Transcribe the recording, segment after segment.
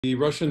The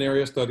Russian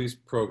Area Studies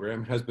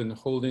program has been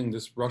holding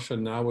this Russia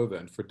Now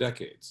event for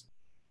decades,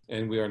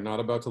 and we are not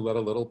about to let a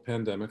little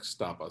pandemic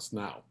stop us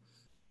now.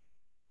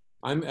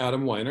 I'm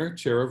Adam Weiner,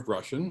 Chair of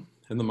Russian,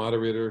 and the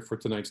moderator for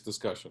tonight's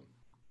discussion.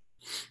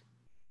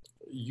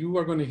 You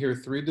are going to hear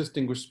three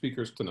distinguished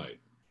speakers tonight,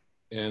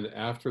 and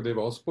after they've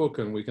all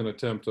spoken, we can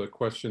attempt a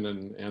question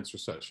and answer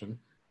session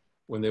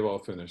when they've all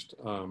finished.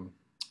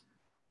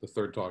 The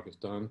third talk is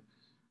done.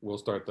 We'll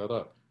start that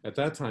up. At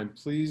that time,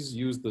 please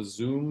use the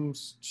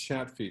Zoom's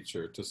chat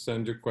feature to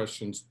send your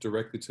questions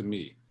directly to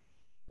me,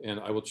 and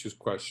I will choose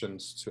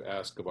questions to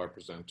ask of our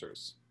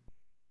presenters.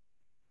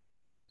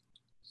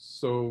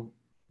 So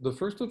the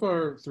first of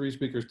our three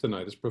speakers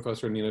tonight is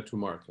Professor Nina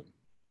Tumarkin.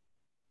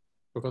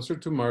 Professor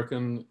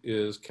Tumarkin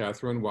is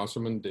Catherine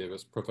Wasserman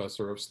Davis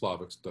Professor of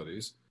Slavic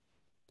Studies,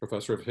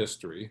 Professor of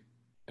History,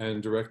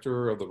 and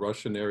Director of the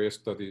Russian Area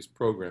Studies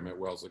program at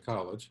Wellesley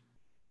College,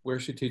 where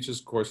she teaches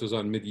courses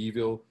on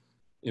medieval,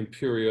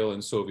 Imperial,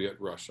 and Soviet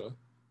Russia,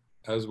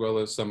 as well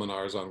as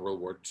seminars on World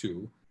War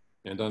II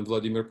and on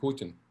Vladimir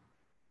Putin.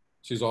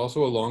 She's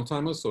also a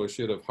longtime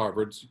associate of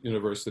Harvard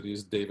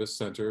University's Davis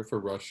Center for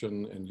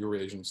Russian and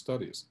Eurasian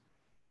Studies.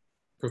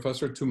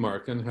 Professor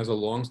Tumarkin has a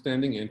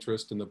longstanding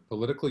interest in the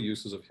political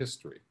uses of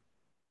history,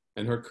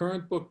 and her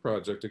current book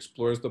project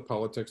explores the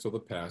politics of the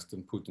past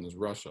in Putin's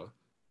Russia,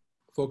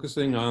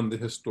 focusing on the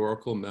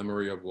historical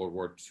memory of World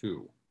War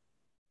II.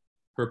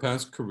 Her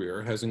past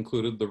career has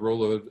included the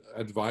role of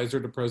advisor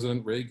to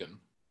President Reagan,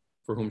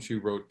 for whom she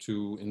wrote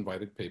 2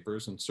 invited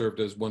papers and served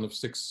as one of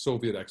 6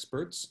 Soviet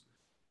experts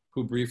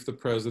who briefed the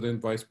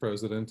president, vice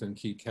president, and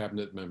key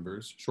cabinet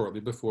members shortly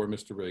before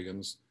Mr.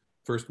 Reagan's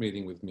first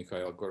meeting with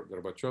Mikhail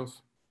Gorbachev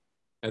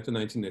at the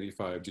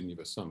 1985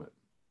 Geneva Summit.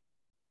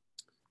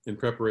 In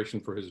preparation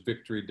for his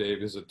Victory Day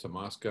visit to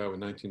Moscow in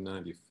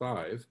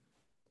 1995,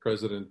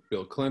 President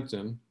Bill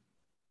Clinton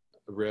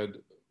read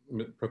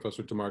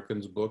Professor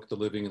Tumarkin's book, The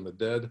Living and the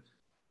Dead,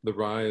 The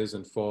Rise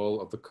and Fall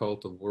of the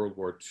Cult of World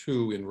War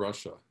II in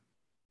Russia.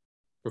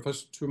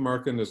 Professor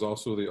Tumarkin is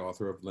also the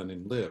author of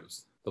Lenin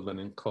Lives, The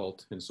Lenin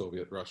Cult in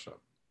Soviet Russia.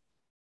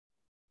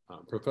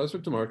 Professor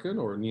Tumarkin,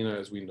 or Nina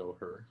as we know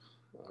her,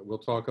 will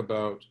talk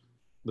about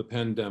the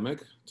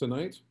pandemic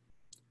tonight,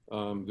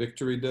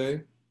 Victory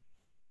Day,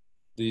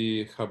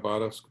 the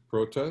Khabarovsk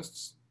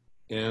protests,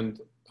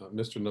 and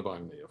Mr.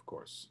 Navalny, of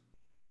course.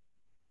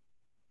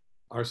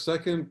 Our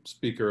second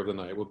speaker of the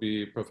night will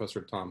be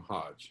Professor Tom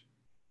Hodge.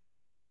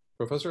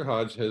 Professor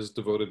Hodge has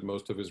devoted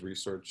most of his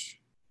research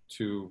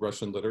to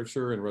Russian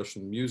literature and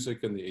Russian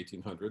music in the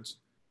 1800s,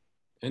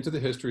 and to the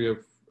history of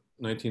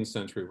 19th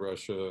century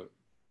Russia,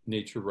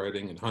 nature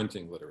writing and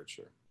hunting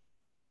literature.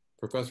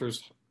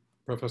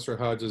 Professor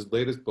Hodge's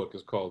latest book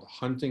is called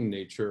Hunting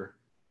Nature,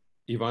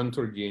 Ivan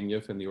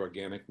Turgenev and the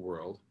Organic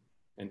World,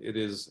 and it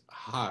is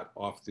hot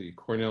off the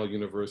Cornell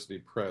University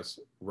Press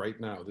right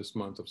now, this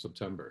month of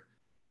September.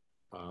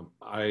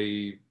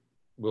 I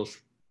will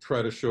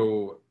try to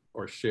show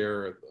or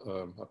share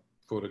a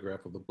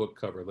photograph of the book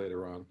cover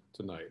later on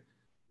tonight.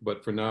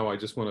 But for now, I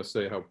just want to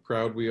say how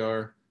proud we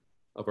are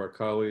of our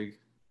colleague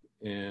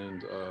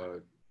and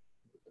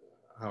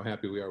how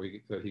happy we are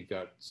that he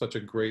got such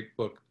a great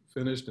book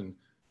finished and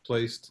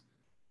placed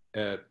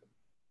at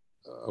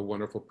a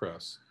wonderful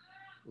press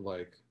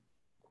like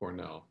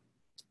Cornell.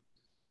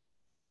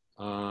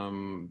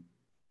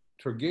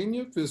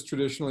 Turgenev is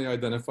traditionally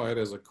identified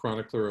as a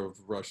chronicler of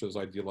Russia's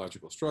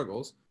ideological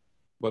struggles,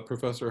 but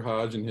Professor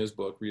Hodge in his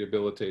book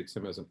rehabilitates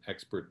him as an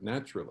expert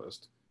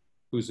naturalist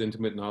whose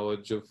intimate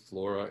knowledge of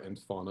flora and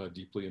fauna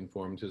deeply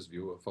informed his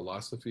view of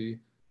philosophy,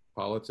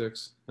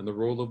 politics, and the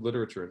role of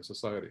literature in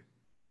society.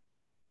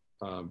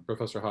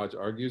 Professor Hodge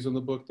argues in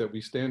the book that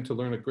we stand to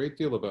learn a great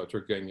deal about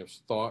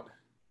Turgenev's thought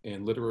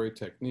and literary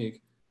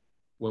technique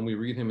when we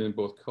read him in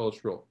both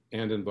cultural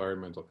and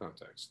environmental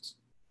contexts.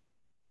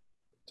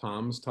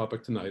 Tom's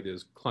topic tonight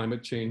is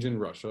Climate Change in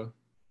Russia,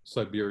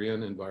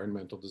 Siberian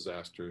Environmental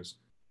Disasters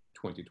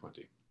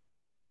 2020.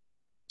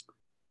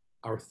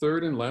 Our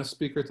third and last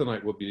speaker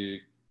tonight will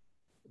be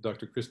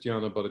Dr.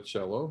 Christiana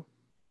Botticello.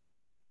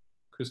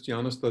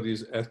 Christiana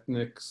studies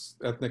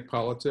ethnic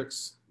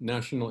politics,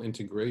 national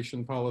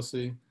integration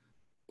policy,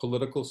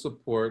 political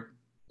support,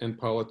 and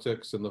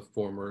politics in the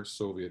former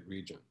Soviet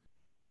region.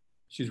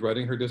 She's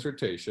writing her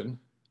dissertation,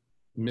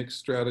 Mixed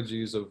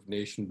Strategies of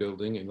Nation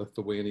Building in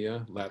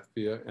Lithuania,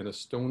 Latvia, and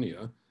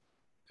Estonia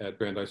at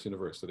Brandeis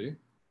University,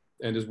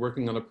 and is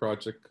working on a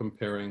project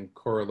comparing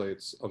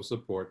correlates of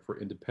support for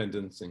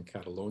independence in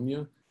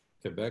Catalonia,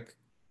 Quebec,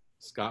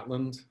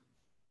 Scotland,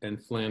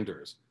 and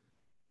Flanders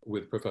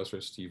with Professor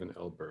Stephen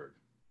L. Berg.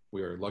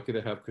 We are lucky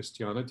to have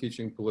Christiana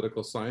teaching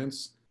political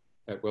science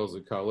at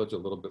Wellesley College a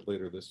little bit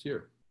later this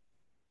year.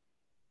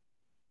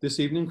 This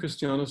evening,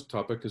 Christiana's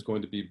topic is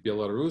going to be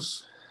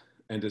Belarus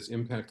and its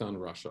impact on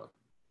Russia.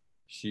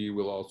 She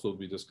will also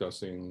be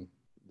discussing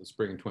the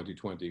spring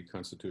 2020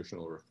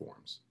 constitutional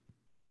reforms.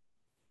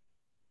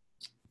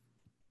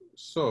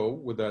 So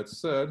with that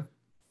said,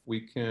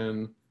 we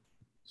can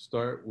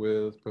start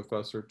with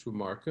Professor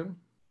Tumarkin.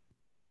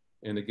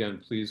 And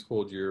again, please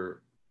hold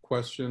your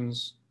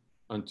questions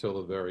until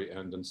the very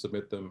end and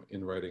submit them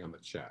in writing on the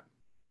chat.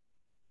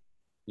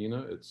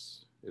 Nina,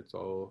 it's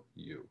all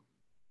you.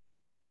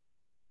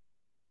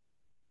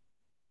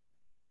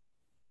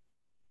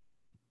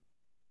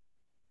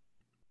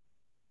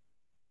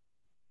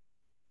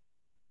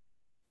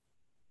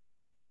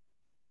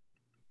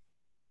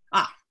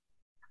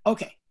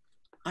 Okay.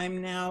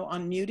 I'm now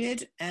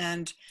unmuted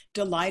and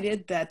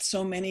delighted that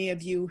so many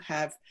of you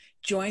have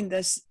joined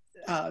us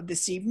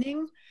this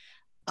evening.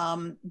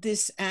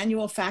 This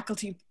annual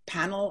faculty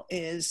panel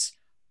is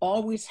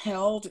always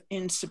held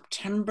in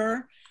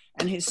September,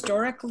 and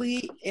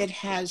historically it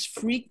has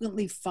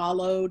frequently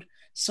followed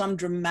some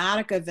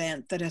dramatic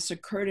event that has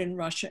occurred in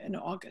Russia in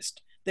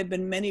August. There have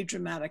been many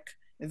dramatic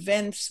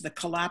events: the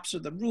collapse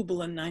of the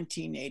ruble in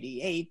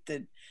 1988,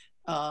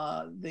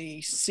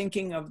 the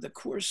sinking of the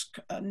Kursk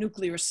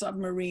nuclear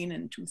submarine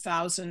in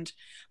 2000.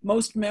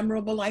 Most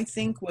memorable, I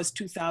think, was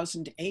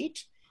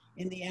 2008,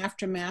 in the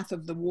aftermath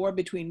of the war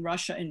between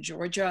Russia and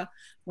Georgia,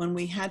 when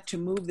we had to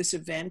move this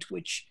event,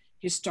 which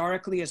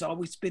historically has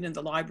always been in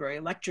the library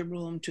lecture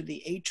room, to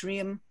the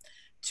atrium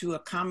to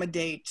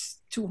accommodate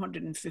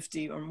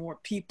 250 or more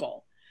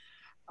people.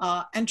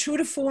 And true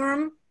to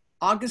form,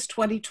 August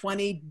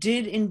 2020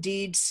 did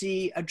indeed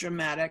see a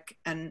dramatic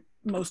and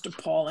most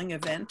appalling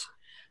event,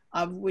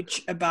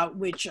 about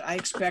which I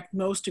expect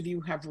most of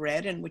you have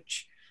read, and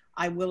which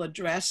I will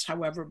address,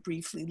 however,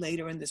 briefly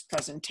later in this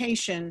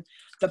presentation: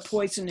 the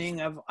poisoning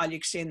of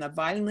Alexei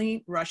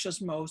Navalny, Russia's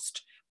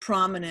most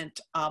prominent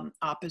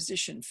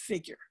opposition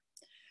figure.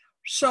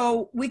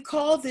 So we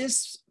call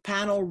this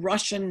panel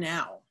Russia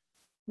Now.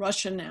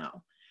 Russia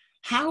Now.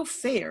 How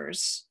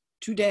fares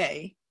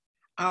today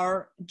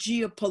our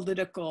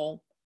geopolitical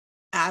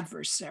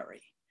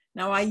adversary?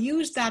 Now, I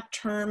use that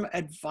term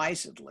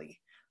advisedly.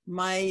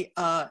 My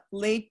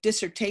late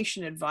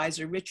dissertation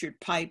advisor, Richard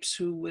Pipes,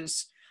 who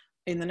was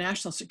in the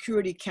National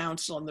Security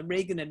Council in the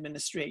Reagan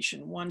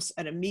administration, once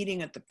at a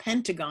meeting at the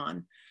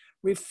Pentagon,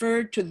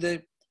 referred to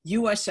the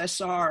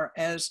USSR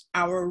as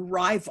our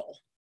rival.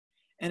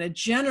 And a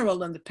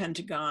general in the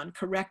Pentagon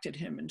corrected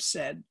him and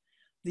said,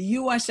 the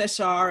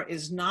USSR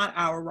is not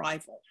our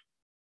rival.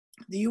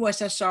 The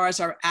USSR is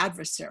our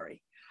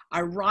adversary.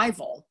 Our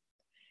rival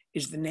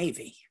is the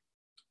Navy.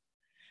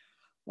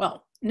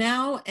 Well,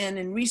 now and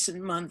in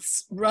recent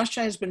months,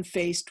 Russia has been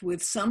faced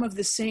with some of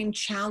the same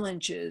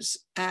challenges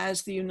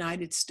as the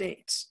United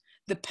States: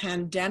 the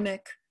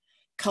pandemic,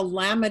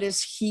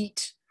 calamitous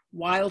heat,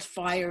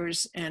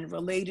 wildfires, and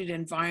related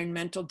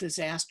environmental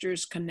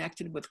disasters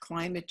connected with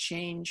climate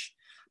change,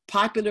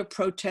 popular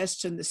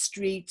protests in the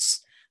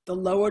streets, the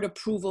lowered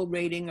approval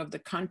rating of the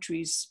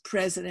country's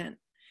president.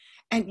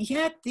 And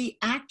yet the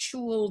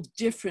actual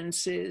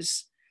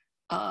differences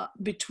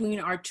between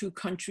our two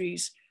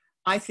countries,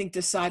 I think,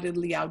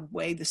 decidedly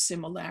outweigh the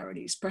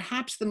similarities.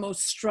 Perhaps the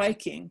most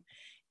striking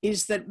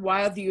is that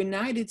while the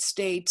United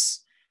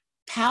States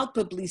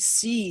palpably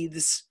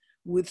seethes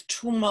with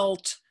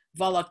tumult,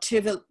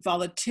 volatility,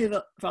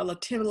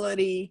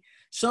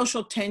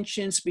 social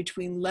tensions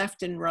between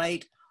left and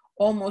right,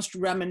 almost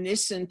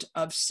reminiscent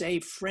of, say,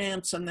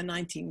 France in the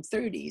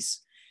 1930s,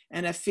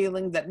 and a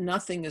feeling that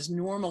nothing is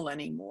normal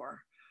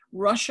anymore,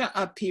 Russia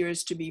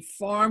appears to be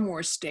far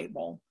more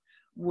stable,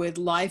 with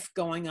life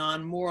going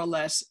on more or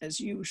less as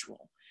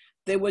usual.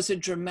 There was a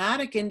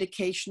dramatic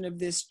indication of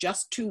this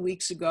just 2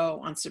 weeks ago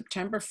on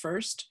September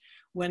 1st,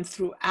 when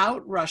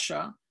throughout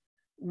Russia,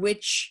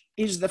 which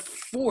is the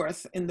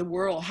fourth in the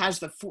world,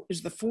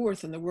 is the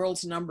fourth in the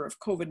world's number of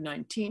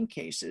COVID-19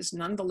 cases,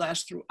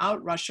 nonetheless,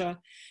 throughout Russia,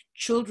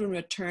 children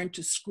returned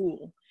to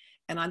school.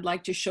 And I'd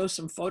like to show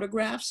some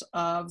photographs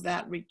of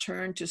that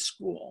return to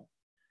school.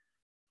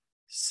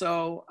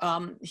 So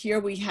here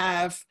we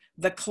have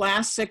the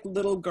classic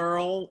little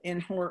girl in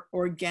her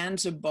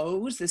organza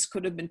bows. This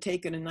could have been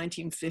taken in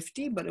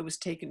 1950, but it was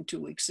taken 2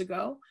 weeks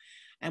ago.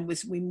 And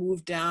we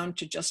moved down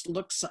to just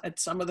look at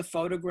some of the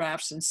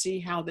photographs and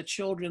see how the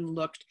children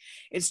looked.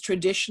 It's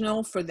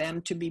traditional for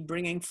them to be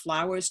bringing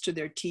flowers to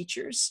their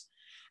teachers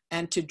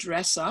and to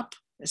dress up,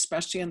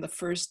 especially on the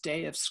first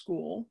day of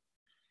school.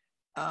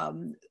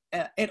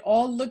 It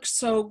all looks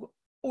so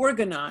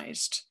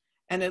organized,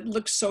 and it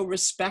looks so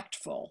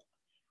respectful.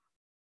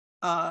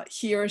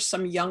 Here are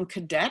some young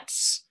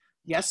cadets.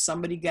 Yes,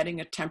 somebody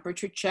getting a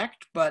temperature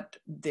checked, but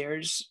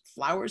there's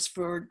flowers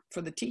for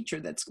the teacher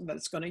that's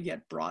going to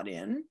get brought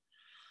in.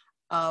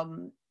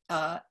 And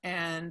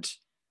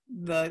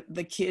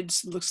the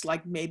kids looks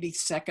like maybe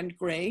second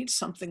grade,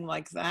 something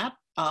like that.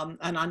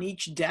 And on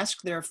each desk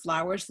there are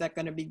flowers that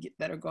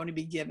are going to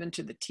be given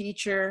to the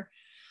teacher.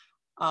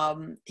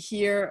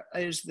 Here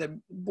is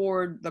the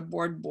board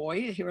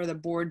boy. Here are the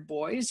board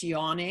boys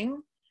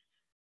yawning.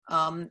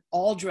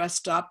 All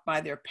dressed up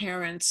by their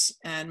parents,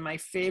 and my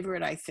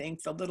favorite, I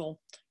think, the little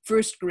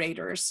first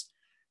graders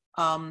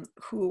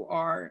who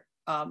are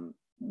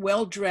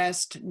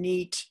well-dressed,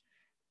 neat.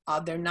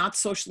 They're not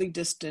socially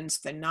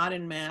distanced. They're not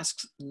in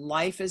masks.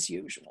 Life as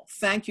usual.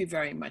 Thank you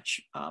very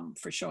much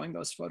for showing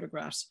those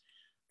photographs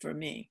for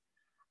me.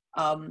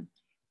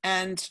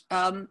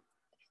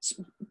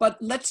 But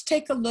let's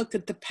take a look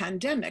at the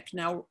pandemic.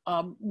 Now,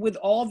 with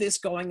all this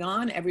going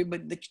on,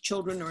 everybody, the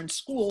children are in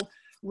school.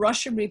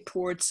 Russia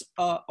reports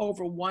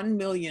over 1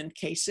 million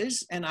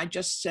cases, and I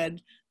just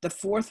said the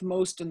fourth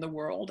most in the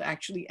world,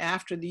 actually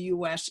after the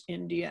US,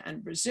 India,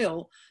 and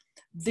Brazil.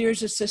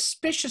 There's a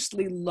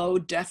suspiciously low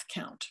death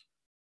count.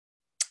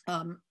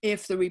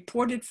 If the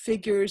reported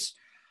figures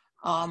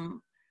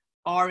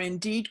are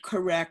indeed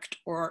correct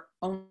or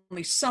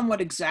only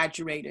somewhat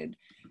exaggerated,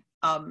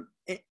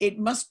 it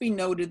must be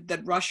noted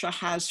that Russia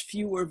has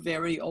fewer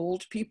very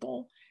old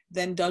people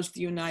than does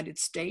the United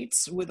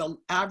States, with an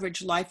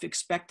average life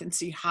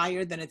expectancy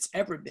higher than it's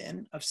ever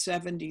been, of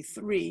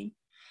 73,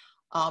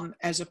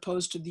 as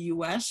opposed to the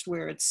US,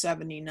 where it's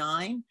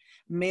 79.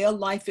 Male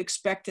life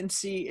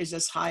expectancy is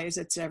as high as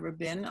it's ever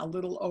been, a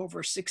little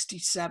over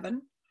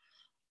 67.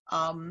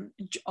 In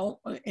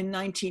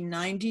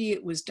 1990,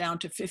 it was down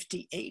to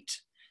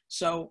 58.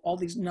 So all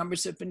these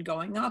numbers have been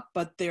going up,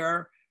 but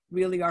there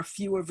really are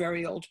fewer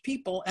very old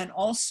people. And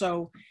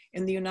also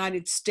in the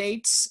United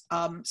States,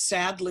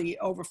 sadly,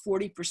 over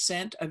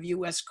 40% of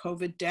US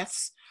COVID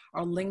deaths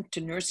are linked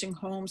to nursing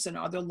homes and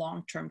other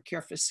long-term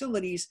care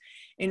facilities.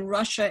 In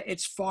Russia,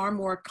 it's far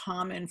more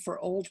common for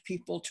old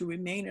people to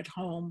remain at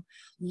home,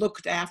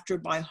 looked after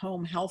by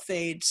home health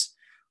aides,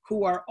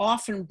 who are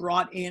often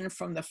brought in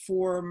from the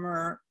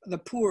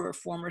poorer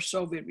former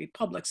Soviet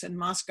republics. In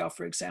Moscow,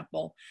 for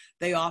example,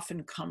 they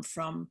often come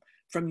from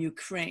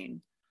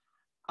Ukraine.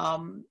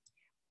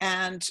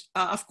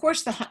 Of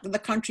course,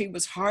 the country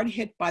was hard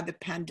hit by the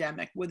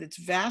pandemic. With its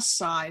vast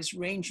size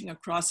ranging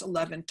across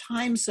 11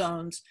 time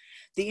zones,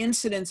 the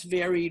incidence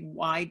varied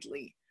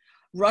widely.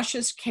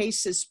 Russia's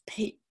cases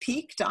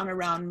peaked on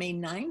around May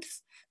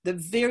 9th, the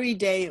very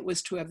day it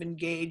was to have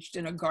engaged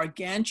in a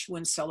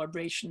gargantuan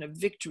celebration of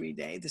Victory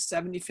Day, the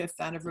 75th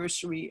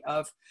anniversary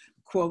of,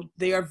 quote,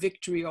 their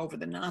victory over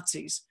the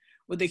Nazis,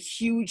 with a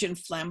huge and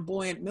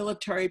flamboyant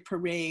military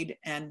parade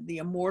and the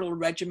Immortal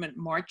Regiment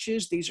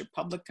marches. These are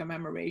public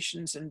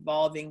commemorations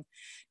involving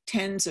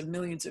tens of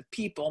millions of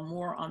people.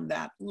 More on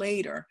that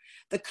later.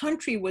 The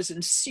country was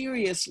in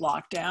serious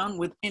lockdown,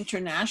 with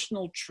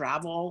international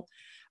travel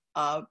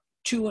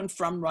to and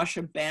from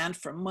Russia banned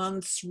for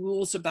months,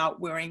 rules about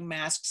wearing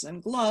masks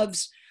and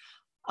gloves.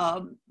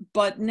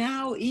 But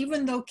now,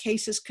 even though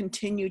cases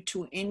continue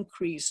to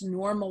increase,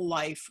 normal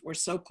life, or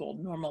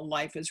so-called normal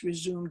life, has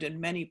resumed in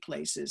many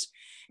places,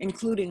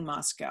 including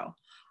Moscow.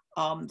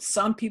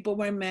 Some people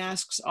wear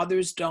masks,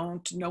 others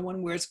don't. No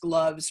one wears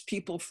gloves.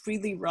 People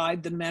freely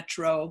ride the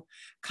metro,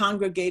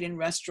 congregate in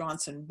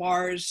restaurants and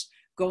bars,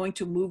 going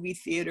to movie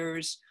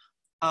theaters.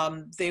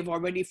 They've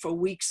already, for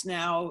weeks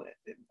now,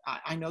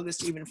 I know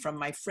this even from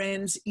my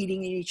friends,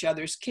 eating in each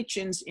other's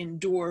kitchens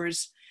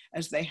indoors,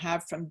 as they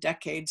have for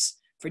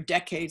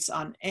decades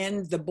on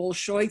end. The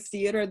Bolshoi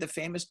Theater, the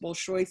famous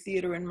Bolshoi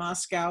Theater in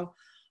Moscow,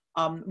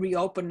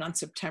 reopened on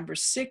September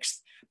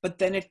 6th, but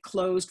then it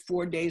closed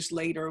 4 days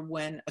later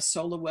when a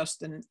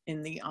soloist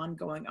in the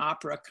ongoing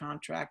opera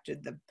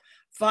contracted the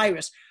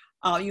virus.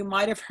 You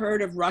might have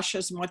heard of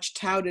Russia's much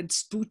touted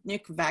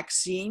Sputnik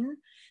vaccine.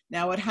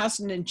 Now, it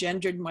hasn't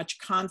engendered much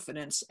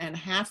confidence, and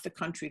half the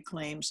country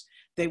claims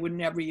they would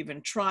never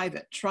even try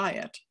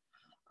it.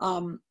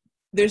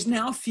 There's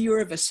now fear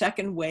of a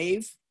second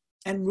wave,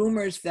 and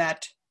rumors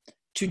that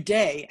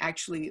today,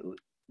 actually,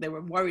 they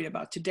were worried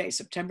about today,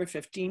 September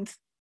 15th,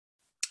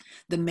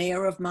 the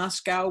mayor of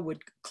Moscow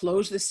would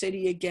close the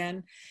city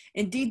again.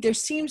 Indeed, there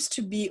seems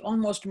to be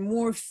almost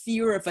more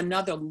fear of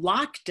another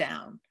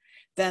lockdown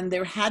than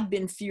there had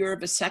been fear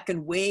of a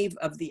second wave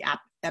of the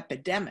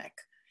epidemic.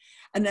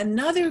 And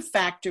another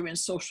factor in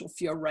social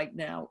fear right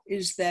now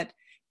is that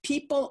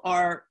people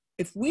are,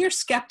 if we're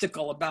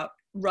skeptical about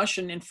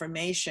Russian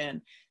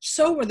information,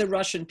 so are the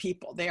Russian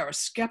people. They are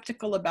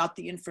skeptical about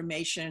the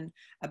information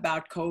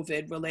about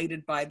COVID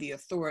related by the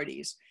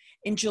authorities.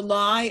 In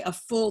July, a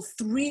full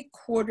three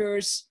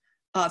quarters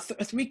of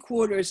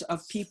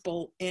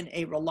people in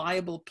a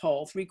reliable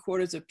poll,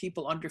 3/4 of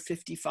people under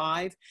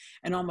 55,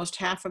 and almost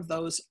half of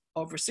those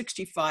over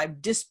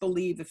 65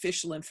 disbelieve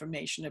official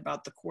information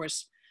about the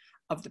course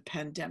of the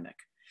pandemic.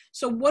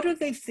 So what are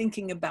they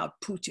thinking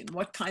about Putin?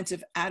 What kinds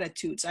of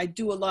attitudes? I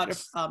do a lot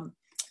of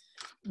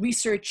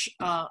research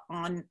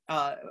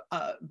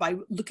by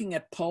looking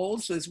at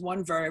polls. There's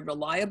one very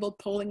reliable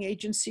polling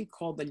agency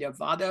called the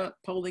Levada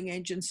polling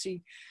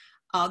agency.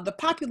 The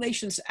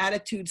population's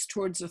attitudes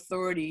towards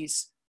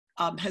authorities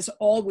has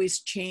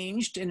always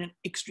changed in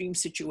extreme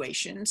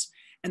situations.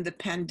 And the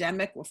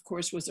pandemic, of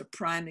course, was a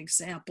prime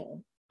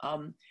example.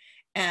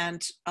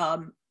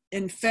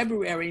 In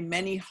February,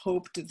 many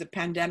hoped that the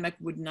pandemic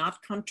would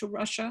not come to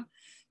Russia.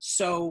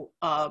 So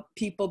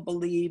people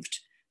believed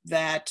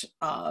that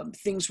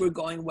things were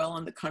going well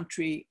in the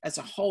country as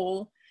a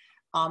whole.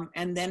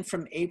 And then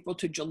from April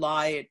to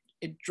July,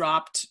 it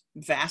dropped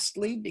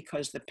vastly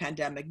because the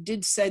pandemic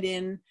did set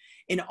in.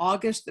 In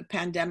August, the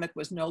pandemic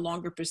was no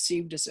longer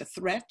perceived as a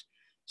threat.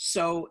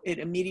 So it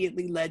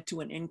immediately led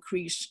to an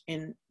increase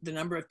in the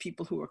number of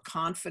people who were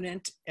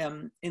confident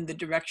in the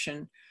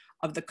direction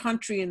of the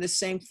country. And the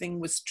same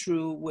thing was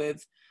true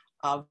with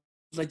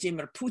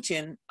Vladimir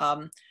Putin,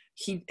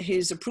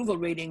 his approval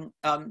rating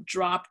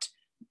dropped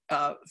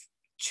from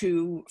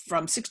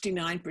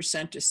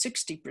 69% to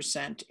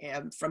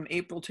 60% from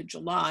April to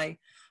July,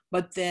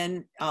 but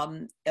then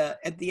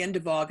at the end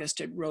of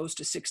August, it rose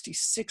to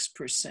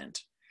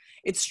 66%.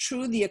 It's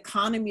true the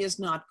economy is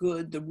not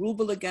good. The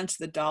ruble against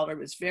the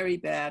dollar is very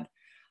bad,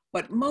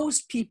 but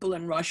most people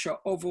in Russia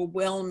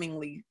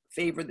overwhelmingly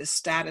favor the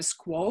status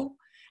quo,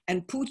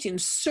 and Putin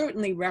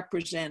certainly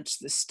represents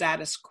the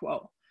status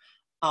quo.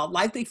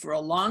 Likely for a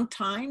long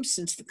time,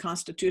 since the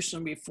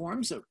constitutional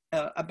reforms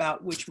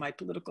about which my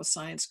political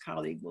science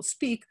colleague will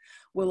speak,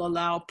 will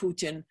allow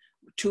Putin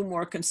 2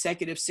 more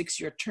consecutive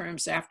 6-year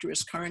terms after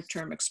his current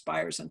term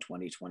expires in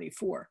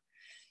 2024.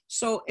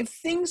 So if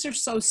things are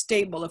so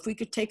stable, if we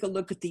could take a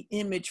look at the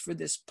image for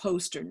this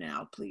poster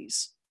now,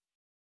 please.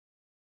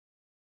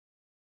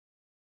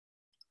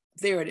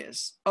 There it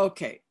is.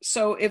 Okay,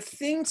 so if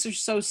things are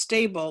so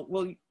stable,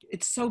 well,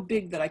 it's so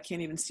big that I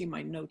can't even see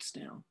my notes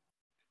now.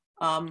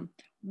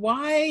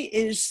 Why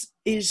is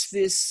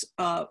this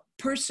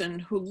person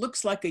who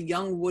looks like a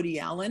young Woody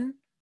Allen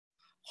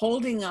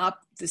holding up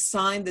the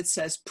sign that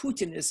says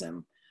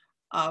Putinism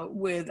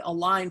with a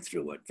line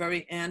through it,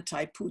 very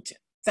anti-Putin?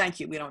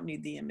 Thank you, we don't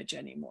need the image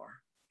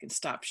anymore. You can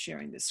stop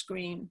sharing the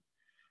screen.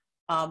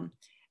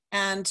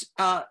 And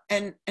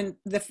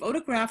the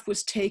photograph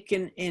was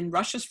taken in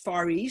Russia's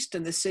Far East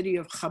in the city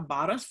of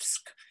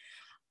Khabarovsk.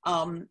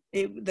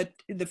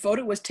 The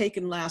photo was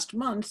taken last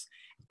month,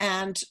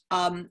 and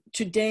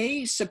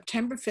today,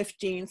 September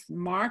 15th,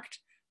 marked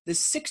the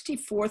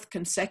 64th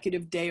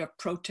consecutive day of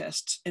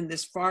protests in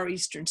this Far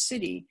Eastern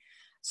city.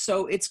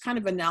 So it's kind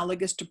of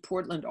analogous to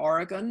Portland,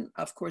 Oregon,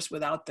 of course,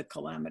 without the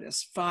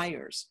calamitous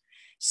fires.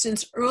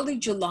 Since early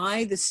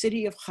July, the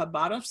city of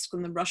Khabarovsk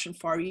in the Russian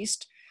Far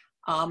East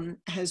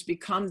has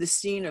become the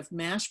scene of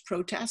mass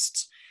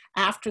protests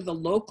after the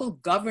local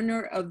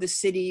governor of the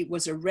city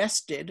was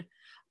arrested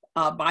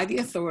by the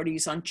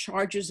authorities on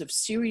charges of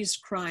serious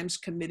crimes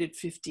committed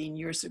 15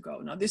 years ago.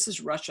 Now, this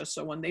is Russia,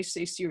 so when they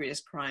say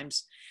serious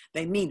crimes,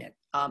 they mean it.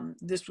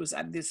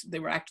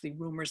 There were actually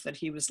rumors that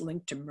he was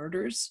linked to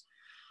murders,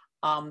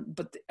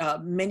 but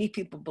many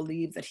people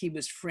believe that he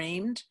was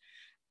framed,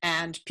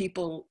 and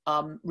people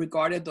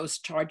regarded those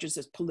charges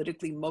as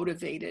politically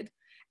motivated.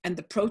 And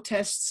the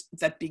protests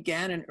that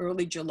began in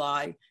early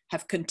July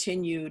have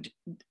continued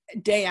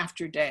day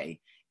after day.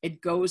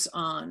 It goes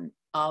on,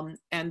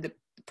 and the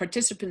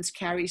participants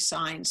carry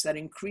signs that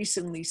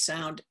increasingly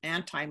sound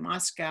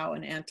anti-Moscow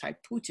and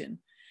anti-Putin.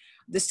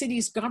 The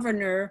city's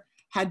governor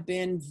had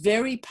been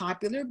very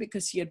popular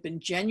because he had been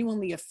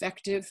genuinely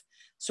effective,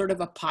 sort of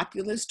a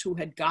populist who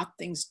had got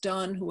things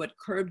done, who had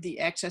curbed the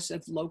excesses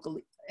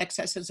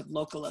of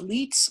local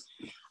elites,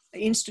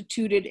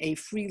 instituted a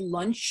free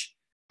lunch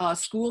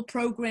school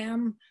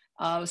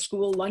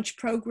lunch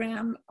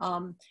program,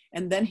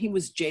 and then he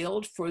was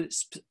jailed for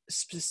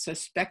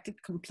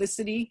suspected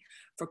complicity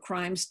for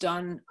crimes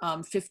done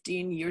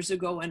 15 years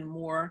ago and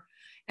more.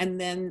 And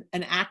then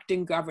an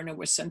acting governor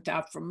was sent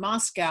out from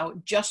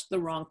Moscow, just the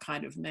wrong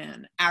kind of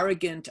man,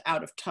 arrogant,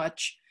 out of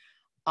touch.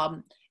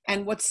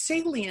 And what's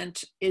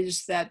salient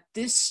is that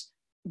this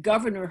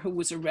governor who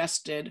was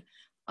arrested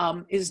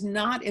is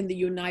not in the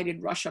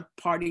United Russia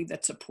party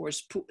that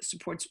supports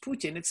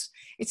Putin.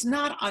 It's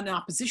not an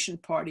opposition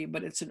party,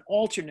 but it's an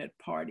alternate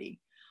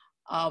party.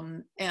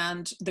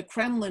 And the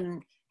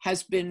Kremlin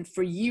has been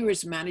for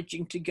years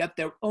managing to get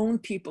their own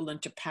people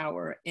into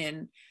power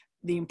in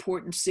the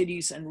important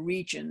cities and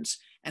regions.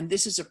 And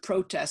this is a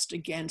protest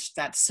against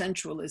that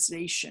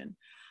centralization.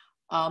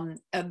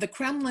 The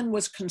Kremlin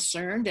was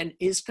concerned and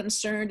is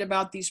concerned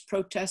about these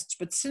protests,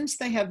 but since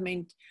they have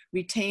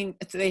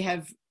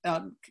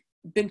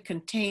been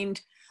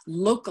contained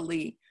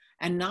locally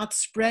and not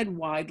spread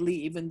widely,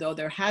 even though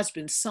there has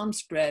been some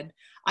spread,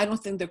 I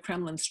don't think the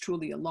Kremlin's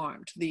truly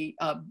alarmed. The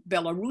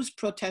Belarus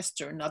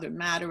protests are another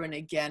matter, and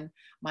again,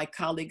 my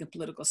colleague in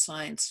political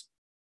science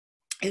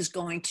is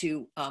going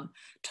to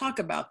talk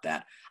about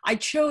that. I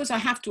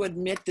have to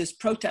admit, this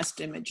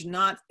protest image,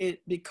 not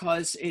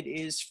because it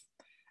is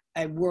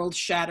a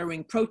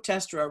world-shattering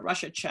protest or a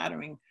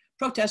Russia-shattering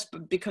protest,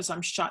 but because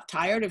I'm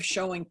tired of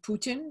showing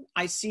Putin.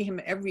 I see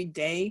him every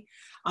day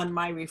on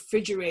my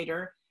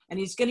refrigerator, and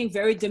he's getting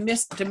very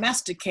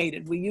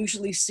domesticated. We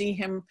usually see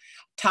him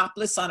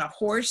topless on a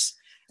horse,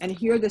 and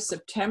here the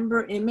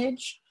September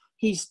image,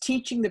 he's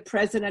teaching the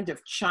president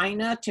of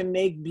China to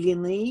make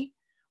blini,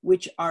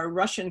 which are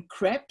Russian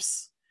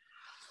crepes.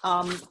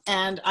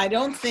 And I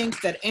don't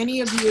think that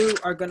any of you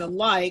are going to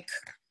like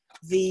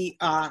the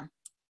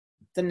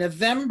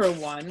November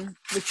one,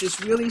 which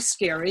is really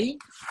scary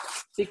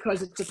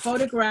because it's a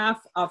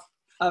photograph of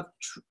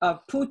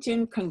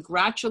Putin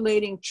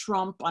congratulating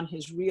Trump on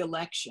his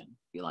re-election.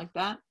 You like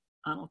that?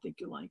 I don't think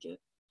you like it.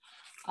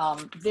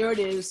 There it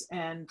is,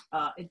 and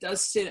it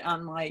does sit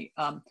on my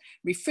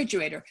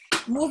refrigerator.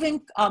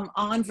 Moving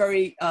on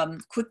very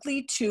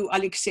quickly to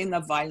Alexei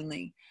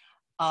Navalny,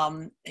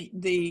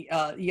 the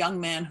young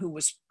man who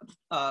was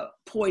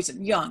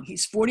poisoned, young.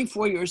 He's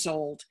 44 years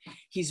old.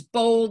 He's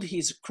bold,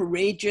 he's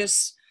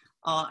courageous.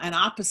 an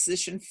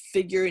opposition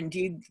figure,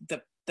 indeed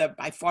the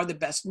by far the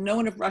best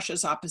known of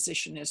Russia's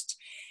oppositionists.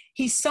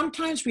 He's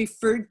sometimes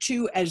referred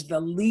to as the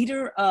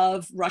leader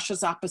of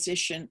Russia's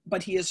opposition,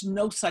 but he is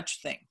no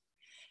such thing,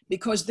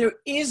 because there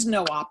is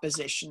no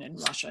opposition in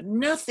Russia,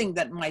 nothing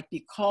that might be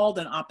called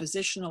an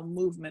oppositional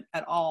movement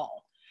at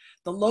all.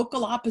 The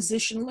local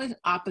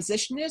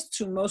oppositionists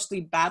who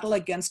mostly battle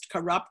against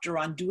corrupt or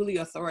unduly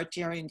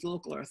authoritarian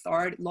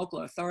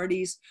local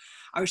authorities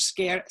are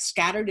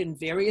scattered in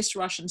various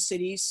Russian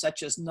cities,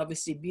 such as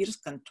Novosibirsk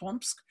and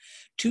Tomsk,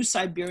 two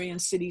Siberian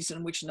cities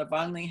in which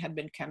Navalny had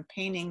been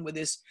campaigning with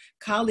his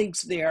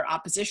colleagues there,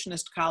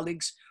 oppositionist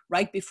colleagues,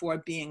 right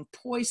before being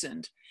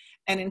poisoned.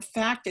 And in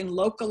fact, in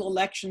local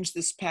elections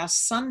this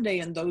past Sunday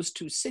in those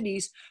two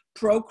cities,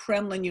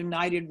 pro-Kremlin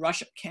United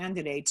Russia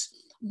candidates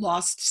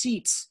lost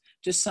seats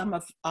to some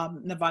of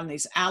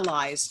Navalny's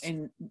allies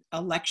in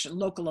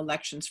local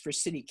elections for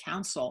city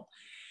council.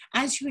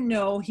 As you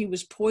know, he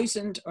was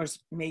poisoned, or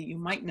you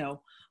might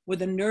know,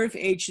 with a nerve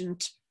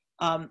agent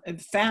in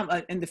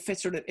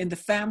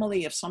the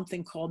family of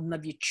something called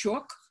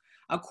Novichok,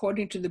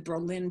 according to the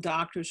Berlin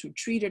doctors who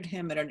treated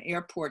him at an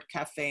airport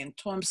cafe in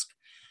Tomsk,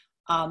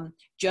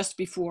 just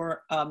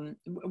before,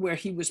 where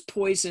he was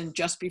poisoned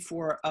just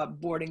before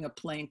boarding a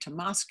plane to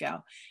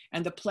Moscow.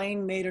 And the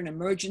plane made an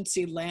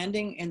emergency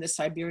landing in the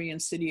Siberian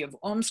city of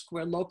Omsk,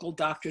 where local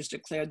doctors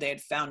declared they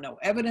had found no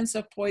evidence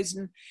of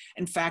poison.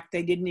 In fact,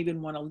 they didn't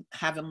even want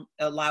to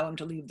allow him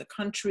to leave the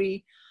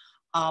country.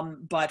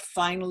 But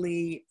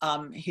finally,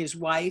 his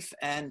wife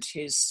and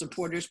his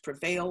supporters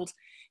prevailed.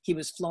 He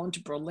was flown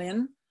to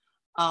Berlin,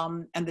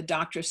 and the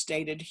doctor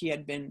stated he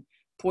had been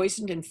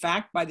poisoned, in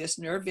fact, by this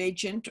nerve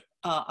agent,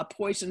 a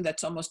poison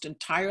that's almost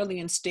entirely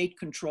in state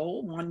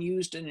control, one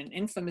used in an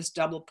infamous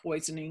double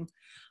poisoning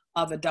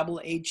of a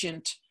double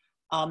agent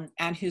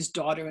and his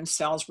daughter in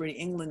Salisbury,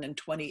 England in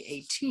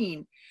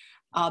 2018.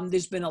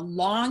 There's been a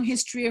long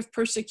history of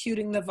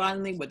persecuting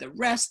Navalny with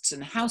arrests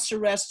and house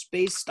arrests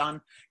based on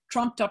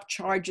trumped up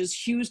charges,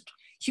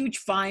 huge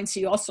fines.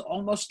 He also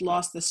almost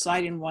lost the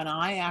sight in one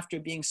eye after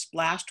being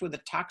splashed with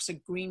a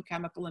toxic green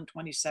chemical in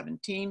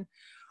 2017.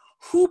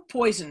 Who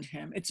poisoned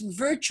him? It's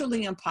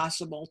virtually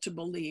impossible to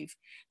believe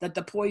that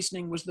the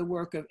poisoning was the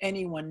work of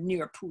anyone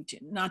near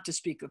Putin, not to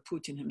speak of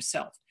Putin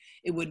himself.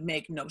 It would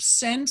make no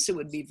sense. It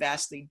would be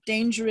vastly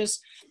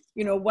dangerous.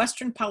 You know,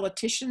 Western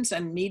politicians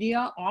and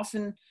media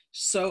often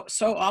so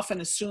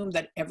often assume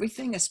that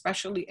everything,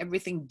 especially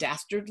everything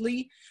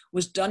dastardly,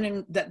 was done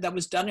in that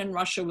was done in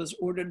Russia was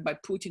ordered by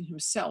Putin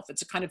himself.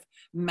 It's a kind of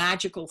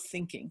magical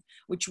thinking,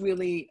 which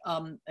really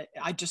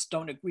I just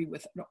don't agree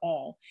with at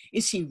all.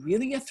 Is he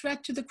really a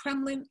threat to the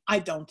Kremlin? I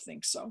don't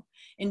think so.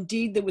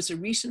 Indeed, there was a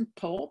recent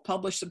poll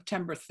published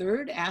September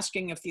 3rd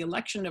asking if the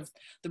election of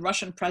the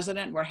Russian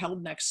president were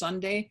held next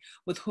Sunday,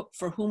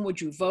 for whom would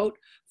you vote?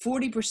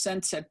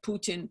 40% said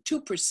Putin,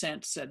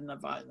 2% said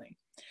Navalny.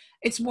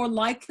 It's more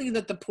likely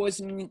that the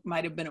poisoning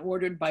might have been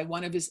ordered by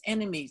one of his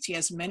enemies. He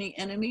has many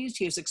enemies.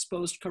 He has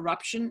exposed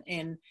corruption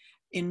in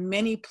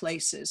many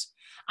places.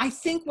 I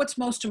think what's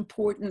most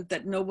important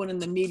that no one in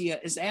the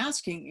media is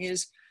asking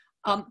is,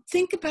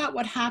 think about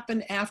what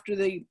happened after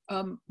the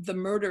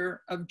murder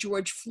of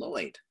George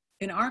Floyd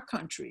in our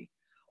country.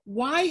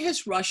 Why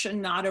has Russia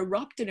not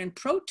erupted in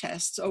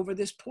protests over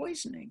this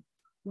poisoning?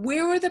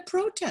 Where are the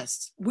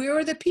protests? Where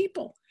are the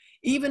people?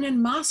 Even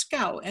in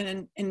Moscow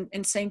and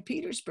in St.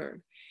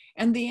 Petersburg.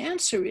 And the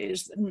answer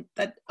is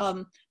that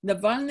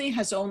Navalny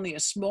has only a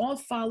small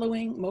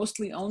following,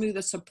 mostly only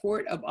the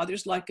support of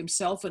others like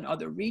himself in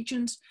other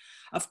regions.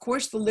 Of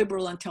course, the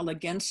liberal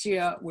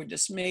intelligentsia were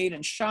dismayed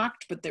and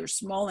shocked, but they're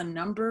small in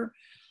number.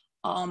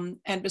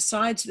 And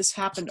besides, this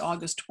happened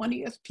August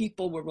 20th.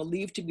 People were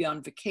relieved to be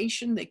on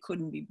vacation. They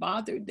couldn't be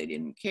bothered. They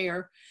didn't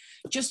care.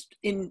 Just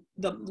in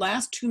the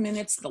last 2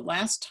 minutes, the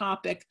last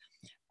topic,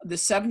 the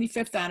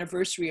 75th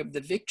anniversary of the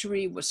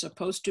victory was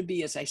supposed to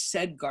be, as I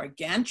said,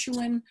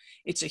 gargantuan.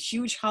 It's a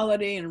huge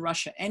holiday in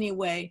Russia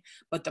anyway,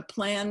 but the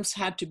plans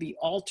had to be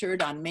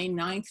altered on May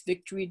 9th,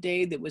 Victory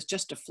Day. There was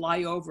just a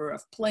flyover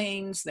of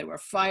planes. There were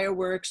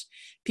fireworks,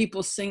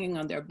 people singing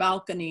on their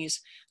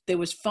balconies. There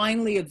was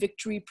finally a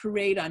victory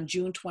parade on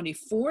June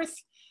 24th,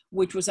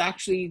 which was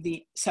actually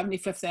the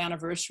 75th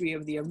anniversary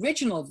of the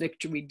original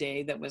Victory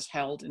Day that was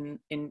held in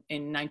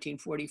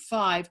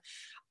 1945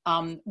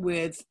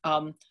 with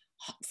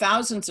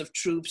thousands of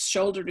troops,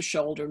 shoulder to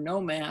shoulder, no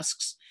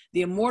masks.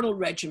 The Immortal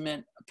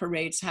Regiment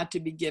parades had to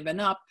be given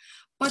up.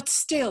 But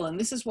still, and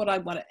this is what I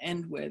want to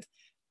end with,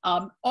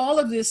 all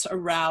of this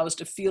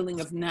aroused a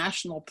feeling of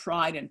national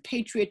pride and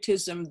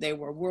patriotism. There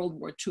were World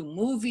War II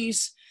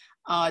movies,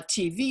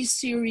 TV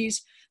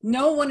series.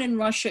 No one in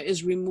Russia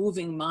is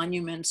removing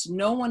monuments.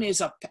 No one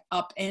is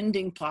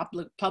upending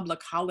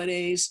public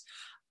holidays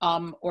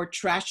or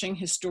trashing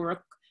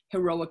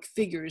heroic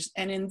figures.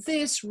 And in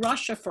this,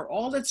 Russia, for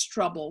all its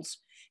troubles,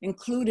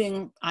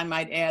 including, I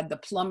might add, the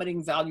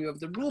plummeting value of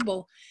the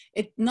ruble,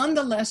 it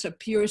nonetheless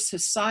appears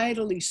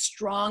societally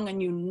strong and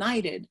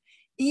united,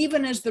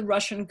 even as the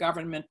Russian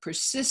government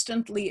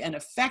persistently and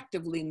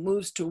effectively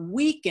moves to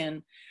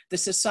weaken the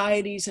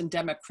societies and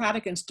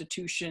democratic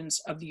institutions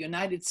of the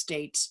United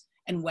States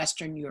and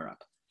Western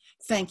Europe.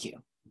 Thank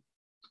you.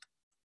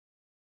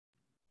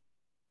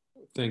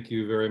 Thank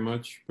you very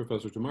much,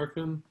 Professor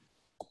Tumarkin,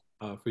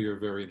 for your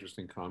very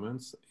interesting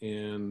comments.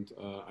 And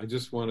I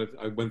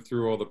went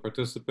through all the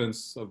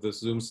participants of this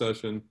Zoom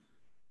session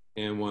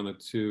and wanted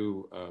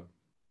to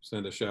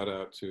send a shout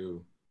out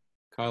to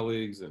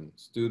colleagues and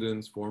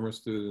students, former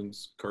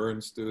students,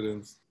 current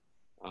students,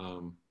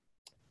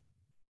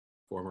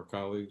 former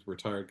colleagues,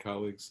 retired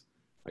colleagues.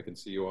 I can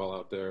see you all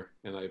out there,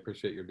 and I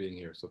appreciate your being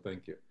here, so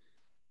thank you.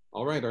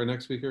 All right, our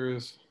next speaker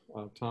is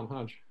Tom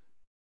Hodge.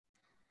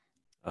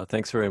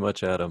 Thanks very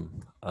much,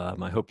 Adam.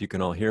 I hope you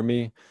can all hear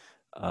me.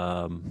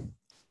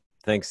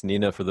 Thanks,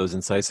 Nina, for those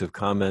incisive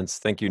comments.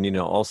 Thank you,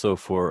 Nina, also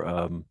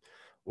for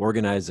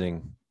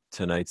organizing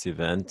tonight's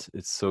event.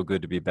 It's so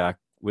good to be back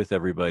with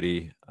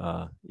everybody,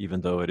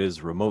 even though it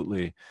is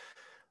remotely.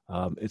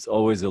 It's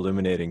always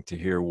illuminating to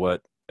hear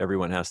what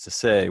everyone has to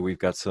say. We've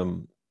got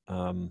some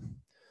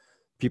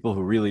people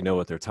who really know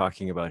what they're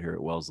talking about here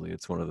at Wellesley.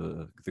 It's one of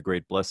the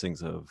great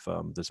blessings of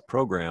this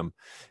program.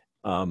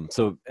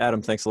 So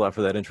Adam, thanks a lot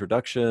for that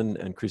introduction.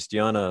 And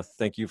Christiana,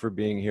 thank you for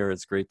being here.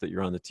 It's great that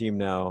you're on the team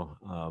now.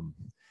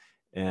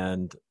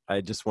 And I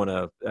just want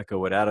to echo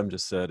what Adam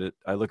just said.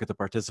 I look at the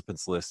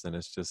participants list and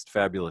it's just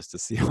fabulous to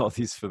see all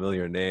these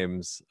familiar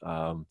names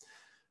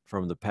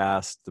from the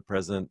past, the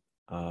present,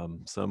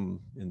 some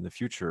in the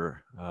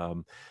future.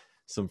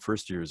 Some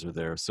first years are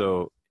there.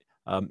 So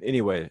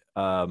anyway,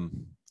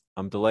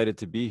 I'm delighted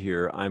to be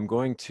here. I'm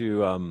going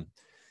to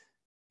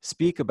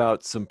speak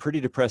about some pretty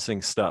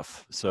depressing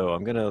stuff. So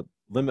I'm going to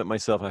limit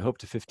myself, I hope,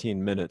 to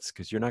 15 minutes,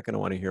 because you're not going to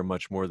want to hear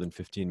much more than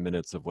 15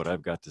 minutes of what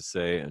I've got to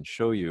say and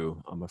show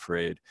you, I'm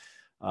afraid.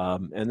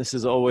 And this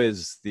is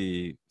always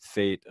the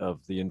fate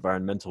of the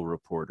environmental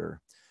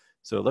reporter.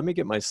 So let me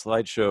get my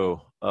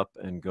slideshow up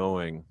and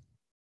going,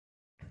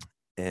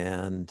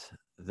 and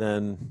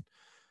then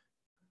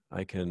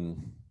I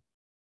can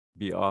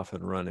be off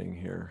and running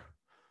here.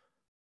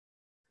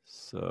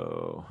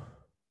 So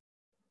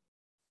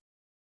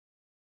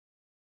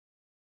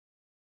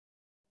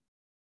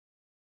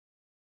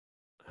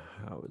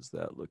how is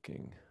that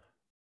looking?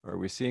 Are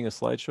we seeing a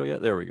slideshow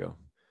yet? There we go.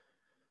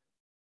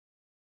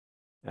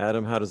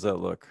 Adam, how does that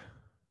look?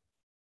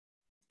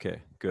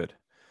 Okay, good.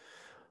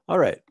 All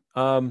right.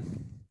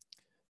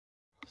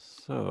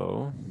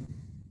 So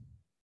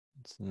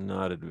it's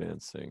not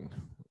advancing.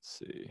 Let's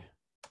see.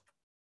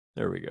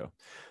 There we go.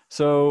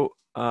 So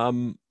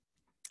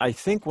I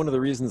think one of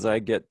the reasons I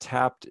get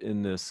tapped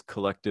in this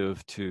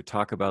collective to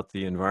talk about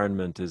the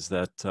environment is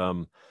that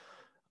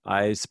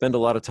I spend a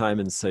lot of time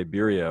in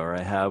Siberia, or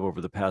I have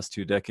over the past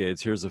 2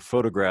 decades. Here's a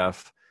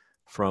photograph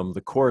from the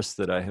course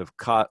that I have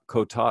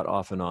co-taught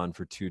off and on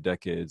for 2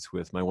 decades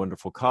with my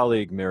wonderful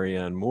colleague,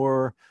 Marianne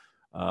Moore,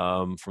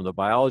 from the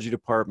biology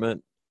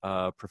department,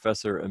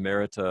 Professor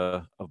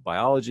Emerita of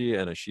Biology,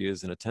 and she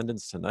is in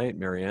attendance tonight.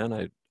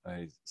 Marianne,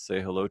 I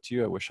say hello to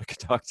you. I wish I could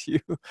talk to you.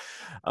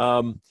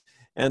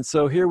 And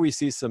so here we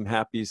see some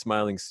happy,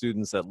 smiling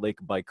students at Lake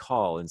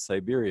Baikal in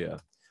Siberia.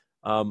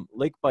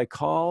 Lake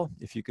Baikal,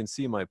 if you can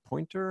see my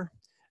pointer,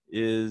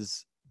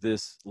 is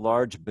this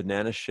large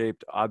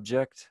banana-shaped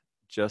object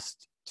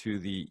just to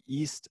the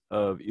east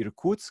of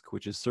Irkutsk,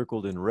 which is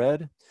circled in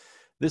red.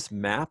 This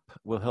map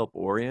will help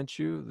orient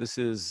you. This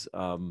is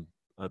a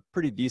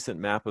pretty decent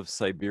map of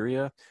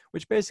Siberia,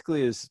 which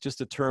basically is just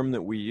a term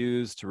that we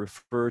use to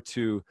refer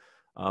to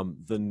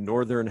the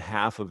northern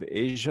half of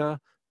Asia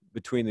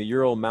between the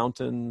Ural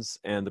Mountains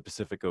and the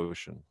Pacific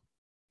Ocean.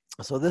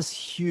 So this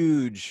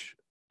huge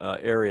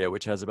area,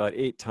 which has about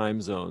 8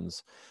 time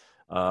zones,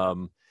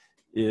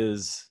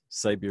 is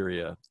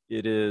Siberia.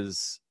 It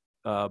is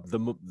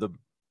the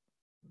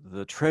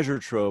treasure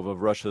trove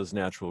of Russia's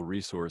natural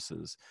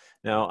resources.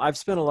 Now, I've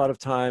spent a lot of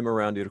time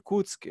around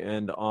Irkutsk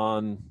and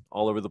all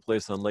over the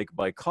place on Lake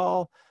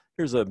Baikal.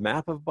 Here's a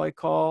map of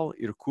Baikal.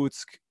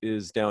 Irkutsk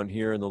is down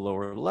here in the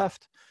lower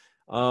left.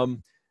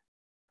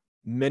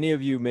 Many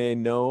of you may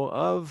know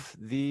of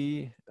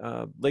the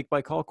Lake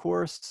Baikal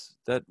course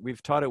that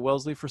we've taught at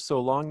Wellesley for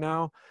so long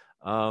now.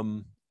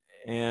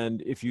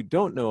 And if you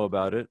don't know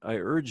about it, I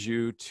urge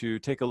you to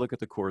take a look at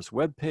the course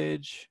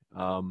webpage.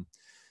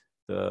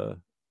 The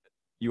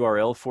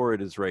URL for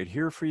it is right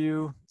here for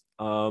you.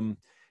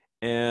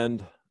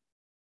 And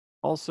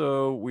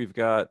also we've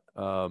got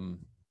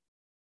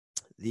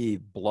the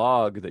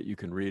blog that you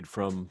can read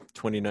from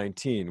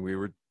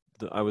 2019.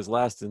 I was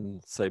last in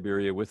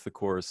Siberia with the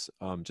course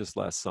just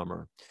last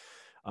summer.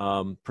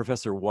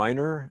 Professor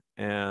Weiner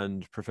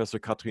and Professor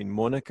Katrin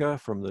Monika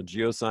from the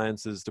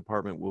Geosciences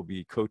Department will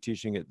be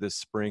co-teaching it this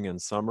spring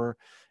and summer.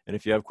 And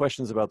if you have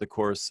questions about the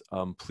course,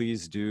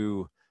 please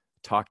do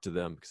talk to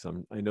them, because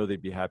I know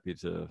they'd be happy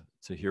to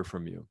hear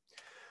from you.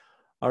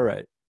 All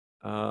right,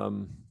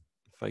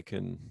 if I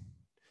can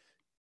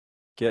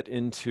get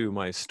into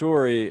my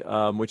story,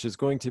 which is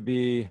going to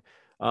be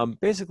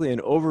basically an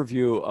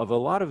overview of a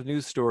lot of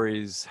news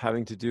stories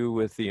having to do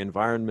with the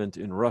environment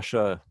in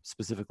Russia,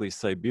 specifically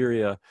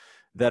Siberia,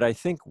 that I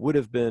think would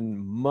have been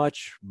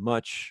much,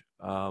 much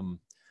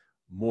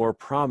more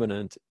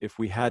prominent if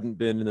we hadn't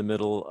been in the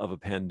middle of a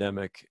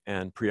pandemic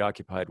and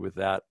preoccupied with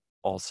that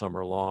all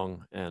summer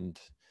long and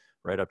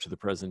right up to the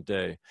present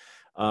day.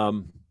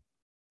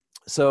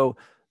 So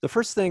the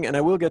first thing, and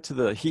I will get to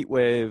the heat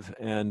wave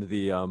and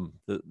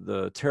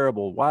the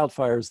terrible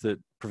wildfires that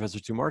Professor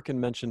Tumarkin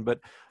mentioned, but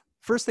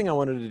first thing I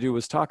wanted to do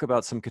was talk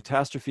about some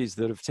catastrophes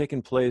that have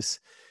taken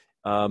place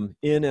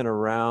in and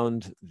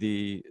around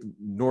the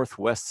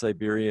northwest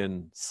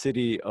Siberian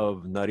city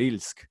of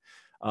Norilsk.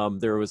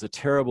 There was a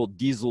terrible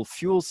diesel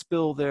fuel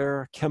spill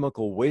there,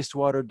 chemical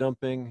wastewater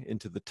dumping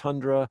into the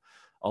tundra,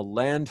 a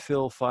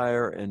landfill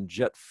fire, and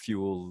jet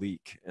fuel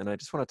leak. And I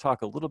just want to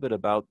talk a little bit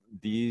about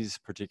these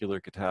particular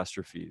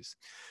catastrophes.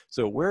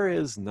 So where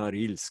is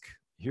Norilsk?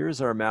 Here's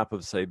our map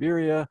of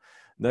Siberia.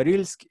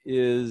 Norilsk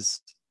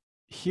is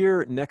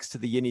here next to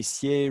the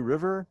Yenisei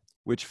River,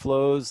 which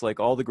flows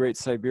like all the great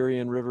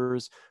Siberian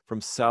rivers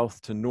from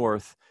south to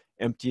north,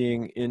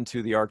 emptying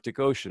into the Arctic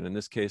Ocean, in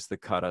this case, the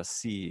Kara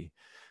Sea.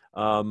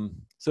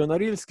 So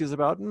Norilsk is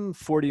about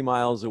 40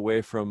 miles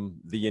away from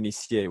the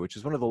Yenisei, which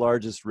is one of the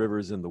largest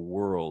rivers in the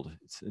world.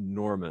 It's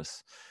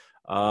enormous.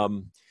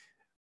 And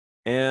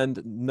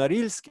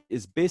Norilsk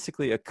is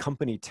basically a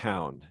company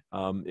town.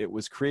 It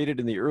was created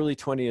in the early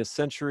 20th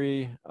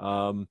century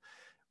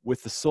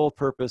with the sole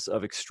purpose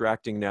of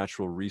extracting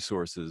natural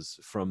resources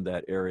from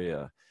that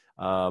area.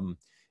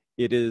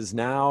 It is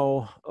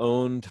now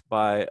owned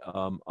by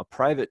a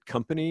private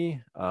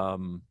company,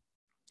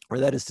 or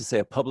that is to say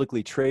a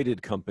publicly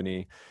traded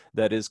company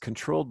that is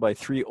controlled by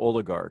three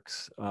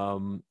oligarchs.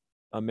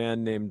 A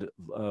man named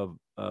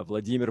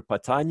Vladimir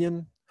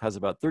Potanin has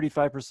about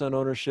 35%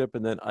 ownership,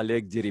 and then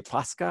Oleg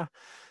Deripaska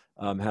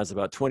has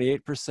about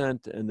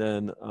 28%, and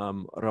then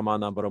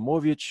Roman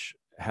Abramovich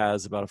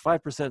has about a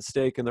 5%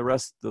 stake, and the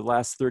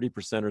last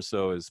 30% or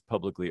so is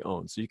publicly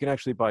owned. So you can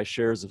actually buy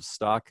shares of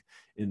stock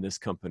in this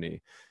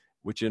company,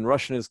 which in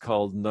Russian is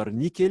called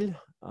Nornikel,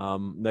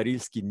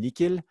 Norilsky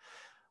Nickel.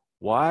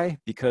 Why?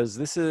 Because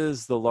this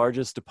is the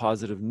largest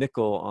deposit of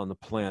nickel on the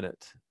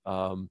planet.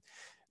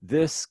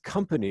 This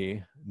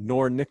company,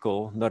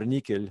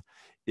 Nornickel,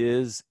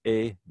 is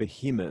a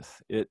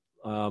behemoth.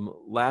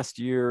 Last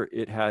year,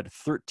 it had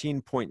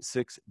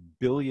 $13.6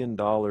 billion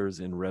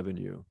in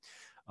revenue.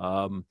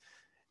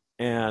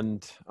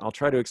 And I'll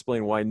try to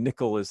explain why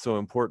nickel is so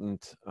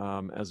important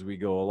as we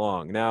go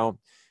along. Now,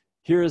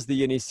 here is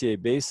the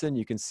Yenisei Basin.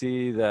 You can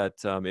see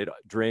that it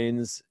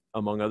drains,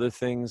 among other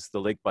things, the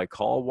Lake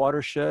Baikal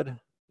watershed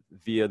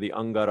via the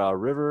Angara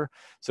River.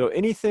 So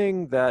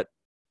anything that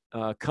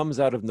comes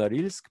out of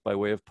Norilsk by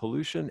way of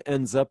pollution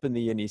ends up in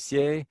the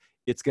Yenisei.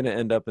 It's going to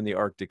end up in the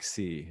Arctic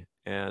Sea.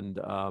 And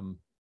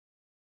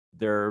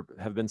there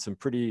have been some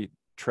pretty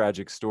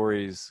tragic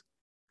stories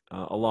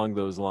along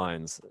those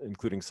lines,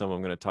 including some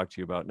I'm going to talk to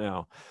you about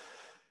now.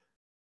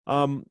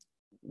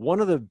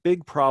 One of the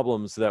big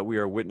problems that we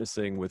are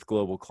witnessing with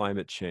global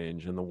climate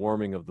change and the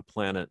warming of the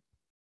planet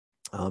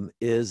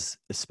is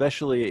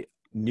especially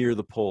near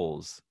the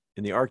poles,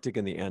 in the Arctic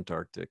and the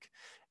Antarctic.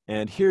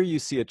 And here you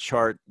see a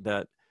chart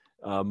that,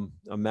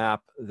 a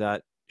map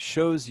that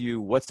shows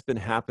you what's been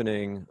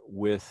happening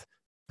with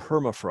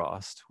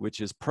permafrost, which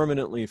is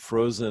permanently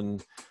frozen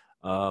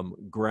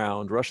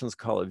ground. Russians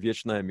call it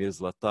Вечная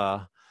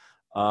мерзлота.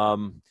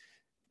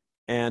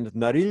 And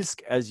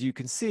Norilsk, as you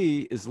can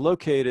see, is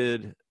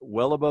located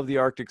well above the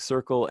Arctic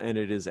Circle, and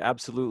it is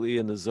absolutely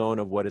in the zone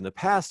of what in the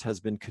past has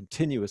been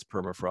continuous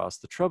permafrost.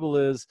 The trouble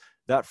is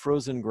that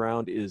frozen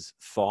ground is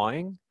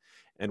thawing,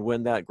 and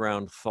when that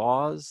ground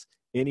thaws,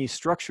 any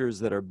structures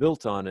that are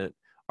built on it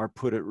are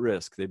put at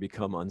risk. They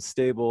become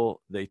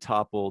unstable, they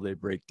topple, they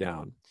break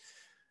down.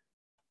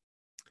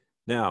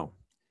 Now,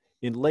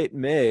 in late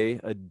May,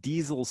 a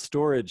diesel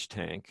storage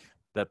tank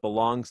that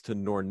belongs to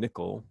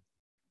Nornickel,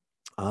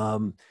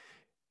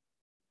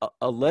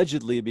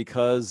 allegedly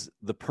because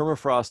the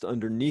permafrost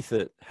underneath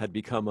it had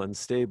become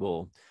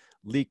unstable,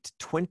 leaked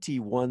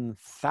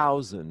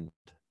 21,000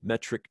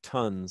 metric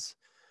tons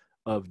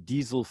of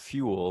diesel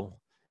fuel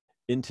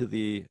into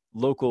the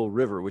local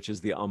river, which is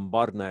the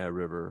Ambarnaya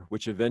River,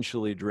 which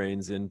eventually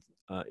drains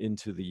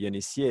into the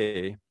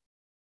Yenisei.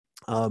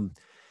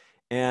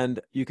 And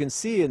you can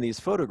see in these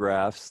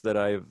photographs that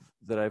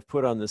I've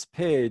put on this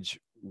page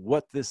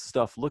what this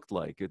stuff looked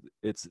like.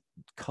 It's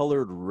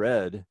colored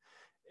red,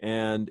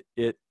 and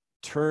it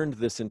turned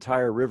this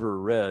entire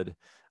river red.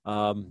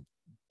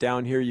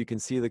 Down here you can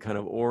see the kind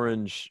of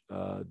orange,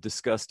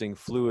 disgusting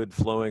fluid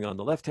flowing on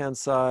the left-hand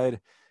side.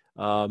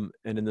 And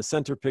in the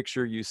center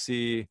picture, you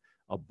see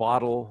a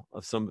bottle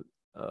of some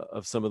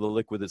of the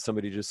liquid that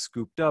somebody just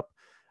scooped up.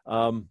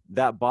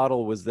 That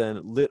bottle was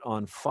then lit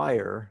on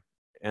fire,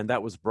 and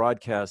that was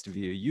broadcast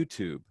via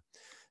YouTube.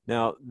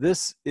 Now,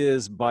 this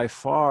is by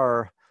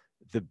far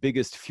the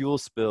biggest fuel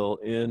spill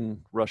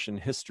in Russian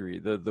history.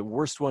 The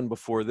worst one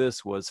before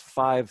this was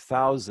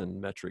 5,000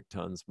 metric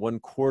tons,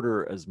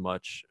 1/4 as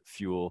much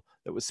fuel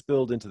that was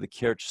spilled into the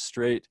Kerch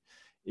Strait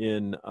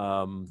in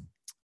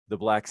the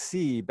Black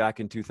Sea back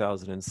in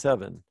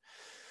 2007.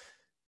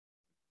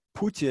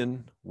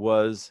 Putin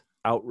was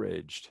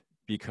outraged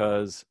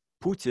because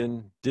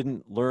Putin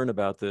didn't learn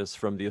about this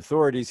from the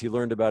authorities. He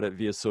learned about it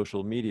via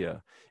social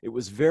media. It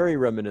was very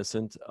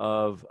reminiscent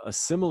of a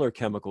similar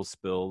chemical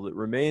spill that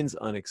remains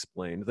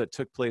unexplained that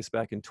took place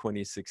back in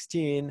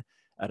 2016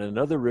 at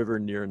another river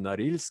near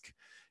Norilsk,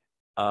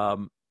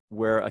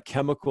 where a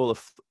chemical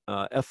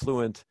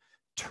effluent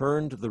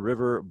turned the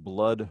river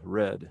blood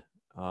red.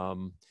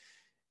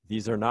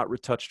 These are not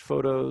retouched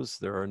photos.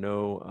 There are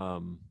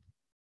no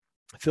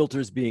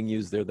filters being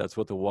used there. That's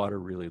what the water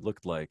really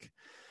looked like.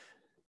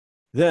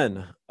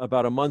 Then,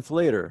 about a month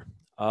later,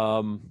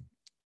 in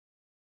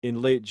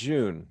late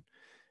June,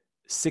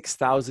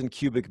 6,000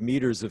 cubic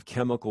meters of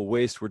chemical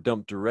waste were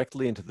dumped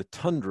directly into the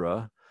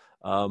tundra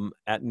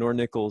at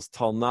Nornickel's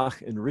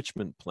Talnach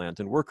enrichment plant.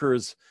 And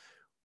workers,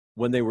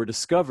 when they were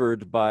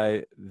discovered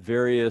by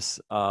various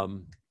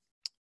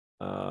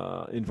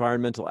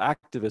environmental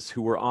activists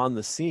who were on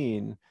the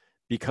scene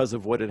because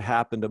of what had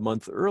happened a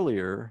month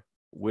earlier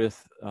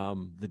with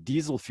the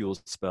diesel fuel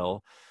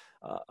spill,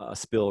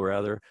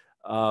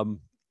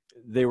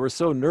 they were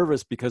so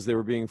nervous because they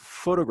were being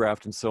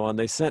photographed and so on.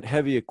 They sent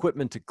heavy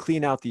equipment to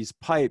clean out these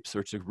pipes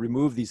or to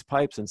remove these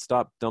pipes and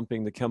stop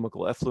dumping the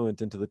chemical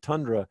effluent into the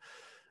tundra,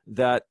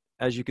 that,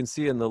 as you can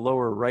see in the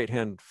lower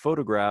right-hand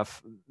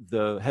photograph,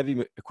 the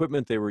heavy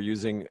equipment they were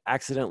using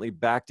accidentally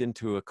backed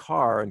into a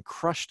car and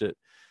crushed it,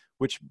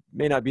 which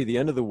may not be the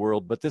end of the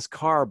world, but this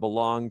car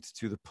belonged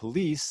to the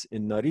police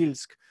in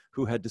Norilsk,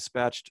 who had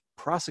dispatched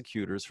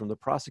prosecutors from the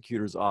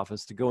prosecutor's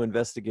office to go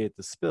investigate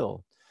the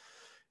spill.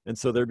 And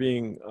so they're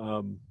being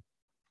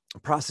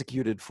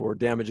prosecuted for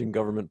damaging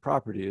government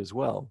property as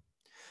well.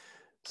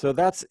 So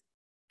that's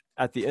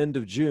at the end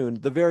of June.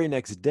 The very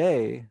next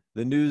day,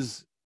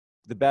 the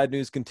bad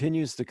news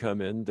continues to come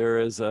in. There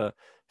is a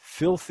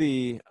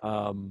filthy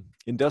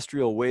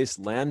industrial waste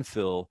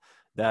landfill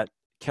that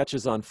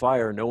catches on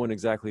fire. No one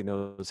exactly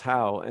knows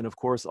how. And of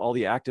course, all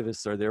the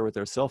activists are there with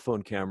their cell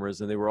phone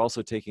cameras, and they were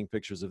also taking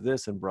pictures of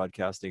this and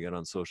broadcasting it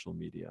on social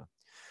media.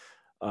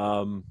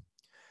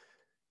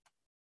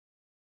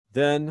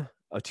 Then,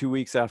 2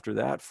 weeks after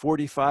that,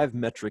 45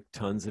 metric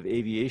tons of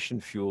aviation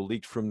fuel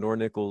leaked from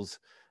Nornickel's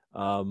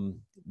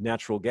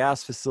natural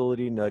gas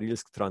facility,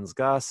 Norilsk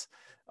Transgas,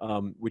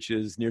 which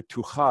is near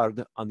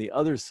Tuchard on the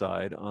other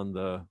side, on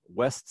the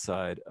west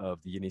side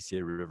of the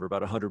Yenisei River,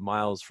 about 100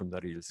 miles from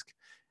Norilsk.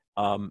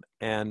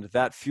 And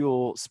that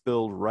fuel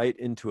spilled right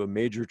into a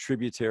major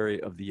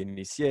tributary of the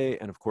Yenisei,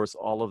 and of course,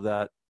 all of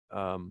that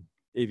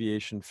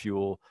aviation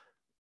fuel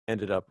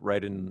ended up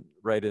right in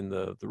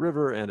the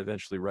river and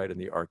eventually right in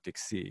the Arctic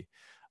Sea.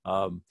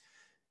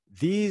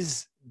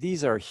 These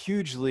are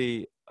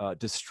hugely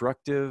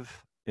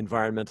destructive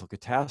environmental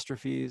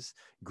catastrophes.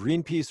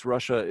 Greenpeace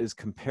Russia is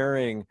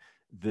comparing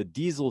the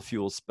diesel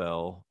fuel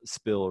spill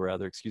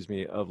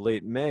of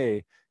late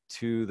May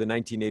to the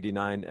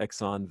 1989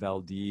 Exxon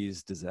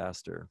Valdez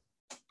disaster.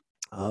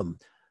 I'm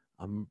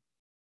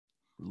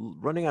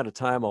running out of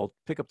time. I'll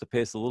pick up the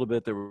pace a little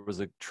bit. There was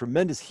a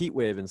tremendous heat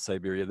wave in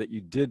Siberia that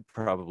you did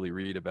probably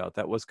read about.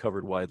 That was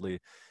covered widely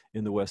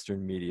in the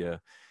Western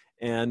media.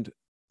 And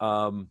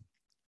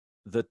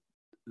the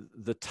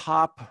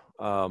top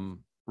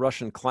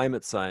Russian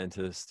climate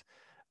scientist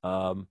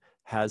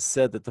has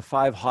said that the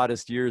 5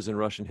 hottest years in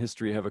Russian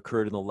history have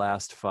occurred in the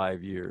last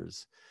 5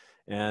 years.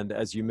 And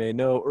as you may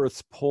know,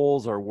 Earth's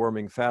poles are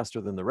warming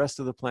faster than the rest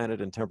of the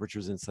planet, and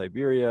temperatures in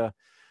Siberia,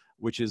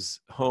 which is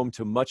home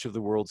to much of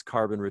the world's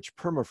carbon-rich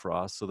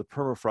permafrost. So the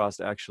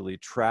permafrost actually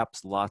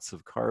traps lots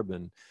of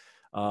carbon.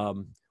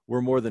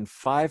 We're more than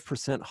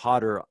 5%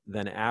 hotter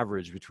than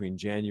average between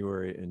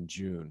January and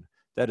June.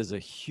 That is a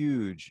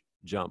huge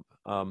jump.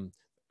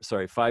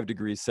 5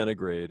 degrees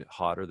centigrade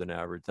hotter than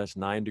average. That's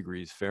 9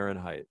 degrees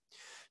Fahrenheit.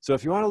 So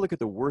if you want to look at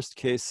the worst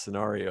case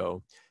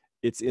scenario,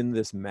 it's in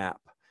this map.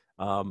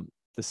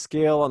 The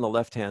scale on the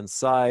left-hand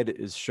side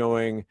is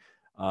showing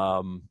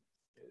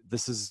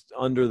this is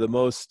under the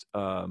most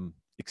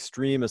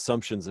extreme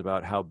assumptions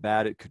about how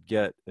bad it could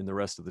get in the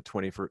rest of the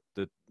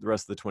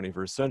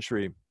 21st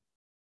century.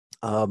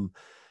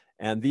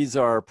 And these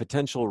are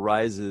potential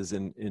rises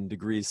in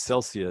degrees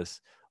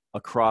Celsius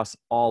across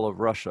all of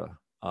Russia.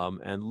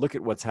 And look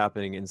at what's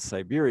happening in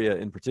Siberia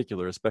in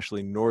particular,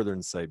 especially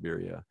northern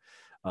Siberia.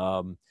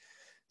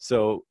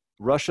 So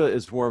Russia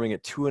is warming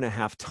at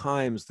 2.5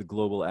 times the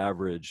global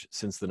average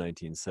since the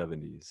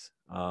 1970s.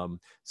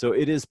 So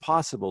it is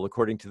possible,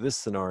 according to this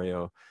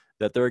scenario,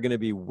 that there are going to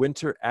be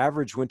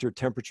average winter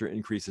temperature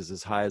increases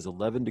as high as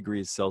 11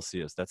 degrees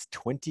Celsius. That's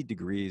 20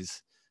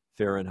 degrees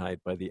Fahrenheit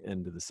by the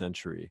end of the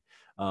century.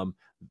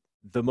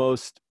 The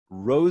most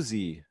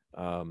rosy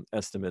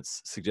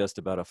estimates suggest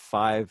about a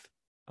 5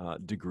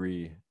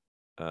 degree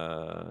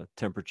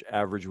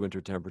average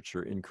winter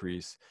temperature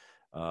increase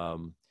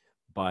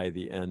by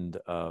the end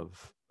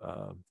of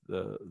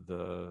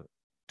the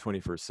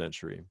 21st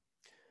century.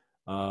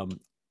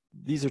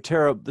 These are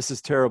terrible. This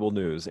is terrible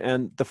news.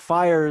 And the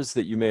fires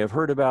that you may have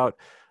heard about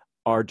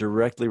are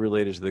directly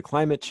related to the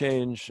climate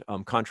change.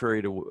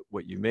 Contrary to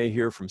what you may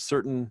hear from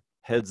certain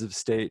heads of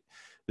state,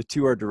 the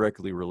two are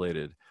directly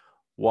related.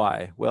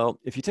 Why? Well,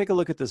 if you take a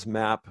look at this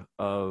map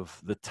of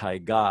the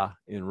taiga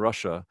in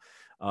Russia,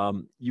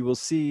 you will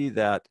see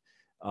that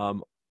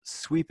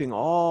sweeping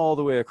all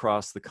the way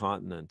across the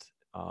continent,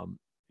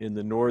 in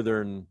the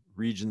northern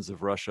regions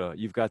of Russia,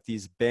 you've got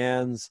these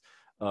bands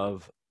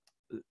of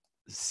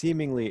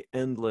seemingly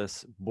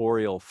endless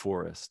boreal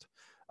forest.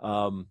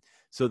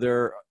 So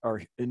there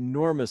are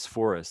enormous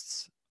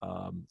forests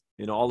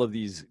in all of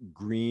these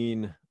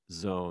green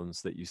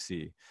zones that you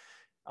see.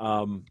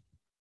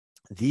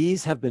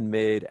 These have been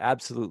made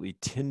absolutely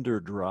tinder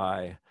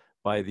dry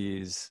by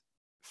these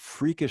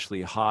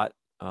freakishly hot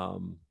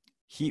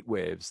heat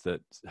waves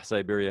that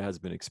Siberia has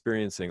been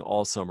experiencing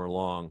all summer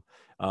long,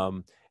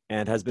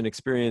 and has been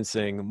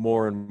experiencing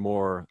more and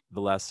more the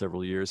last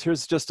several years.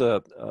 Here's just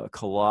a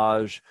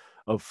collage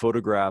of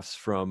photographs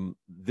from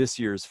this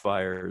year's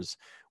fires,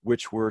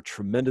 which were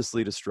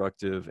tremendously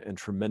destructive and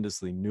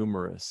tremendously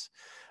numerous.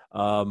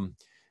 According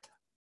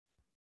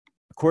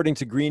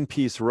to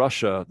Greenpeace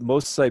Russia,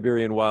 most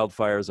Siberian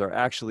wildfires are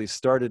actually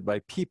started by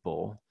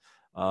people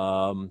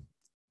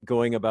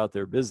going about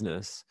their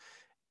business,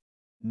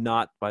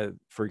 not by,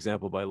 for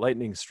example, by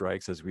lightning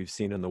strikes, as we've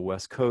seen on the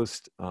West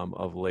Coast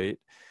of late.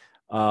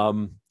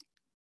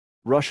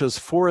 Russia's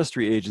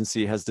forestry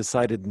agency has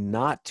decided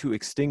not to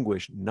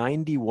extinguish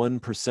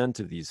 91%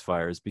 of these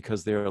fires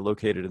because they are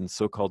located in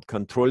so-called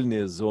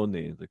kontrolne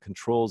zone, the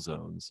control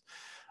zones.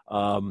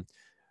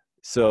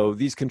 So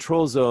these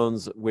control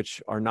zones,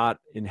 which are not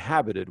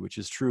inhabited, which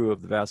is true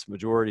of the vast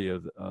majority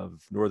of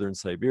northern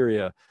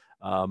Siberia,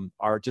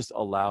 are just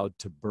allowed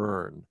to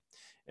burn.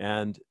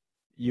 And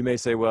you may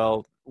say,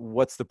 well,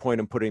 what's the point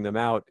in putting them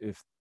out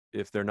if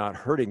they're not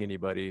hurting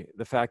anybody?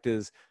 The fact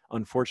is,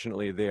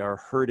 unfortunately, they are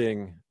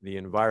hurting the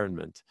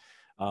environment.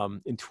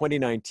 In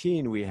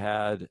 2019, we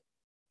had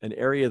an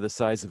area the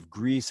size of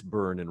Greece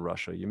burn in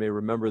Russia. You may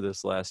remember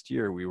this last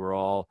year. We were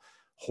all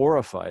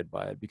horrified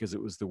by it because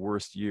it was the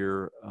worst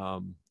year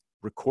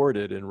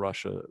recorded in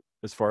Russia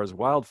as far as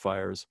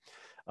wildfires.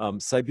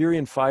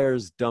 Siberian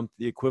fires dumped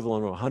the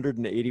equivalent of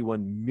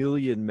 181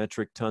 million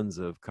metric tons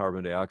of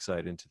carbon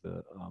dioxide into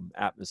the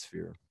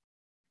atmosphere.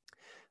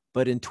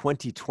 But in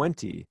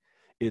 2020,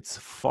 it's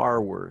far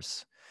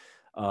worse.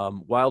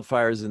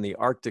 Wildfires in the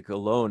Arctic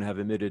alone have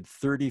emitted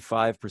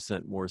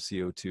 35% more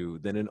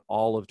CO2 than in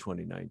all of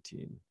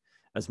 2019.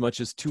 As much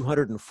as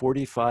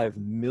 245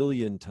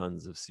 million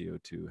tons of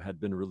CO2 had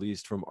been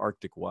released from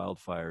Arctic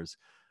wildfires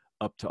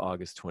up to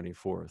August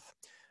 24th.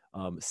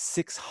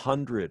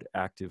 600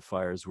 active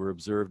fires were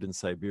observed in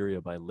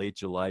Siberia by late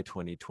July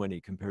 2020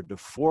 compared to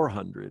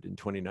 400 in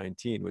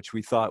 2019, which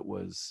we thought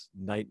was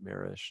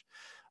nightmarish.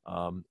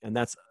 And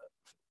that's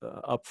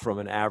up from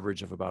an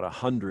average of about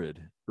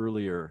 100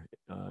 earlier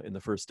in the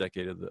first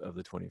decade of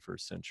the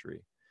 21st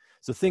century.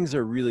 So things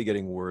are really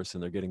getting worse,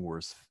 and they're getting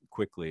worse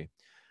quickly.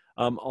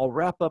 I'll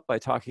wrap up by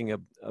talking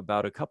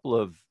about a couple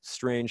of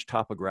strange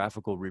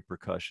topographical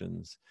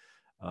repercussions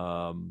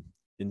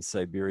in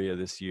Siberia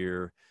this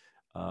year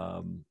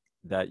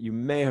that you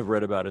may have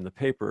read about in the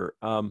paper.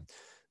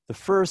 The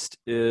first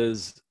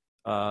is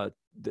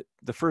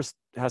the first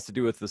has to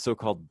do with the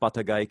so-called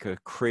Batagaika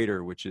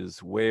crater, which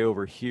is way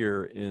over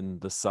here in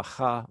the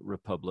Sakha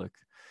Republic,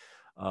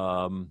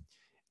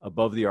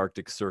 above the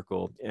Arctic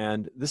Circle.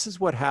 And this is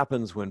what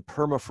happens when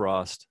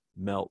permafrost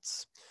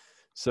melts.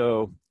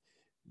 So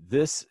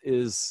this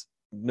is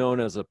known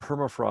as a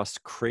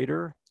permafrost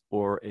crater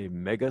or a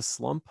mega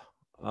slump.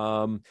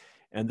 And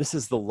this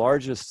is the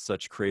largest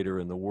such crater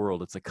in the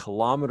world. It's 1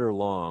 kilometer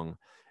long,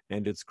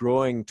 and it's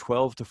growing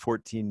 12 to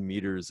 14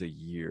 meters a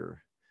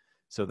year.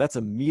 So that's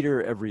a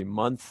meter every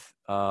month.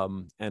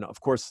 And of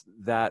course,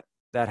 that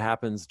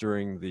happens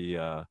during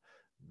the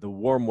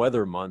warm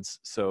weather months.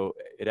 So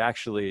it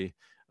actually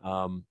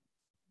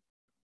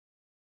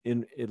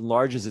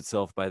enlarges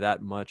itself by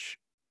that much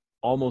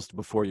almost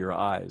before your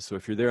eyes. So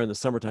if you're there in the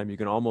summertime, you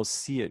can almost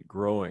see it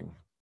growing.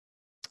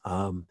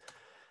 And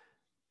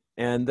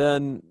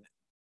then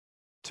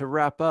to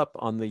wrap up,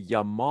 on the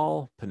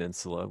Yamal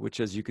Peninsula, which,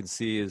 as you can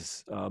see,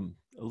 is a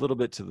little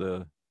bit to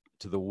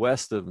the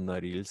west of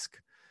Norilsk,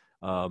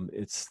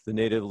 it's the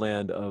native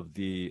land of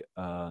the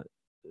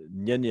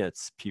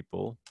Nenets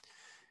people.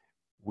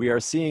 We are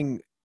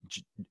seeing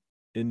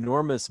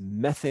enormous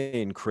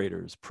methane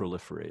craters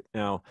proliferate.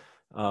 Now,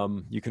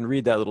 you can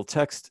read that little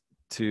text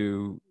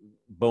to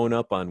bone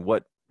up on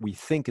what we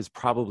think is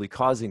probably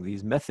causing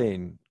these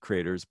methane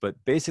craters, but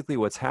basically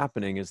what's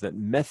happening is that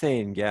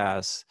methane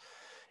gas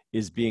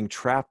is being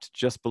trapped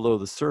just below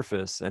the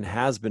surface, and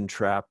has been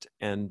trapped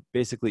and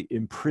basically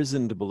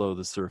imprisoned below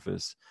the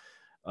surface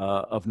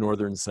of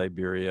northern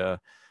Siberia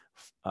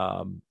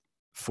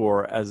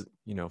for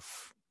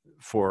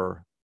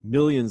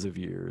millions of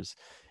years.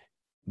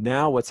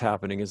 Now what's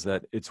happening is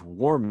that it's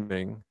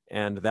warming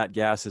and that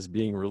gas is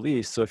being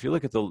released. So if you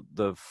look at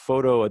the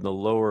photo in the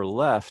lower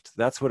left,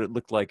 that's what it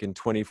looked like in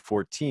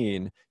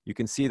 2014. You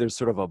can see there's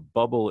sort of a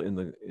bubble in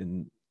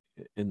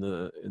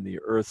the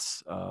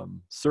Earth's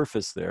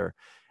surface there,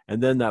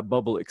 and then that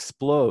bubble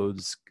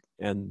explodes,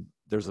 and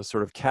there's a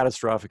sort of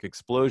catastrophic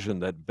explosion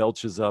that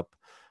belches up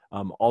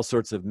all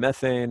sorts of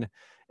methane.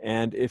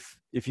 And if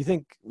you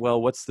think,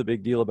 well, what's the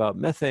big deal about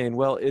methane?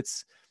 Well,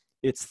 it's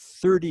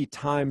 30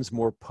 times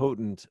more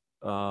potent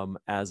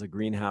as a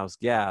greenhouse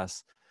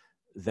gas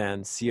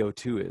than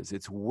CO2 is.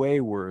 It's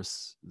way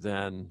worse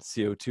than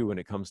CO2 when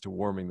it comes to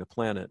warming the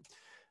planet.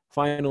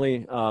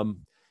 Finally,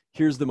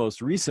 here's the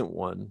most recent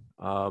one.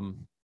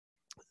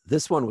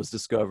 This one was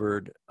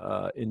discovered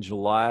in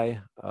July,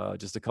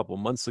 just a couple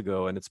months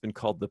ago, and it's been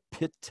called the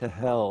pit to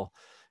hell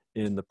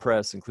in the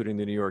press, including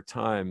the New York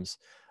Times.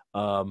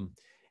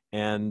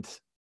 And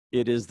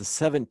it is the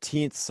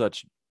 17th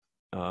such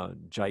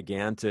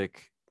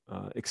gigantic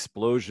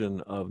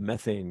explosion of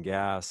methane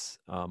gas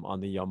on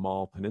the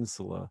Yamal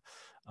Peninsula.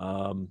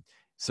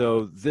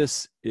 So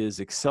this is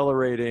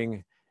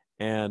accelerating,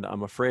 and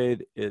I'm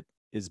afraid it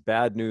is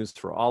bad news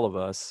for all of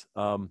us.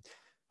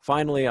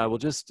 Finally, I will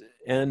just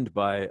end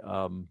by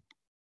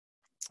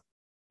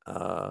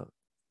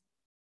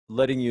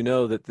letting you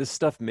know that this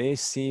stuff may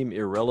seem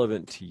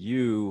irrelevant to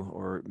you,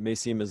 or it may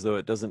seem as though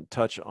it doesn't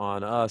touch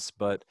on us,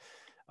 but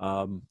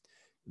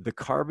the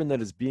carbon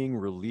that is being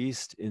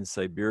released in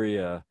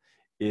Siberia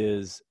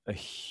is a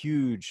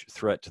huge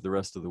threat to the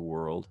rest of the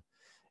world.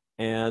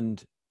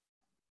 And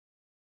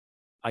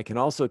I can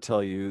also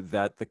tell you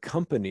that the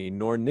company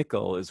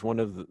Nornickel is one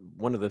of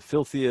the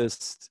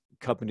filthiest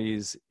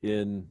companies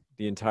in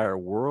the entire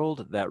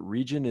world. That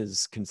region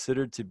is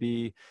considered to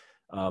be,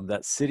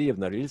 that city of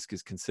Norilsk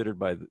is considered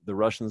by the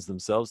Russians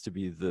themselves to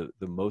be the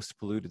most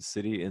polluted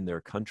city in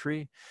their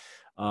country.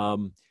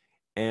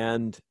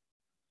 And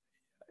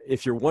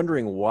if you're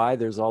wondering why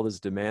there's all this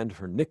demand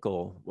for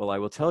nickel, well, I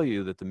will tell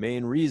you that the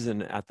main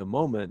reason at the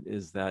moment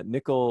is that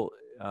nickel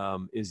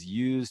is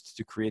used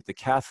to create the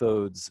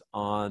cathodes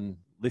on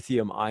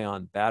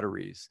lithium-ion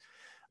batteries,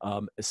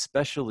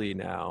 especially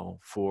now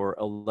for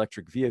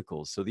electric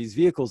vehicles. So these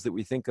vehicles that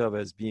we think of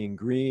as being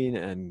green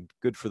and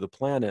good for the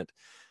planet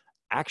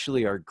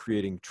actually are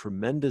creating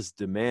tremendous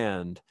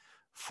demand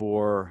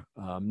for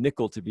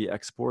nickel to be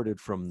exported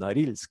from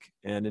Norilsk.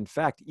 And in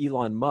fact,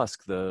 Elon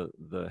Musk,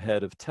 the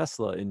head of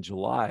Tesla, in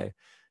July,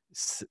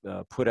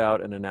 put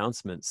out an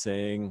announcement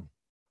saying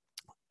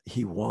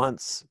he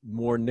wants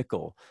more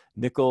nickel.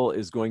 Nickel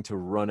is going to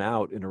run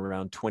out in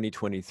around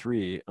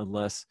 2023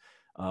 unless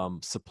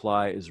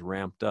supply is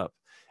ramped up.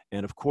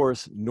 And of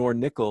course,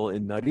 Nornickel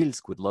in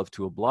Norilsk would love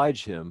to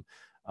oblige him.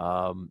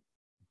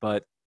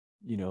 But,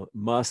 you know,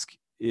 Musk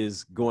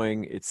is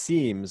going, it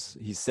seems,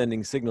 he's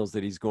sending signals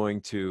that he's going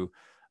to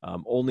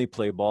only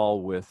play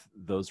ball with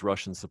those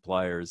Russian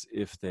suppliers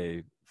if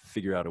they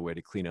figure out a way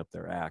to clean up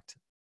their act.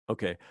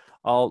 Okay,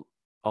 I'll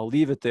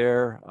leave it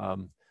there.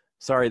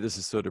 Sorry this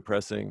is so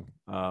depressing.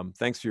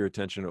 Thanks for your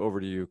attention.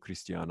 Over to you,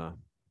 Christiana.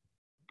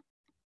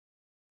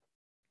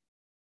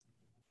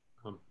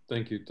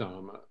 Thank you,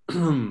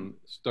 Tom.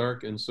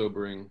 Stark and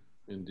sobering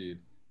indeed.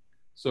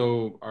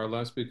 So our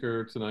last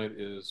speaker tonight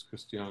is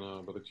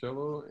Christiana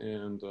Botticello,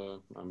 and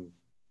I'm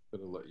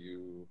going to let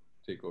you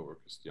take over,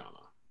 Christiana.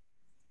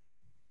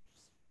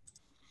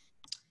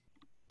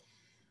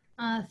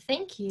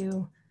 Thank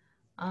you.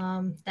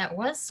 That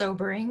was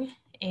sobering,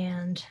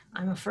 and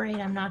I'm afraid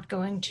I'm not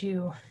going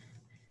to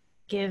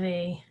give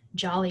a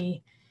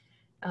jolly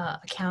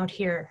account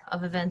here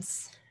of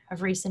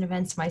recent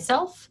events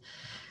myself.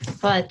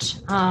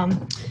 But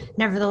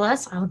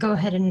nevertheless, I'll go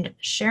ahead and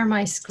share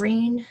my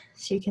screen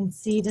so you can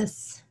see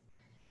this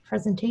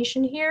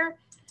presentation here.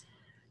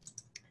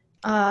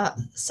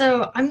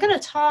 So I'm going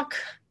to talk,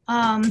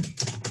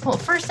 well,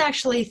 first,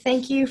 actually,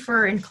 thank you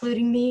for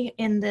including me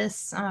in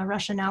this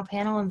Russia Now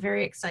panel. I'm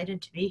very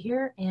excited to be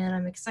here, and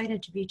I'm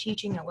excited to be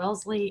teaching at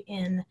Wellesley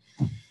in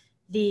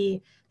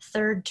the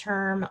third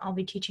term. I'll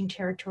be teaching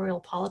territorial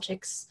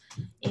politics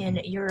in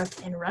Europe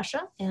and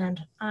Russia,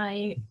 and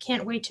I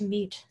can't wait to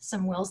meet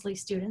some Wellesley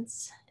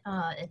students.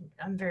 And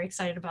I'm very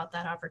excited about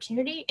that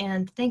opportunity,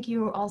 and thank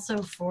you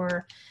also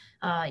for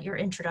your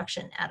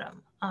introduction,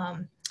 Adam.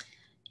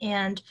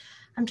 And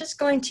I'm just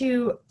going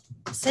to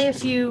say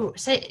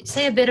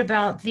a bit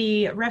about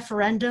the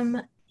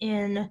referendum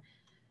in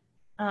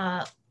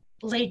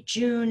late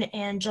June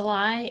and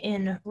July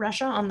in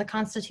Russia on the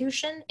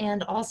Constitution,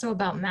 and also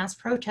about mass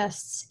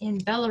protests in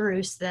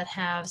Belarus that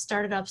have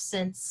started up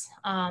since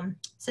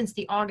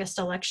the August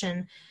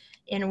election,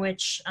 in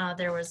which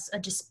there was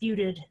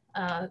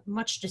a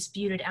much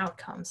disputed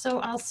outcome. So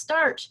I'll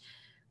start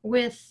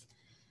with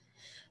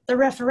the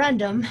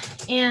referendum,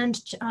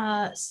 and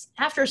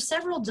after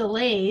several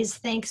delays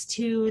thanks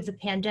to the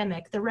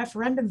pandemic, the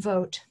referendum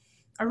vote,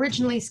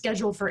 originally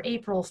scheduled for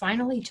April,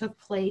 finally took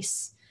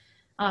place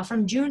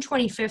from June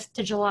 25th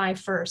to July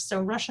 1st.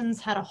 So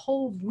Russians had a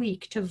whole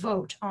week to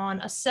vote on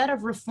a set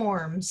of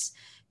reforms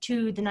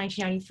to the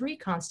 1993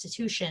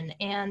 Constitution.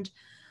 And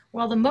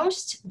While the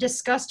most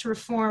discussed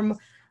reform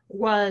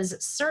was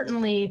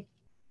certainly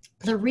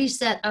the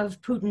reset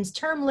of Putin's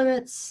term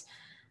limits,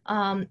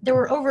 there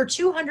were over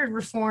 200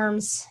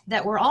 reforms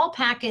that were all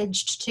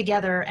packaged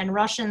together, and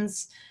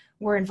Russians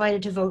were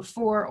invited to vote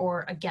for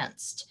or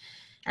against.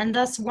 And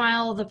thus,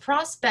 while the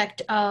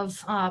prospect of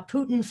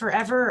Putin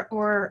forever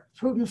or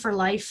Putin for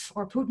life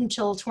or Putin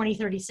till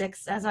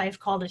 2036, as I've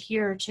called it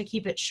here to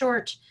keep it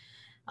short,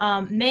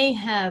 may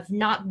have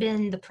not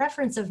been the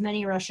preference of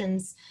many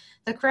Russians,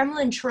 the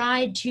Kremlin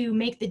tried to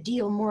make the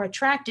deal more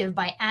attractive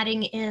by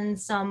adding in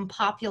some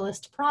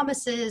populist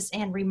promises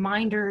and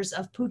reminders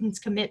of Putin's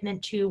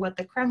commitment to what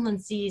the Kremlin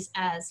sees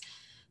as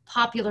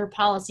popular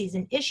policies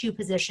and issue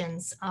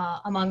positions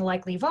among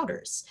likely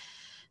voters.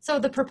 So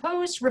the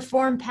proposed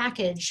reform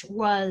package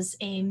was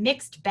a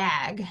mixed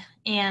bag,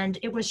 and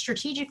it was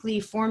strategically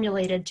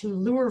formulated to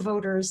lure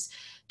voters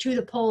to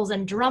the polls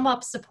and drum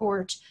up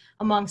support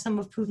among some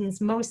of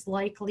Putin's most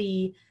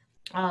likely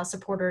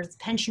supporters,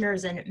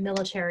 pensioners, and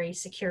military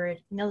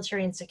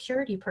and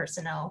security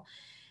personnel.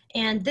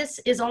 And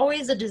this is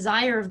always a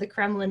desire of the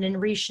Kremlin in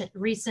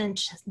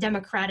recent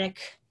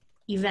democratic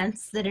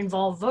events that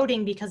involve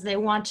voting, because they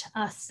want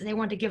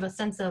to give a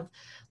sense of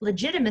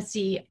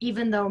legitimacy,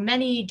 even though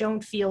many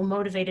don't feel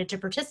motivated to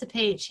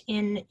participate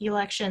in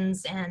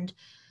elections and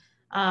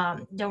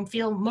don't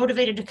feel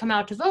motivated to come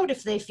out to vote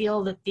if they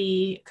feel that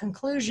the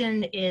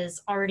conclusion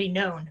is already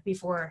known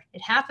before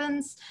it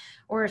happens,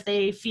 or if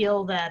they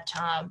feel that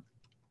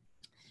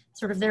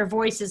sort of their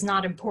voice is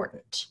not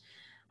important.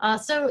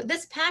 So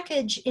this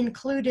package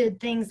included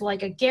things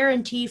like a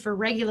guarantee for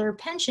regular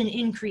pension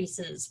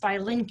increases by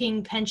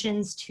linking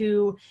pensions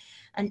to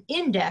an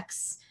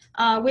index,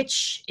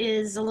 which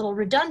is a little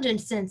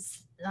redundant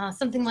since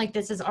something like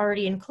this is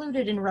already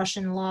included in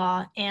Russian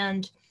law.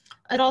 And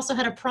it also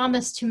had a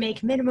promise to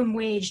make minimum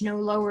wage no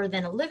lower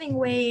than a living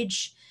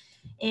wage.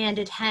 And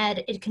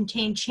it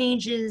contained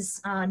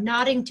changes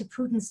nodding to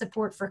Putin's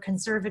support for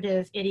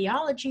conservative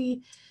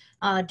ideology,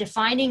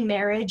 defining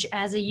marriage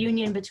as a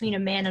union between a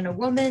man and a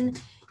woman,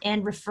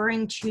 and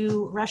referring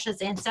to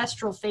Russia's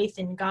ancestral faith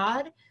in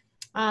God.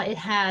 It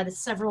had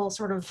several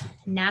sort of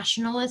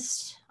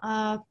nationalist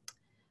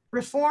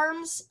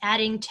reforms,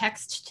 adding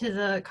text to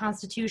the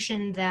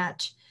Constitution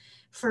that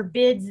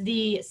forbids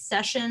the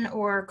cession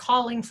or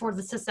calling for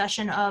the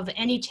secession of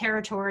any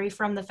territory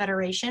from the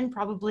Federation,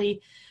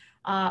 probably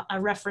a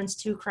reference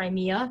to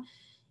Crimea.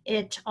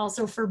 It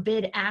also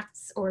forbid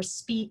acts or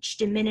speech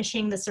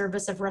diminishing the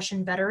service of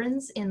Russian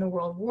veterans in the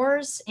world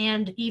wars,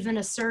 and even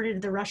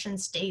asserted the Russian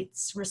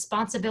state's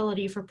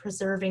responsibility for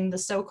preserving the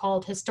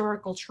so-called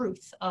historical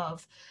truth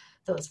of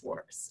those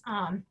wars.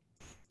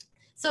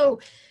 So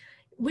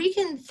we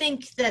can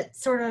think that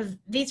sort of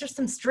these are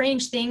some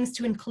strange things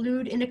to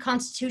include in a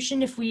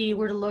constitution if we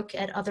were to look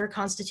at other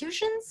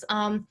constitutions,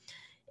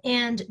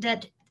 and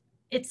that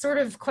it's sort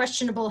of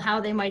questionable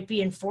how they might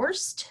be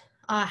enforced.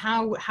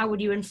 How would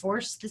you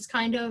enforce this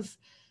kind of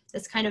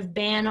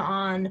ban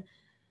on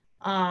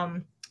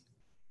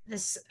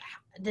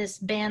this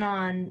ban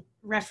on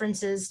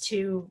references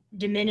to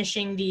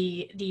diminishing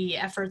the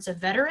efforts of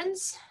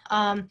veterans?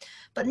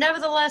 But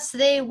nevertheless,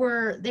 they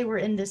were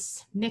in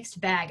this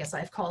mixed bag, as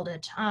I've called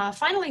it.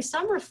 Finally,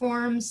 some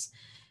reforms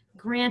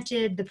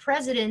granted the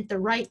president the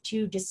right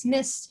to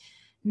dismiss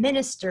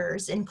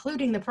ministers,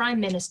 including the prime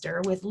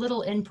minister, with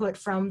little input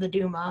from the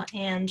Duma.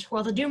 And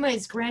while the Duma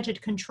is granted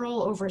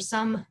control over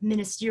some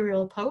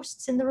ministerial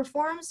posts in the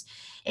reforms,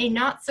 a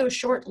not so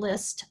short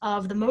list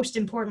of the most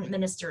important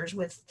ministers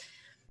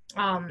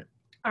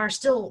are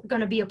still going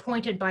to be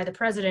appointed by the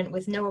president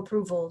with no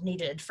approval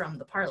needed from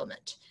the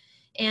parliament.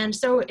 And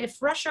so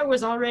if Russia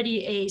was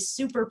already a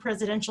super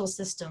presidential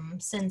system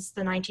since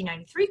the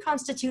 1993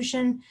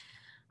 constitution,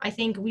 I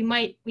think we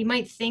might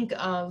think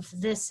of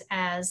this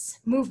as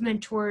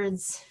movement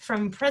towards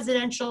from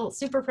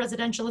super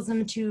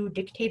presidentialism to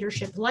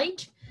dictatorship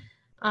light.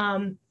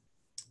 And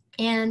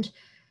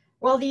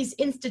while these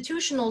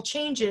institutional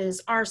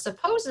changes are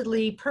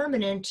supposedly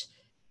permanent,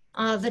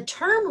 the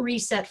term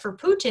reset for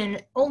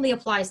Putin only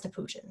applies to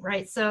Putin,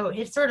 right? So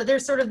it's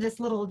there's sort of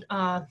this little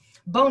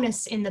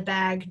bonus in the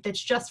bag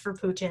that's just for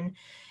Putin.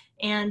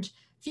 And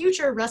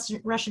future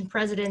Russian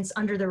presidents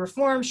under the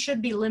reforms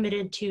should be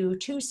limited to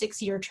 2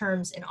 6-year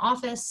terms in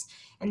office,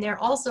 and they're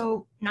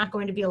also not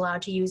going to be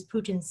allowed to use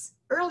Putin's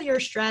earlier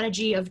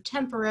strategy of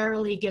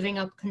temporarily giving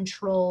up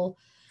control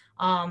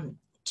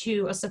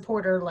to a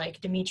supporter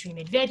like Dmitry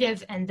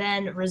Medvedev and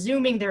then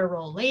resuming their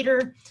role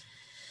later.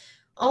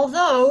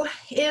 Although,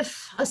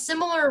 if a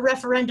similar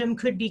referendum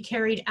could be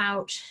carried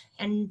out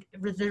and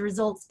the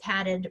results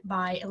padded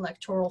by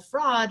electoral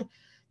fraud,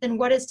 then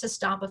what is to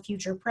stop a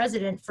future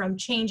president from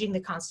changing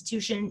the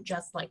constitution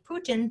just like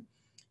Putin?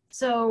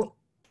 So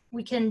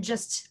we can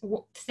just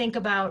think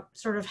about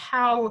sort of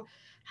how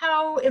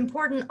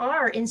important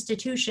are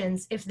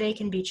institutions if they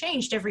can be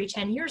changed every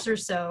 10 years or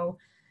so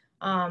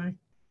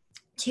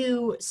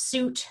to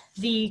suit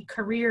the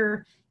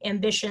career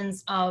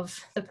ambitions of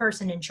the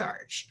person in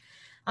charge.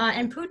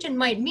 And Putin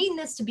might mean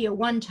this to be a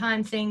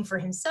one-time thing for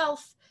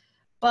himself,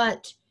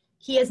 but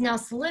he has now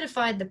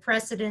solidified the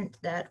precedent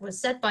that was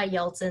set by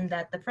Yeltsin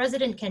that the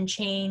president can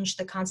change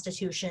the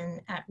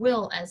Constitution at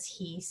will as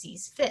he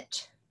sees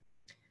fit.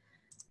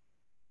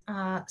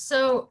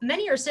 So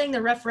many are saying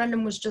the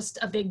referendum was just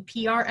a big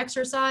PR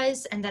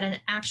exercise and that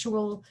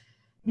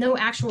no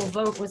actual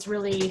vote was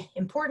really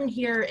important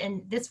here,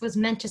 and this was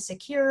meant to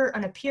secure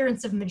an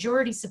appearance of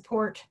majority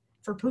support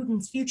for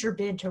Putin's future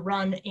bid to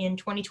run in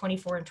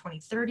 2024 and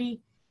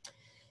 2030.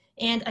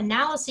 And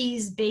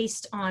analyses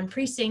based on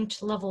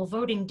precinct-level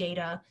voting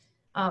data,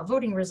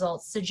 voting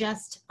results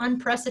suggest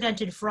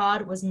unprecedented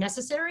fraud was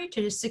necessary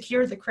to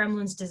secure the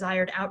Kremlin's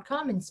desired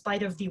outcome in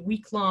spite of the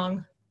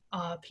week-long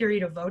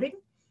period of voting.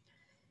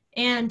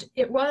 And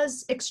it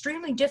was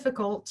extremely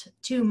difficult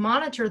to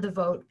monitor the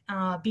vote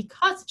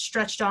because it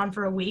stretched on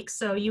for a week.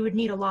 So you would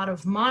need a lot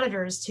of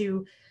monitors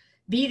to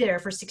be there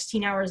for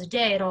 16 hours a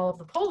day at all of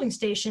the polling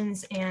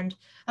stations. And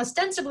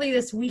ostensibly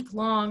this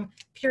week-long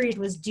period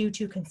was due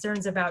to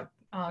concerns about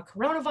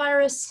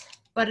coronavirus,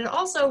 but it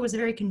also was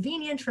very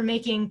convenient for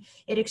making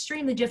it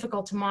extremely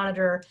difficult to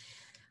monitor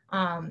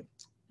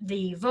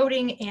the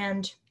voting.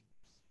 And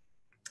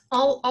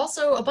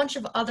also, a bunch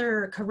of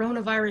other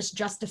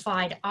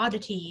coronavirus-justified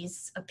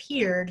oddities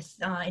appeared,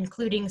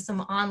 including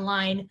some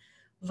online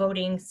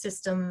voting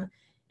system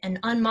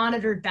and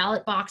unmonitored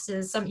ballot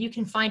boxes. You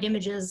can find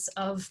images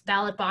of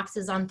ballot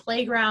boxes on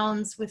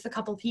playgrounds with a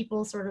couple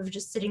people sort of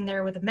just sitting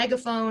there with a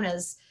megaphone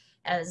as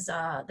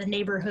the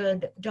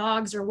neighborhood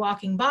dogs are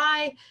walking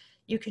by.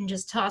 You can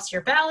just toss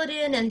your ballot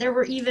in, and there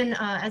were even,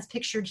 as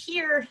pictured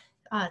here,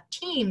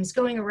 teams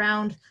going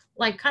around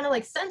kind of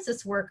like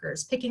census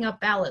workers picking up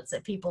ballots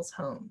at people's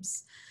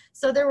homes.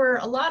 So there were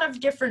a lot of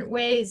different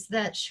ways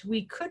that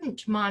we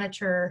couldn't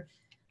monitor,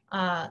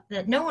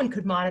 that no one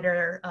could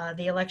monitor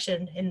the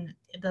election in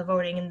the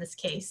voting in this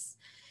case.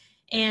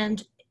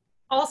 And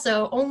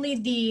also only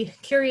the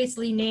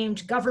curiously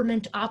named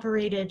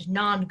government-operated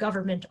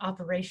non-government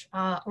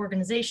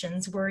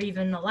organizations were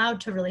even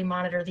allowed to really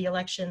monitor the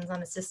elections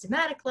on a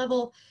systematic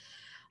level.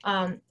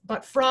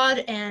 But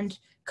fraud and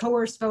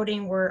coerced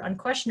voting were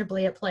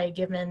unquestionably at play,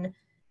 given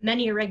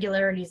many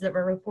irregularities that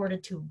were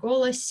reported to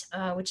Golis,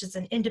 which is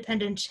an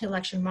independent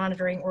election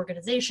monitoring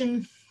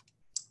organization.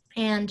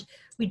 And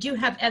we do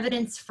have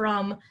evidence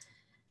from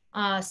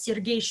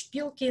Sergei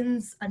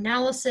Shpilkin's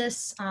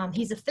analysis.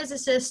 He's a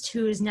physicist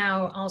who is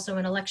now also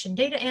an election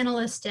data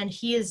analyst, and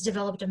he has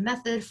developed a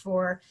method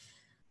for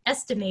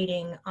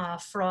estimating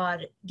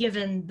fraud,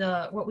 given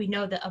what we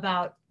know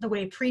about the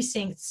way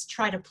precincts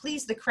try to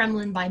please the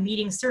Kremlin by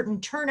meeting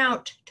certain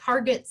turnout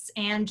targets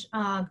and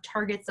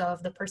targets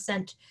of the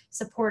percent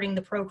supporting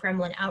the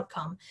pro-Kremlin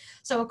outcome.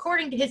 So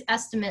according to his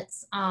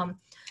estimates,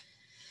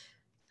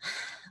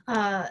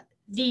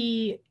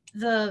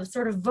 the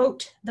sort of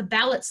the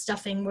ballot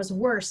stuffing was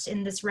worse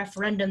in this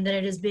referendum than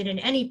it has been in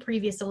any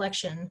previous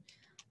election,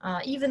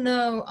 even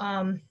though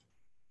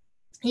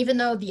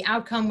the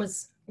outcome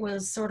was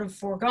sort of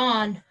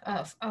foregone,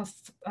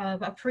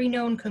 a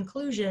pre-known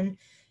conclusion,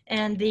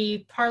 and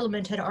the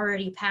parliament had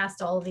already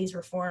passed all of these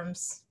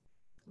reforms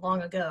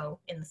long ago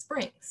in the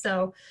spring.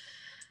 So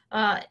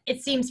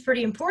it seems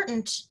pretty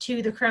important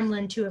to the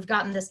Kremlin to have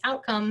gotten this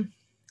outcome,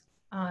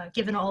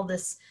 given all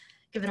this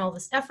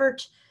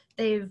effort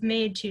they've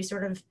made to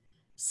sort of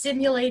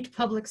simulate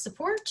public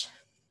support.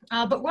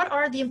 But what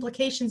are the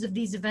implications of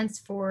these events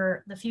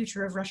for the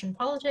future of Russian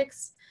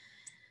politics?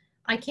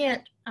 I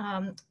can't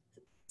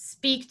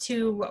speak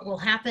to what will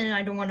happen.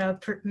 I don't want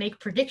to make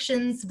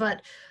predictions,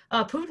 but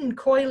Putin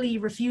coyly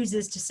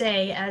refuses to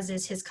say, as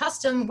is his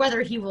custom,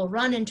 whether he will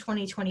run in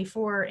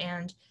 2024,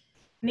 and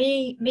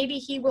maybe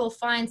he will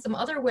find some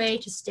other way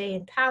to stay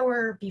in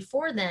power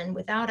before then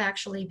without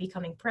actually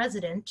becoming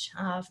president.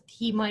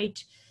 He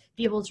might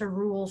be able to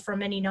rule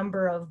from any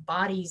number of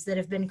bodies that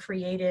have been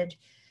created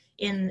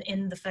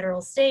in the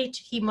federal state.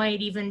 He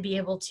might even be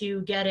able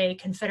to get a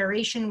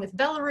confederation with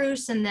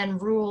Belarus and then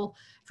rule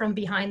from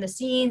behind the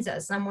scenes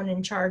as someone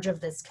in charge of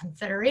this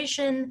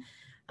confederation.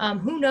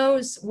 Who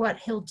knows what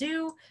he'll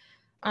do?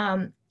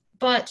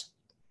 But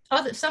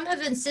some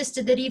have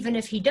insisted that even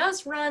if he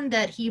does run,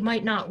 that he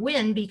might not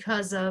win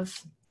because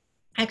of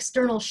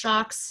external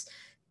shocks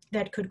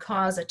that could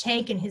cause a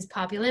tank in his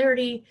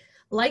popularity,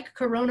 like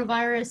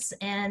coronavirus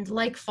and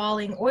like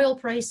falling oil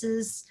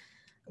prices,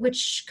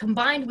 which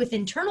combined with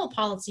internal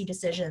policy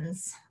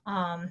decisions.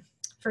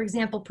 For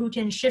example,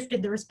 Putin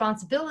shifted the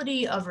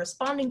responsibility of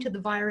responding to the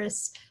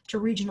virus to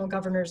regional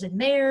governors and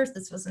mayors.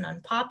 This was an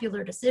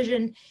unpopular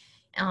decision.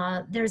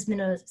 There's been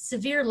a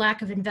severe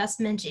lack of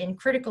investment in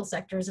critical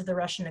sectors of the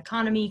Russian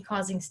economy,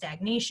 causing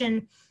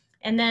stagnation.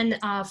 And then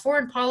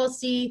foreign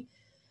policy,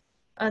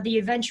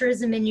 the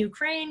adventurism in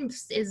Ukraine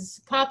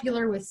is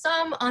popular with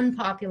some,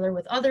 unpopular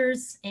with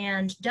others,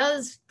 and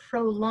does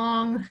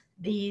prolong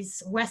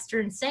these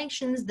Western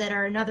sanctions that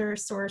are another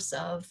source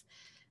of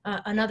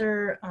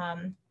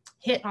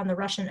hit on the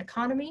Russian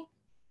economy.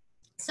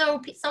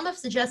 So some have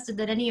suggested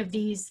that any of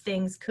these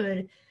things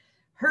could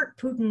hurt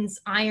Putin's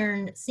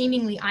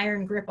seemingly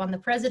iron grip on the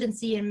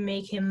presidency and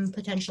make him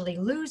potentially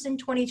lose in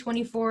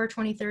 2024,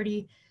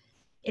 2030.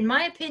 In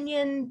my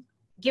opinion,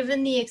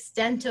 given the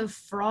extent of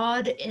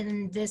fraud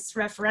in this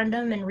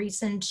referendum and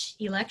recent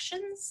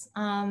elections,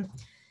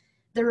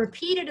 the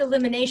repeated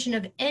elimination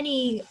of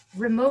any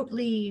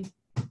remotely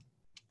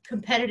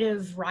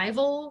competitive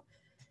rival,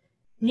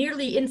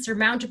 nearly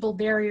insurmountable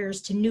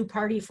barriers to new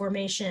party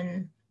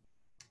formation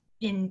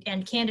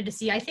and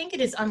candidacy, I think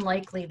it is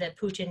unlikely that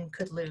Putin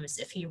could lose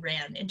if he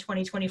ran in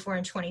 2024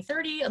 and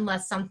 2030,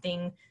 unless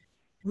something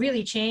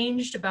really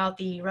changed about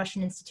the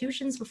Russian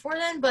institutions before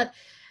then. But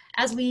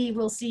as we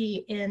will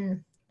see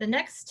in the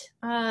next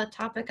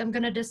topic I'm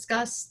going to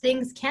discuss,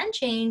 things can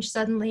change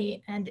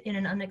suddenly and in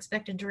an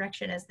unexpected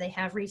direction, as they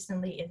have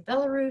recently in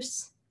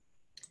Belarus.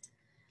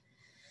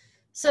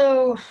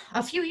 So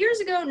a few years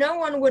ago, no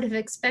one would have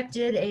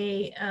expected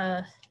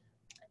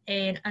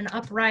an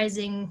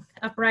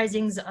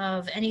uprisings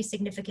of any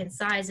significant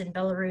size in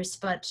Belarus,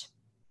 but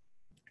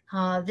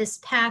this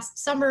past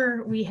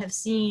summer we have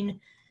seen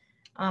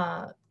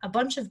a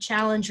bunch of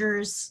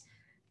challengers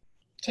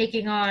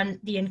taking on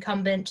the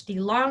incumbent, the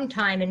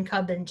longtime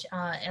incumbent,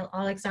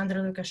 Alexander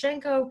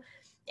Lukashenko,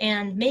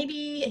 and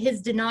maybe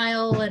his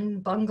denial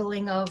and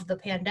bungling of the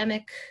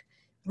pandemic,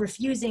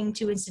 refusing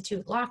to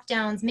institute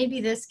lockdowns,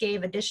 maybe this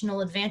gave additional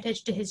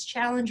advantage to his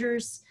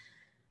challengers.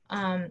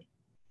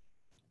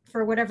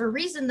 For whatever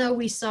reason, though,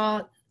 we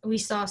saw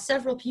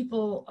several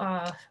people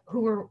who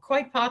were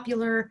quite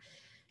popular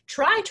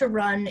try to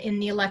run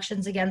in the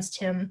elections against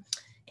him.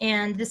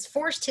 And this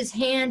forced his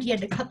hand. He had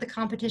to cut the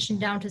competition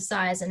down to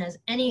size. And as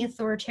any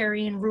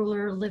authoritarian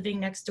ruler living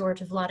next door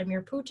to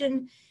Vladimir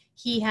Putin,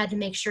 he had to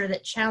make sure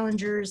that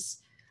challengers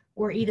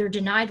were either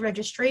denied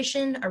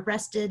registration,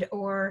 arrested,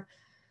 or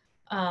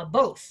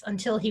both,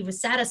 until he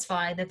was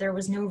satisfied that there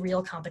was no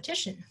real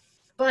competition.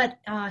 But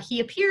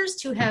he appears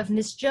to have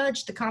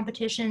misjudged the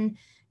competition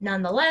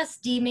nonetheless,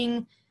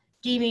 deeming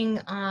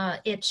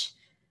it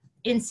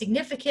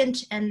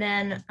insignificant, and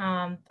then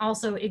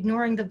also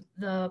ignoring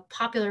the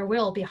popular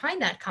will behind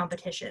that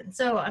competition.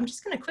 So I'm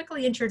just going to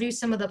quickly introduce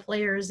some of the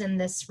players in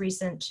this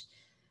recent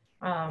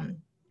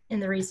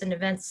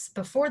events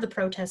before the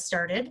protest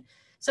started.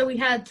 So we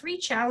had 3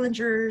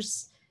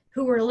 challengers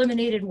who were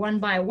eliminated one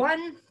by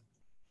one.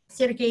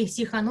 Sergei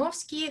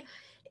Tikhanovsky,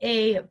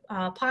 a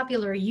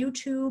popular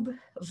YouTube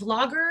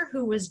vlogger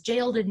who was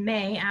jailed in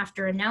May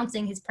after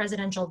announcing his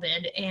presidential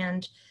bid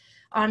and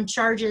on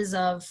charges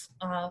of,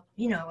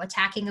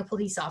 attacking a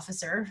police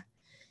officer.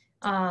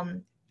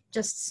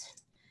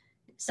 Just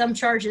some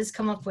charges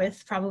come up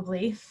with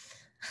probably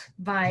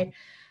by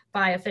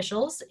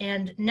officials.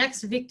 And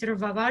next, Viktor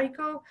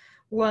Vavariko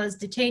was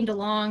detained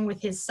along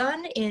with his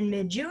son in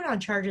mid-June on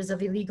charges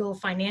of illegal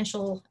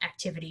financial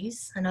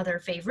activities, another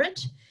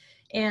favorite.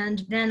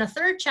 And then a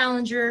third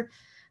challenger,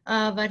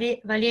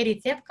 Valery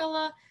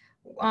Tsepkalo,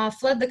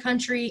 fled the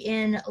country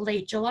in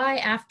late July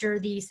after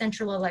the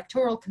Central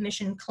Electoral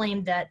Commission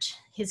claimed that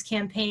his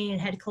campaign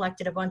had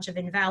collected a bunch of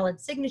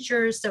invalid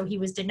signatures, so he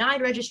was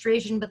denied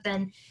registration, but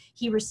then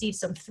he received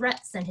some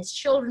threats and his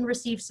children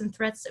received some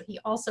threats, so he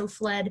also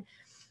fled.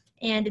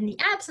 And in the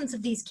absence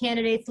of these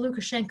candidates,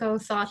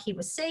 Lukashenko thought he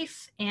was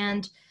safe,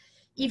 and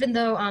even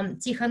though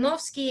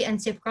Tikhanovsky and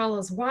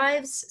Tsepkalo's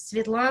wives,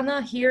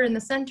 Svetlana here in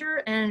the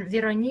center and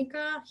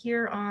Veronika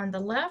here on the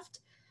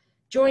left,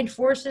 joined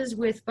forces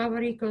with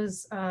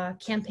Vavariko's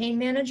campaign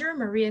manager,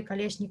 Maria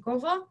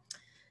Kolesnikova,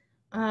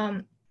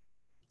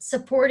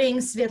 supporting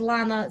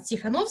Svetlana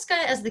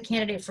Tikhanovskaya as the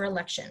candidate for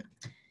election.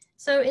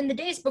 So in the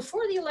days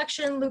before the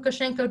election,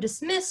 Lukashenko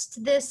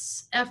dismissed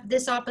this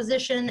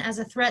opposition as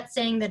a threat,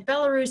 saying that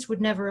Belarus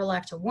would never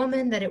elect a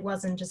woman, that it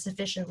wasn't a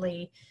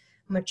sufficiently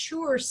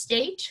mature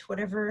state,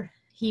 whatever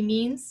he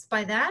means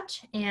by that.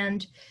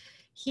 And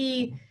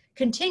he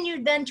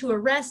continued then to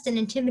arrest and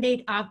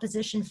intimidate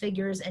opposition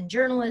figures and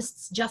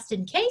journalists just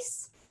in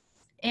case.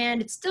 And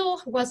it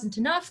still wasn't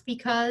enough,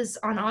 because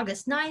on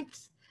August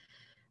 9th,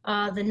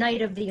 the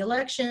night of the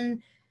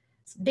election,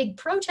 big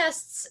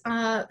protests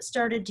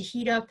started to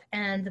heat up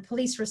and the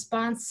police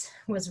response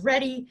was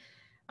ready.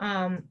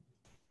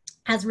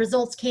 As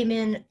results came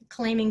in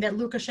claiming that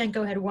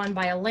Lukashenko had won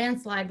by a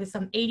landslide with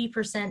some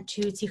 80%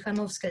 to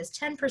Tikhanovskaya's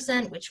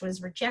 10%, which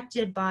was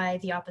rejected by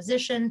the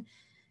opposition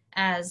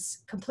as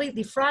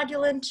completely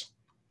fraudulent.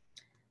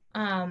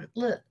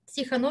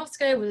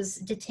 Tikhanovskaya was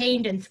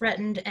detained and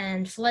threatened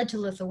and fled to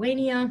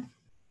Lithuania,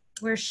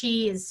 where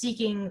she is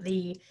seeking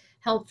the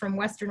help from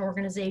Western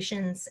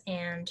organizations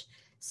and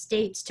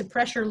states to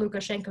pressure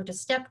Lukashenko to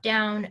step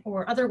down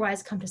or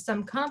otherwise come to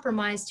some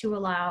compromise to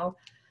allow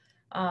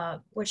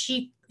what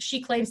she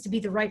claims to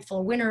be the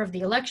rightful winner of the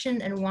election,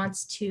 and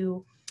wants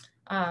to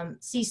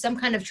see some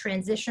kind of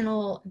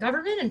transitional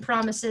government and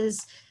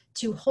promises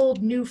to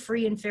hold new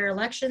free and fair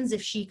elections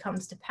if she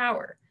comes to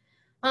power.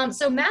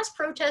 So mass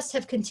protests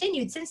have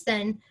continued since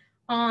then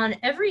on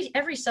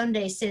every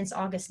Sunday since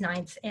August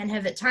 9th, and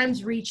have at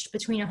times reached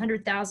between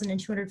 100,000 and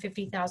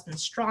 250,000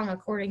 strong,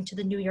 according to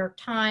the New York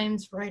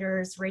Times,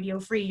 Reuters, Radio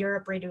Free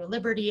Europe, Radio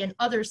Liberty, and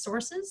other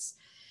sources.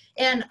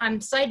 And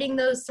I'm citing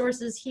those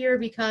sources here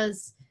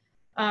because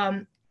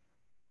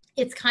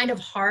it's kind of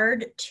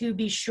hard to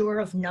be sure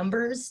of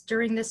numbers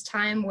during this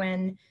time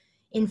when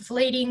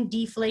inflating,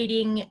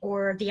 deflating,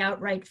 or the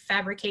outright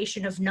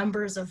fabrication of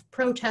numbers of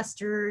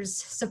protesters,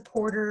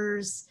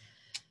 supporters,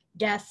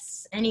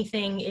 deaths,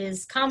 anything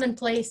is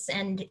commonplace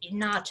and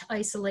not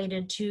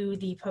isolated to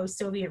the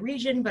post-Soviet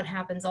region, but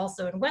happens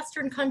also in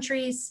Western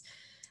countries.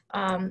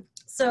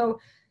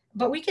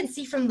 But we can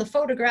see from the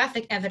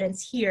photographic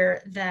evidence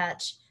here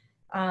that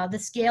the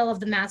scale of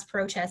the mass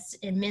protests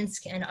in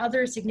Minsk and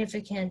other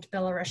significant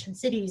Belarusian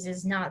cities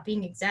is not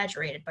being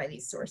exaggerated by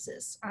these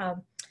sources.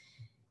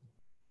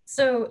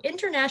 So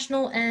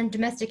international and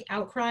domestic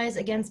outcries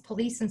against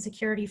police and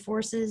security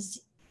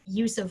forces'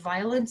 use of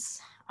violence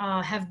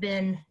have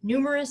been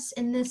numerous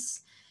in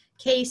this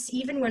case.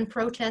 Even when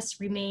protests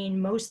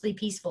remain mostly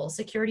peaceful,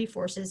 security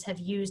forces have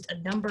used a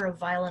number of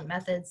violent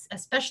methods,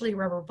 especially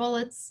rubber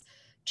bullets,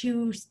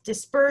 to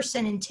disperse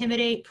and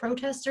intimidate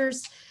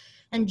protesters.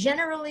 And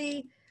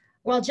generally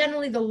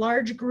the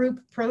large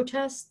group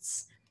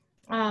protests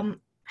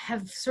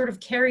have sort of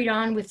carried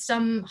on with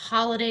some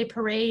holiday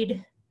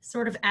parade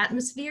sort of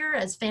atmosphere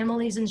as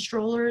families and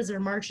strollers are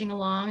marching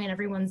along and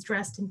everyone's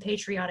dressed in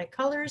patriotic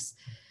colors.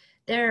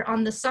 They're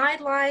on the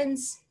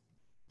sidelines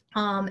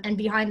and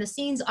behind the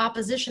scenes,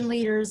 opposition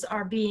leaders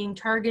are being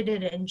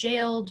targeted and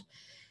jailed.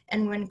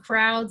 And when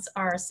crowds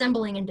are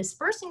assembling and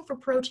dispersing for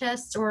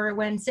protests, or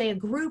when, say,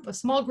 a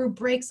small group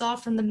breaks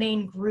off from the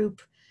main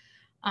group,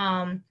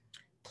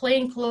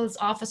 plainclothes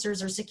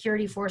officers or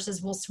security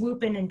forces will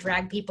swoop in and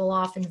drag people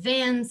off in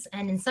vans,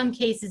 and in some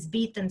cases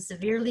beat them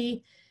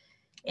severely.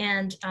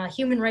 And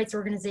human rights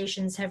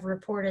organizations have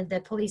reported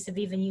that police have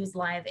even used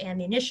live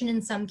ammunition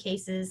in some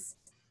cases.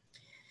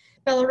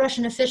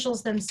 Belarusian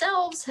officials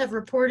themselves have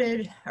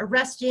reported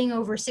arresting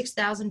over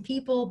 6,000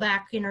 people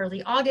back in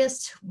early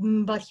August,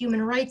 but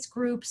human rights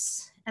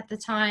groups at the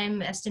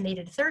time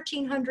estimated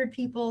 1,300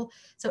 people.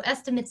 So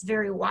estimates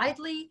vary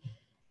widely,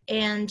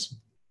 and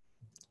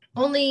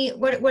only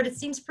what it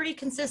seems pretty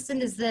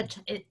consistent is that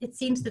it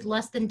seems that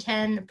less than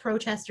 10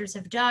 protesters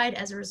have died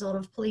as a result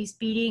of police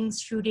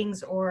beatings,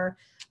 shootings, or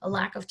a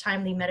lack of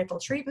timely medical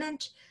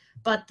treatment.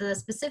 But the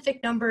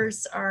specific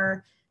numbers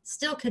are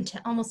still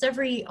almost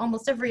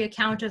every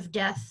account of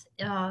death,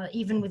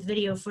 even with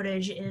video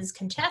footage, is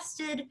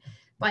contested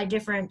by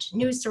different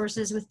news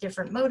sources with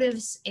different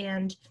motives.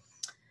 And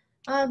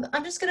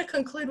I'm just going to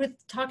conclude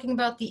with talking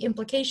about the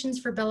implications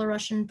for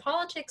Belarusian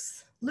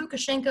politics.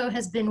 Lukashenko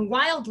has been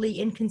wildly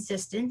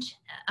inconsistent.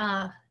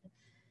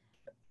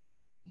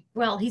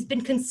 He's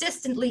been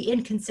consistently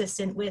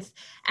inconsistent with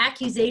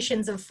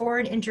accusations of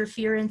foreign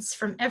interference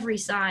from every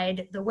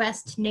side: the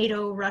West,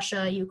 NATO,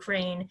 Russia,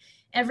 Ukraine.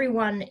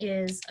 Everyone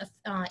is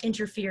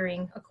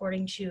interfering,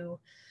 according to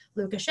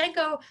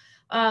Lukashenko.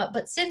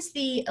 But since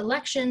the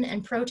election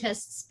and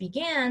protests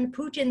began,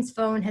 Putin's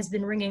phone has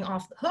been ringing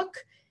off the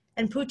hook,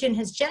 and Putin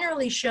has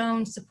generally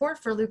shown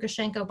support for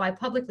Lukashenko by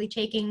publicly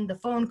taking the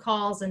phone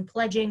calls and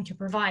pledging to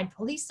provide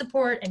police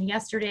support, and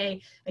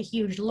yesterday a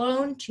huge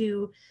loan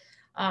to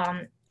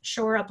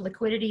shore up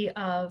liquidity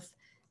of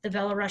the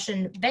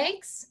Belarusian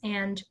banks.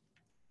 And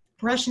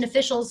Russian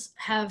officials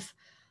have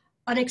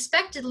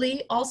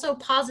unexpectedly also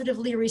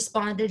positively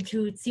responded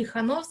to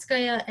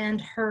Tsikhanovskaya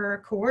and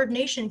her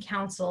coordination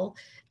council,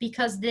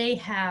 because they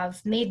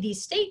have made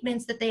these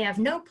statements that they have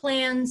no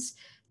plans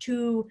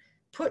to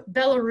put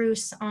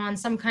Belarus on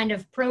some kind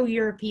of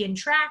pro-European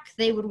track.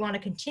 They would want to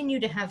continue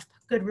to have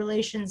good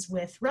relations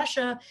with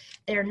Russia.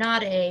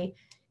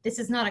 This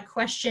is not a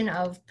question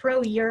of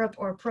pro-Europe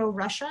or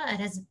pro-Russia,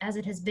 as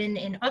it has been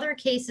in other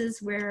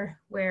cases where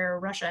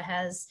Russia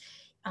has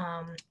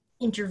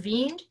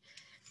intervened.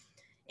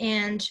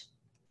 And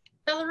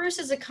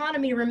Belarus's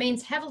economy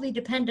remains heavily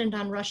dependent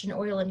on Russian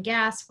oil and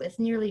gas, with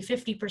nearly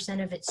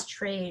 50% of its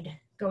trade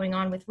going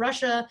on with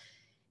Russia.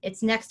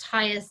 Its next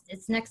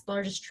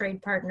largest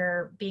trade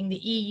partner being the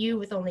EU,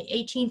 with only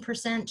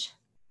 18%.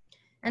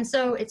 And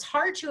so it's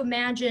hard to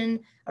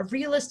imagine a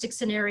realistic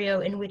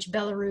scenario in which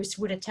Belarus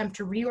would attempt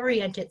to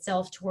reorient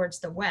itself towards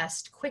the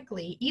West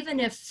quickly, even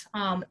if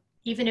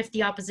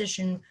the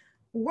opposition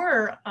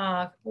were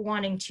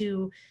wanting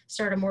to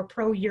start a more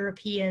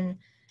pro-European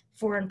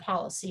foreign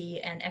policy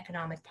and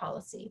economic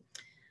policy.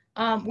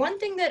 One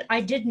thing that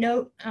I did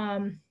note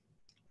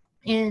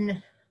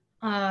in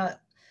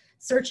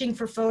searching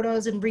for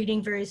photos and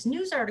reading various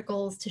news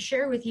articles to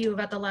share with you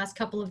about the last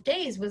couple of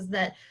days was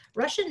that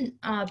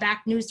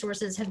Russian-backed news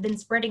sources have been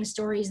spreading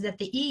stories that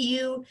the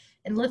EU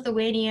and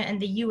Lithuania and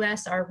the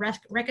US are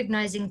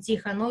recognizing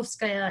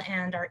Tsikhanovskaya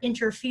and are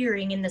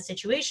interfering in the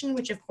situation,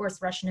 which of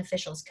course Russian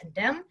officials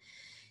condemn.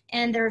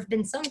 And there have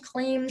been some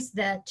claims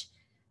that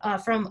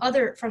from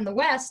the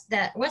West,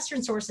 that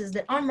Western sources,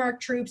 that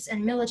unmarked troops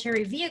and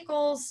military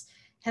vehicles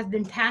have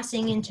been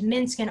passing into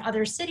Minsk and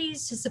other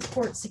cities to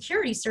support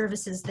security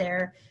services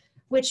there,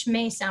 which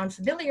may sound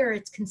familiar.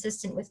 It's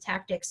consistent with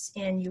tactics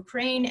in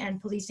Ukraine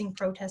and policing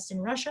protests in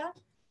Russia.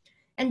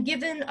 And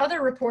given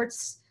other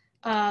reports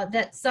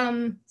that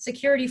some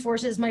security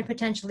forces might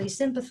potentially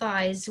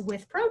sympathize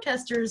with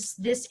protesters,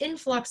 this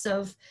influx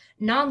of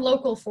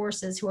non-local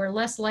forces who are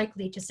less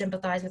likely to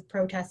sympathize with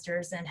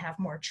protesters and have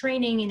more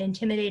training in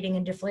intimidating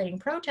and deflating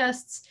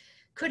protests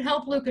could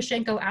help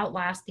Lukashenko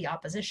outlast the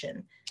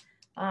opposition.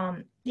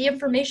 The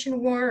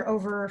information war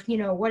over,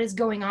 what is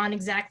going on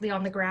exactly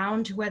on the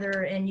ground,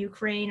 whether in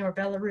Ukraine or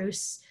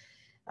Belarus,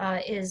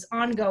 is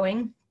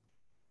ongoing.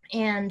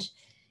 And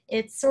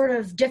it's sort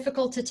of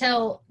difficult to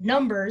tell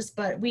numbers,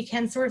 but we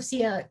can sort of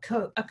see a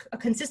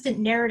consistent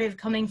narrative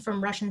coming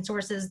from Russian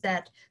sources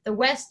that the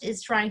West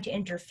is trying to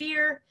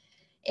interfere,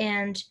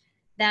 and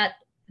that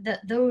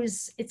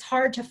it's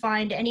hard to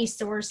find any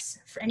source,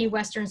 for any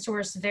Western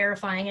source,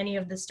 verifying any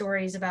of the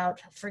stories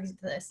about,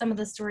 some of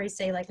the stories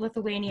say like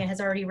Lithuania has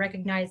already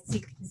recognized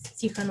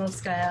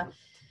Tikhanovskaya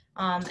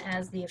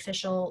as the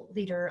official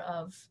leader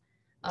of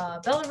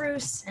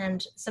Belarus,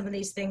 and some of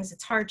these things,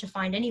 it's hard to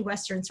find any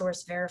Western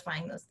source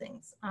verifying those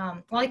things.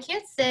 While I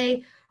can't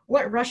say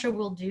what Russia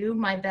will do,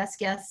 my best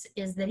guess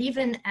is that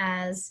even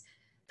as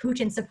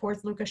Putin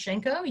supports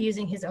Lukashenko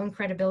using his own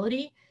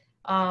credibility,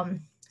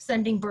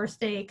 sending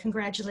birthday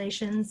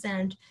congratulations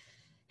and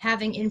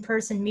having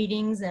in-person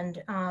meetings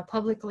and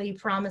publicly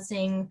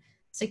promising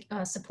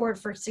support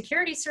for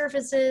security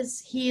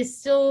services, he is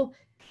still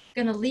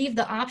going to leave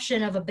the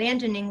option of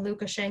abandoning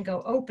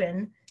Lukashenko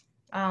open,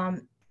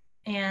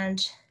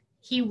 and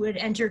he would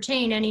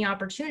entertain any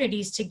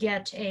opportunities to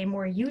get a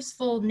more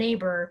useful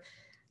neighbor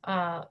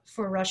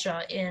for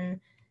Russia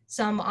in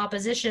some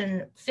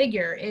opposition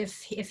figure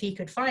if he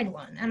could find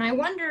one. And I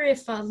wonder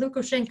if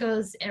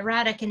Lukashenko's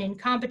erratic and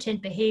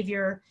incompetent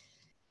behavior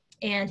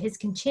and his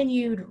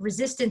continued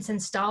resistance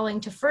and stalling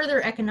to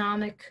further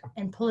economic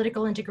and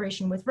political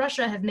integration with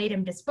Russia have made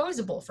him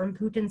disposable from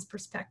Putin's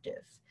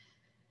perspective.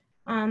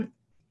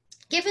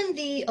 Given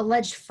the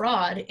alleged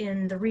fraud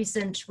in the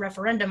recent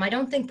referendum, I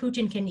don't think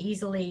Putin can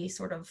easily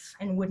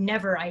and would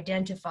never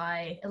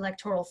identify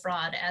electoral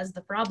fraud as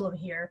the problem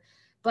here,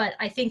 but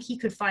I think he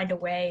could find a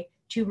way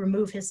to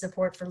remove his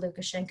support for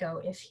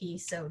Lukashenko if he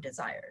so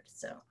desired.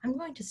 So I'm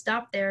going to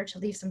stop there to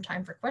leave some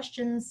time for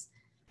questions.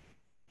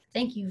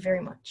 Thank you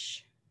very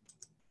much.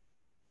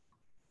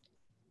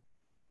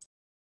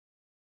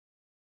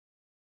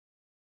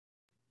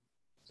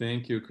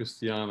 Thank you,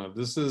 Christiana.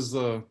 This is,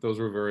 those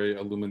were very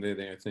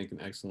illuminating, I think,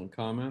 and excellent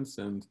comments.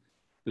 And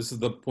this is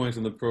the point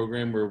in the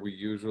program where we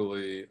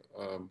usually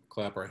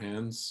clap our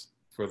hands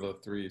for the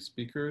three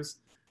speakers.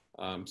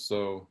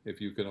 So if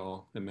you could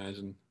all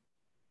imagine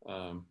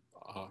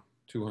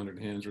 200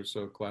 hands or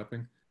so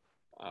clapping,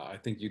 I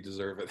think you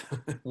deserve it.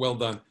 Well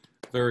done.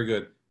 Very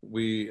good.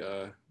 We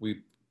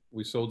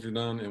soldiered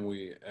on, and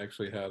we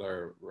actually had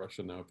our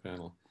Russia Now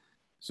panel.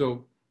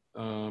 So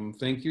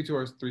thank you to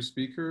our three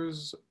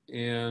speakers,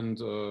 and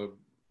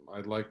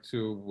I'd like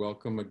to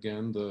welcome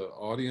again the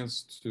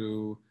audience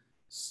to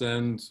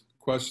send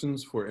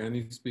questions for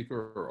any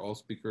speaker or all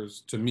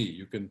speakers to me.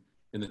 You can,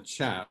 in the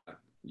chat,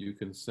 you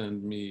can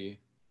send me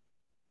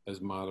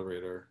as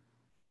moderator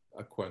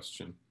a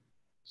question.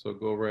 So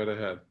go right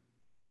ahead.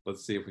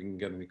 Let's see if we can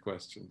get any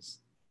questions.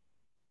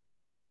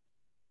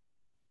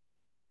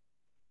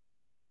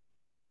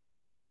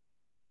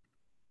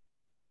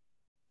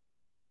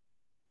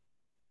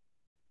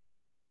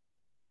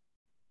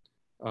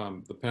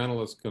 The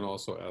panelists can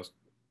also ask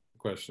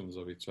questions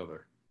of each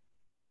other.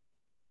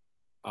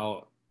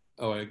 I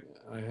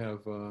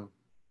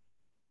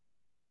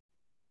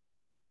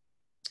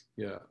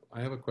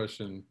have a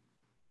question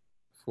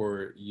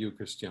for you,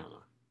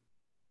 Christiana.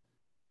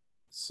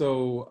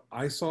 So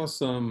I saw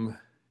some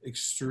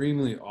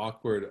extremely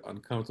awkward,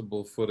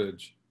 uncomfortable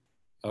footage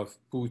of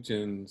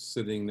Putin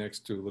sitting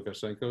next to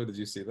Lukashenko. Did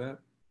you see that?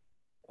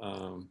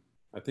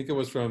 I think it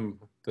was from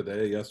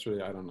today,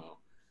 yesterday, I don't know.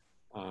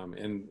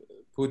 And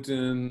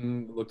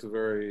Putin looked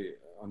very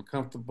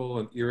uncomfortable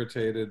and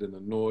irritated and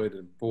annoyed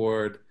and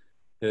bored.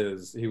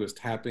 He was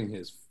tapping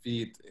his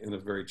feet in a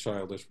very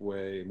childish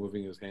way,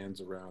 moving his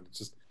hands around.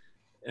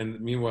 And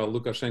meanwhile,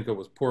 Lukashenko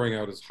was pouring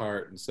out his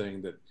heart and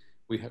saying that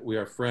we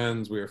are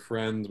friends,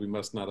 we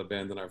must not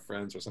abandon our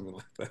friends, or something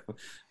like that.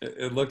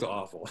 It looked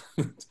awful.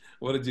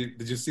 Did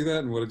you see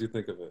that, and what did you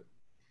think of it?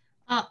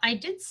 I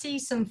did see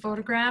some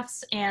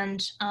photographs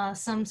and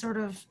some sort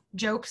of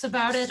jokes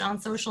about it on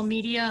social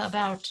media,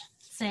 about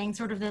saying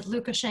sort of that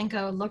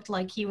Lukashenko looked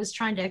like he was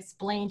trying to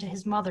explain to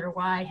his mother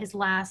why his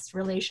last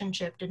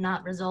relationship did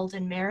not result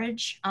in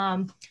marriage.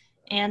 And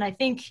I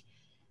think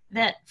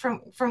that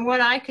from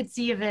what I could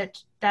see of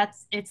it,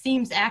 it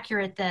seems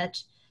accurate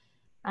that,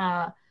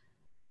 and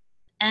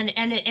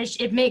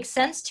it makes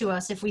sense to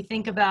us if we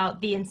think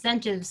about the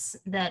incentives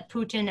that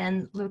Putin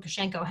and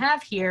Lukashenko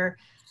have here,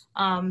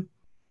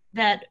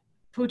 that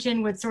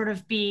Putin would sort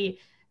of be,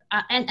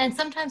 and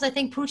sometimes I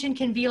think Putin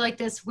can be like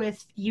this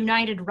with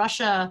United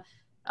Russia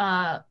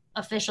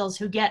officials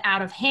who get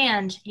out of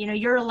hand.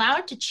 You're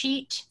allowed to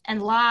cheat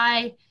and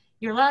lie.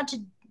 You're allowed to,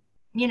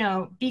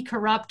 be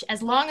corrupt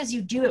as long as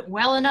you do it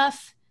well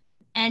enough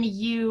and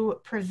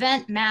you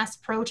prevent mass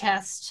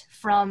protest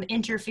from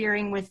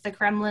interfering with the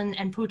Kremlin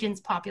and Putin's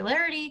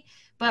popularity.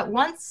 But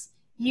once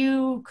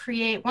you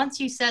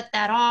set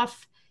that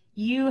off,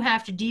 you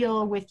have to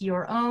deal with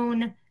your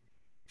own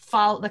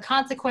the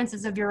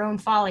consequences of your own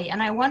folly.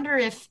 And I wonder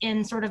if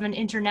in sort of an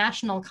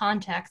international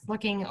context,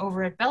 looking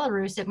over at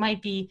Belarus, it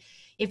might be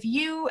if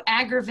you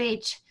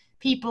aggravate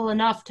people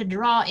enough to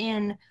draw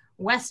in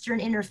Western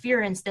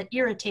interference that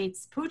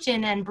irritates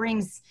Putin and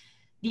brings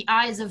the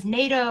eyes of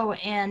NATO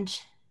and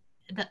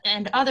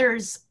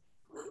others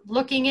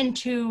looking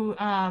into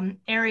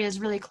areas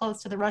really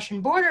close to the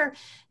Russian border,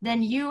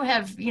 then you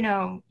have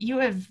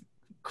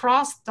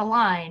crossed the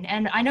line.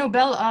 And I know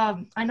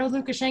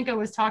Lukashenko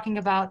was talking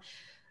about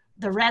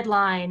the red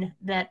line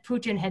that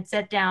Putin had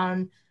set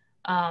down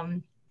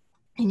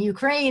in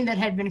Ukraine that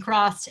had been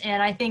crossed,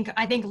 and I think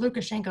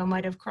Lukashenko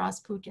might have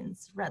crossed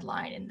Putin's red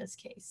line in this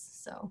case.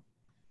 So,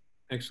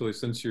 actually,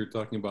 since you're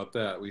talking about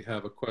that, we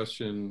have a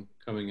question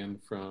coming in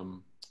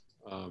from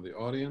the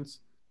audience.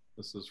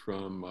 This is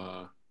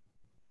from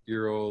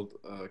your old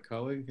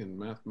colleague in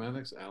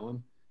mathematics,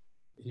 Alan.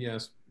 He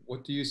asked,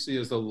 "What do you see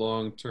as the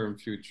long-term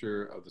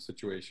future of the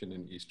situation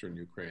in Eastern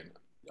Ukraine?"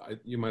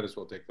 You might as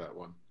well take that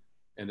one.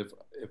 And if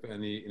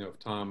any, if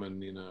Tom and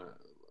Nina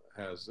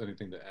has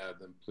anything to add,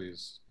 then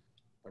please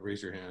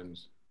raise your hand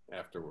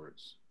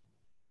afterwards.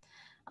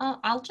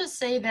 I'll just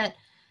say that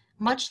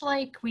much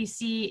like we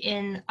see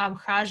in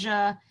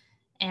Abkhazia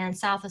and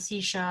South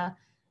Ossetia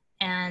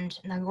and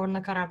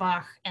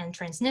Nagorno-Karabakh and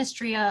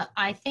Transnistria,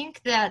 I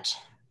think that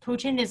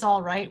Putin is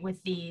all right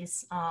with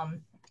these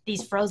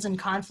frozen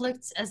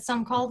conflicts, as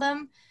some call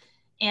them,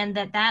 and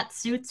that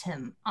suits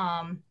him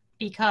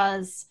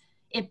because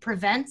it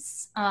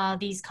prevents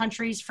these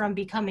countries from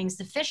becoming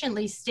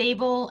sufficiently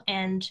stable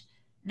and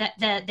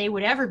that they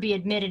would ever be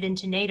admitted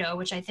into NATO,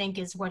 which I think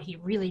is what he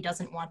really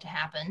doesn't want to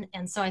happen.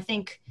 And so I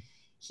think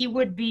he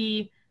wouldn't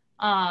be,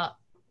 I'm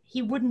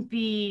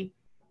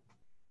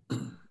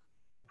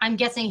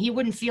guessing he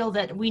wouldn't feel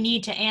that we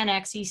need to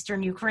annex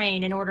Eastern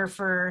Ukraine in order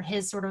for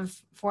his sort of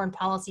foreign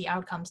policy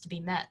outcomes to be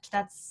met.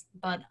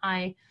 But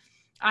I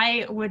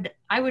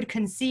would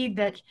concede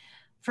that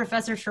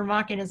Professor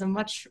Tumarkin is a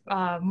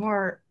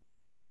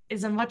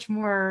much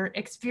more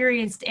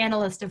experienced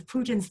analyst of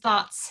Putin's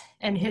thoughts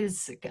and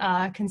his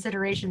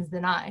considerations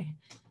than I.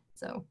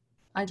 So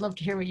I'd love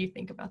to hear what you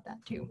think about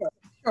that too.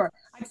 Sure.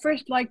 I'd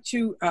first like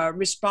to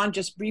respond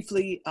just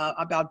briefly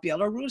about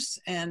Belarus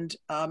and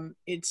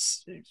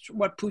it's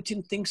what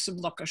Putin thinks of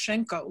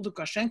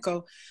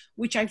Lukashenko,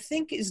 which I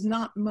think is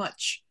not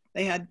much.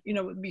 They had,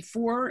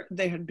 before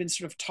there had been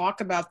sort of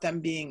talk about them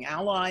being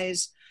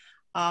allies.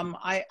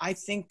 I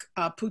think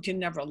Putin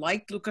never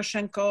liked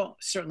Lukashenko,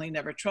 certainly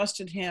never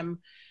trusted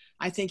him.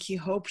 I think he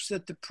hopes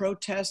that the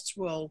protests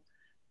will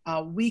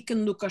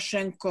weaken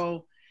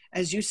Lukashenko,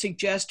 as you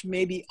suggest,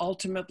 maybe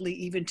ultimately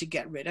even to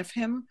get rid of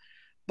him.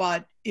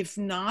 But if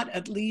not,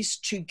 at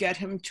least to get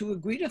him to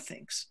agree to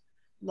things,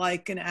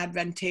 like an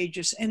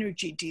advantageous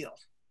energy deal,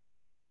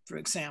 for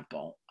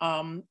example,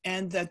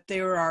 and that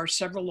there are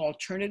several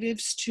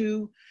alternatives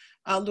to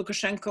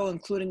Lukashenko,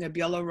 including a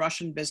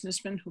Belarusian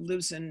businessman who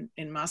lives in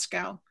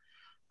Moscow.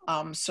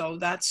 So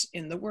that's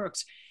in the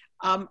works.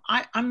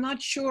 I'm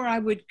not sure I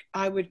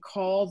would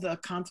call the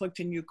conflict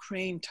in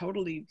Ukraine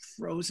totally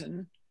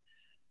frozen,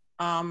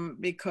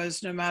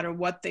 because no matter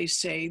what they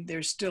say,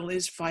 there still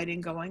is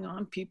fighting going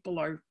on. People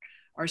are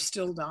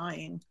still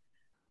dying.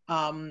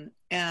 I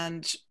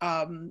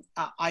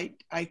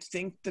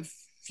think the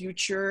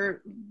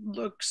future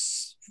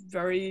looks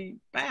very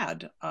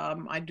bad.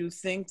 I do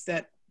think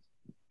that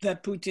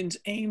Putin's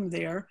aim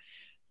there,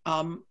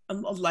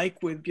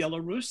 like with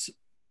Belarus,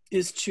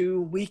 is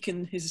to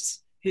weaken his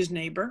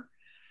neighbor,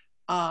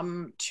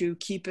 to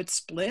keep it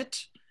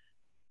split.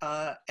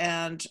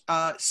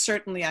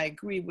 Certainly I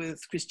agree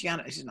with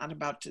Christiana. He's not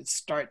about to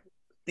start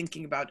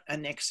thinking about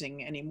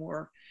annexing any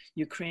more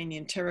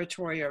Ukrainian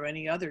territory or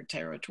any other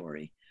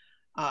territory.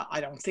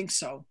 I don't think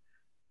so.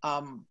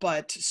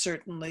 But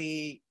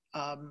certainly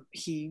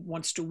he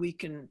wants to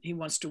weaken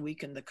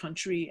the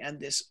country, and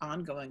this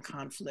ongoing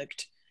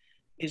conflict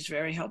is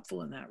very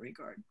helpful in that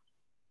regard.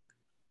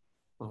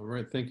 All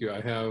right, thank you. I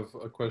have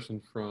a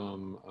question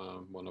from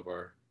one of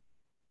our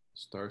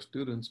star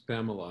students,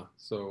 Pamela.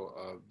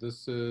 So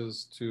this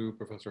is to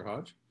Professor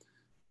Hodge.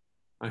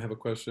 I have a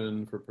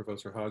question for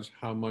Professor Hodge.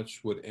 How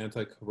much would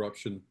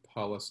anti-corruption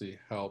policy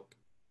help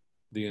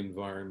the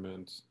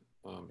environment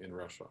in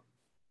Russia?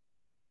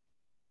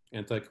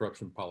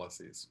 Anti-corruption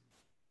policies.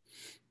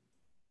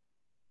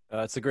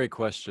 It's a great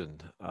question.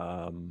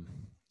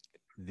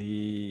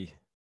 The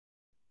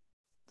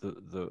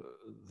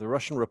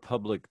Russian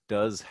Republic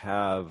does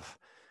have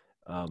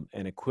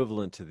an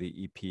equivalent to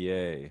the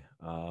EPA,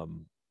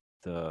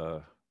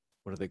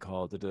 what do they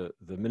call it?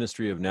 The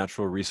Ministry of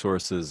Natural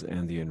Resources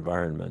and the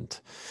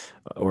Environment,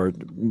 or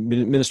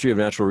Ministry of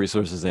Natural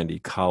Resources and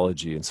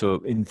Ecology. And so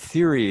in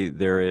theory,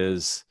 there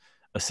is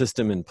a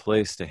system in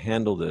place to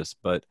handle this,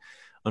 but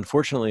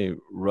unfortunately,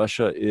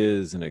 Russia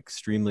is an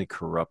extremely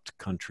corrupt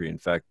country. In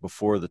fact,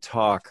 before the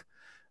talk,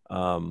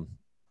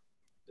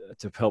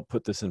 to help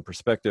put this in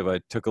perspective, I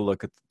took a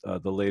look at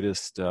the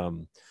latest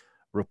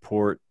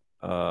report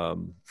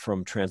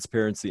from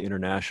Transparency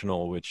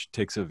International, which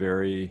takes a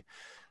very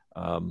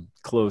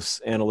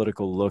close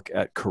analytical look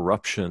at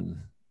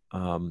corruption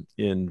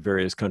in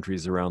various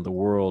countries around the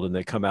world, and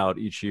they come out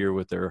each year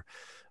with their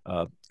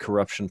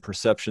corruption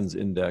perceptions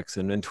index.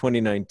 And in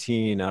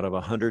 2019, out of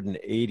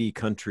 180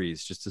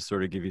 countries, just to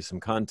sort of give you some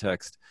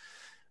context,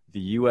 the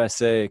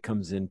USA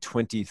comes in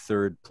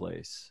 23rd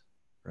place,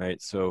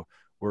 right? So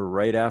we're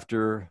right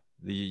after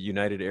the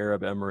United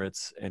Arab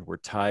Emirates, and we're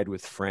tied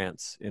with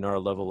France in our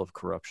level of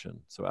corruption.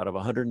 So out of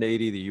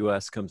 180, the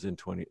US comes in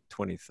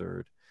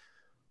 23rd.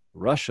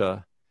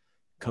 Russia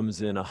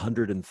comes in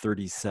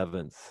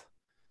 137th,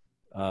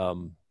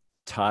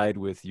 tied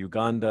with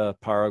Uganda,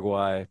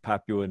 Paraguay,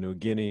 Papua New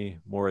Guinea,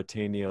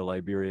 Mauritania,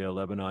 Liberia,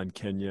 Lebanon,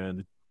 Kenya,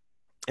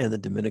 and the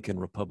Dominican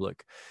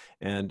Republic.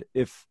 And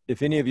if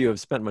any of you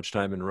have spent much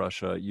time in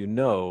Russia, you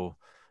know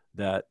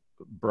that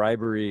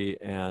bribery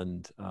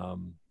and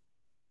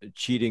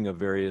cheating of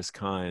various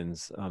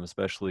kinds,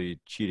 especially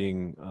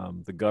cheating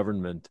the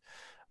government,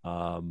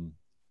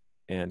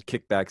 and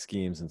kickback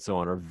schemes and so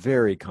on, are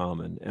very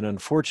common. And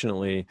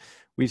unfortunately,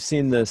 we've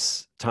seen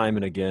this time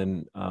and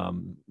again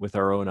with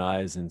our own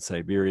eyes in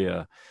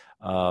Siberia.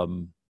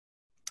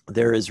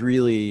 There is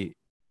really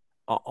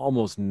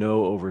almost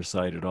no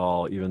oversight at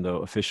all, even though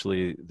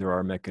officially there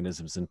are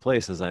mechanisms in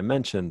place, as I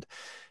mentioned.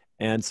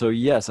 And so,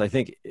 yes, I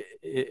think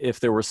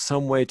if there were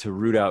some way to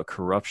root out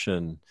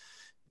corruption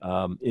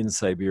in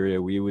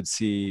Siberia, we would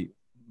see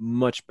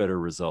much better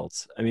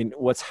results. I mean,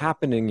 what's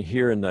happening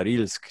here in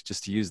Norilsk,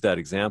 just to use that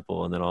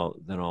example, and then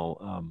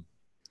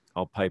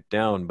I'll pipe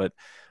down, but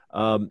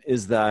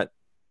is that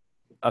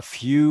a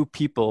few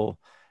people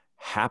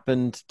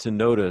happened to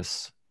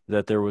notice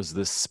that there was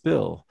this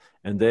spill,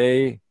 and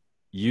they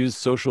used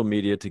social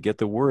media to get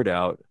the word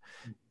out,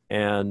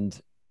 and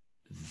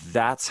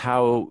that's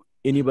how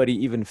anybody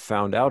even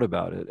found out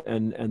about it.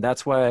 And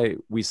that's why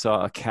we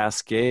saw a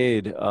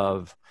cascade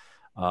of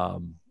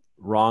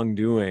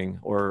wrongdoing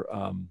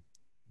or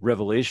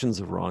revelations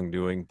of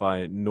wrongdoing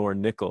by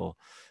Nornickel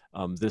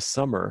this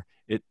summer.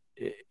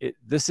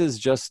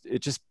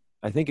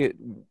 I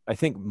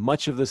think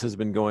much of this has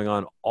been going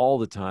on all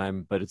the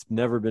time, but it's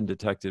never been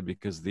detected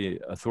because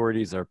the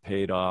authorities are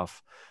paid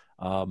off.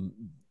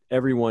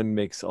 Everyone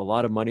makes a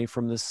lot of money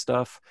from this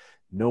stuff.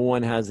 No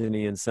one has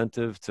any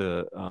incentive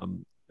to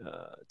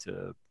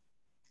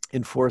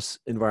enforce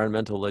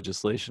environmental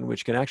legislation,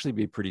 which can actually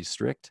be pretty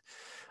strict.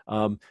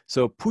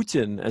 So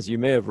Putin, as you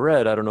may have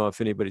read, I don't know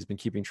if anybody's been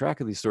keeping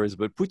track of these stories,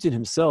 but Putin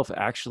himself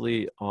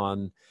actually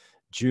on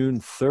June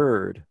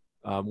 3rd,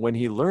 when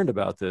he learned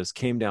about this,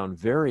 came down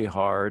very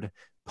hard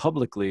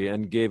publicly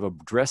and gave a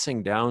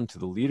dressing down to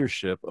the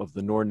leadership of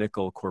the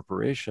Nornickel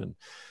Corporation.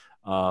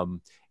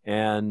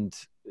 And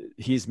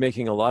he's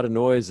making a lot of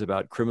noise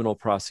about criminal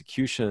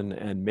prosecution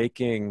and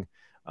making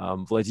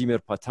Vladimir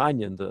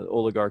Potanin, the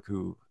oligarch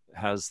who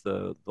has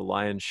the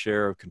lion's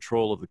share of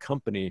control of the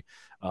company,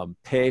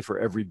 pay for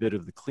every bit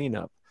of the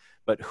cleanup.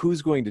 But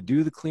who's going to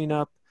do the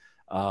cleanup?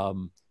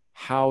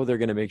 How they're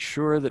going to make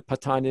sure that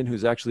Potanin,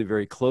 who's actually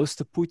very close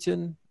to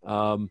Putin,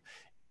 how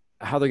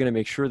they're going to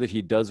make sure that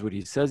he does what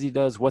he says he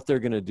does, what they're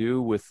going to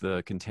do with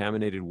the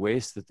contaminated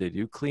waste that they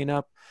do clean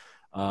up,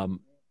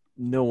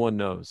 no one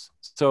knows.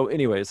 So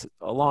anyways,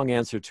 a long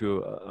answer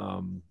to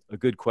a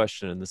good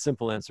question. And the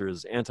simple answer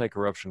is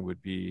anti-corruption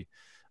would be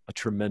a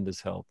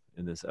tremendous help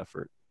in this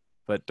effort.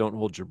 But don't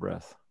hold your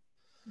breath.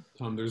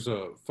 Tom, there's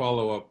a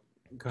follow-up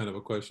kind of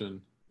a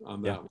question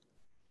on that. Yeah.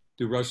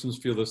 Do Russians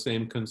feel the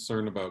same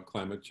concern about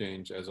climate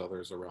change as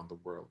others around the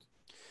world?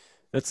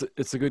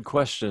 It's a good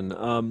question.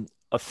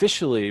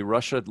 Officially,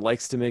 Russia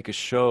likes to make a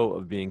show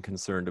of being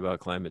concerned about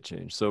climate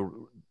change.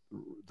 So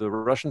the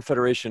Russian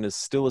Federation is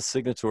still a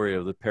signatory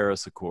of the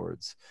Paris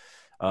Accords.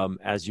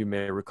 As you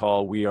may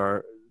recall,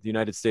 the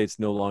United States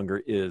no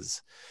longer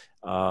is.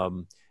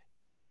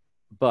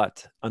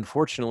 But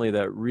unfortunately,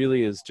 that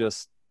really is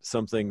just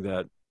something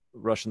that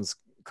Russians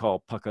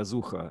call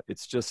pokazucha.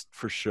 It's just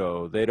for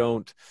show. They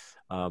don't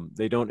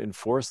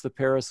enforce the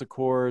Paris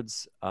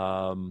Accords.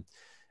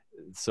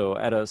 So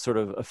at a sort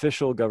of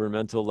official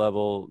governmental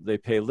level, they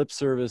pay lip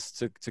service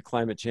to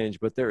climate change,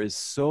 but there is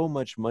so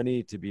much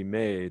money to be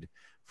made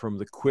from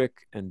the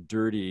quick and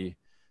dirty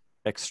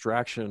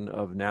extraction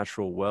of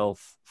natural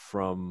wealth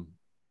from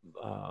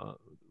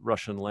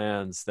Russian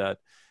lands that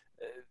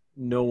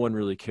no one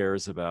really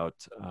cares about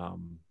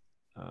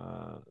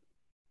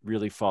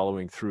really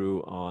following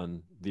through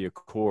on the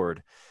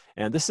accord.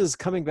 And this is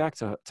coming back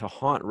to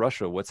haunt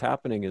Russia. What's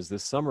happening is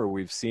this summer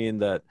we've seen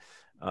that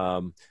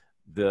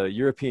the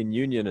European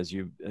Union, as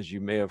you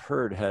may have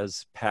heard,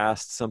 has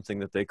passed something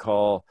that they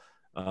call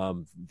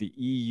the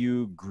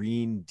EU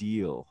Green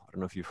Deal. I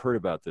don't know if you've heard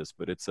about this,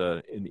 but it's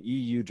an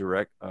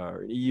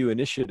EU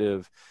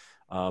initiative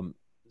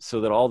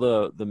so that all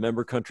the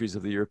member countries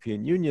of the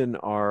European Union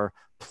are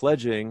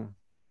pledging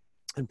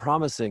and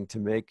promising to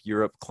make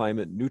Europe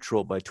climate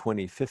neutral by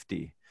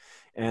 2050.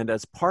 And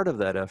as part of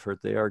that effort,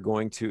 they are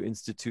going to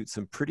institute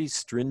some pretty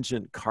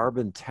stringent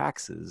carbon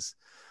taxes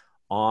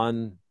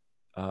on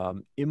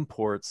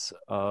imports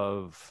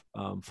of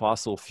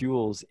fossil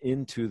fuels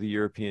into the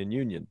European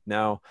Union.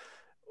 Now,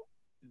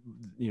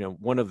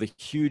 one of the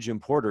huge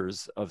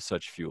importers of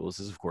such fuels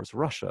is, of course,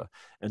 Russia.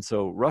 And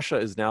so Russia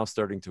is now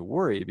starting to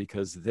worry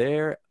because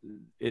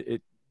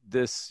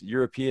this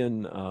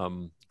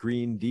European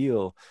Green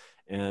Deal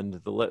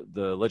and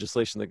the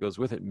legislation that goes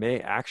with it may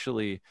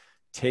actually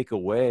take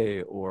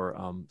away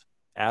or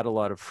add a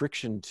lot of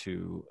friction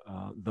to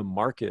the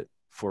market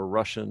for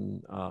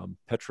Russian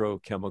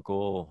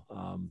petrochemical,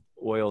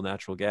 oil,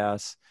 natural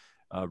gas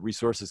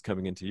resources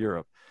coming into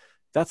Europe.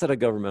 That's at a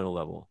governmental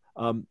level.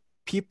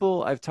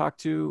 People I've talked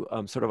to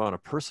sort of on a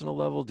personal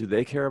level, do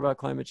they care about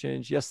climate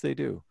change? Yes, they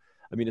do.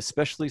 I mean,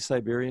 especially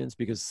Siberians,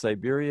 because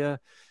Siberia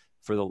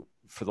for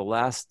the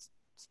last,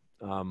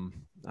 I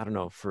don't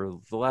know, for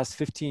the last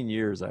 15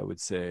 years, I would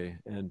say,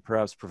 and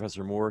perhaps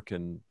Professor Moore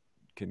can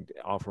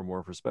offer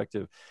more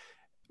perspective,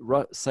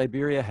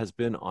 Siberia has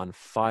been on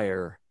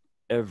fire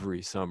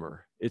every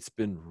summer. It's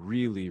been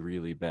really,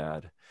 really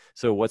bad.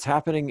 So what's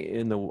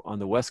happening on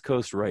the West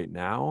Coast right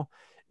now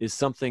is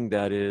something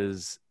that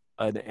is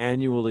an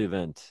annual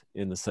event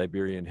in the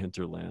Siberian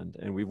hinterland.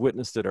 And we've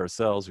witnessed it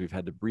ourselves. We've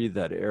had to breathe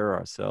that air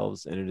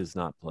ourselves, and it is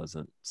not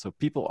pleasant. So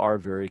people are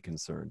very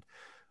concerned.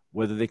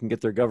 Whether they can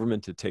get their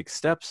government to take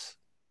steps,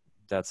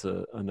 that's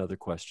another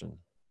question.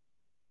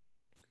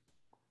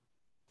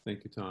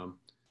 Thank you, Tom.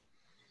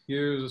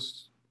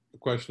 Here's a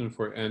question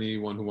for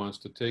anyone who wants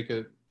to take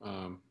it.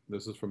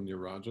 This is from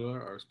Niraja,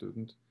 our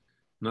student.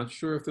 Not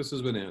sure if this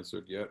has been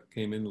answered yet,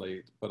 came in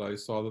late, but I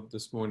saw that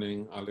this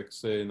morning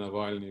Alexei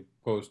Navalny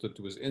posted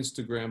to his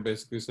Instagram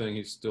basically saying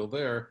he's still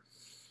there.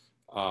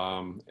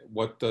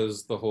 What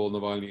does the whole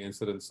Navalny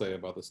incident say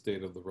about the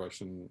state of the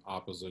Russian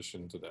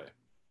opposition today?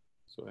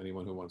 So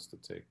anyone who wants to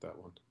take that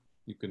one,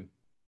 you can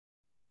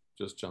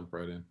just jump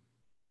right in.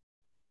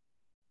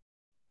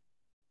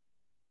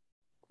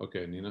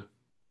 Okay, Nina.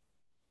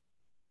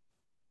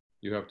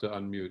 You have to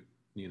unmute,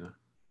 Nina.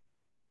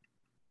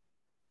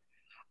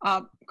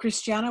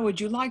 Christiana,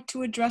 would you like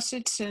to address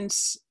it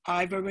since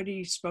I've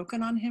already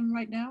spoken on him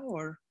right now,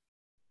 or?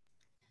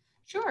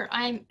 Sure.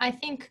 I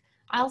think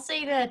I'll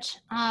say that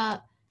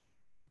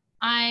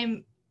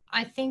I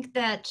think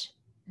that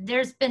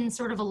there's been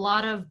sort of a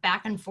lot of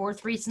back and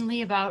forth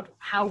recently about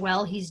how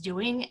well he's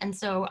doing. And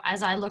so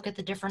as I look at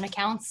the different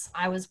accounts,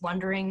 I was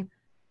wondering,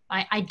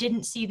 I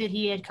didn't see that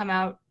he had come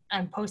out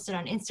and posted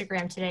on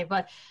Instagram today,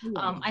 but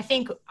I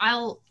think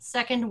I'll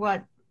second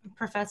what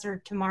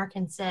Professor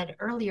Tumarkin said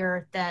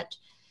earlier, that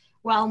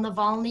while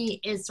Navalny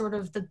is sort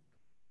of the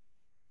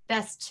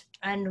best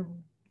and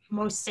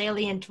most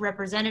salient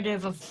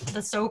representative of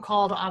the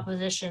so-called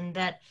opposition,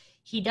 that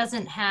he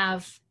doesn't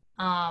have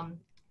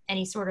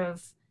any sort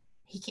of,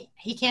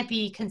 he can't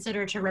be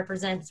considered to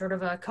represent sort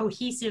of a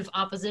cohesive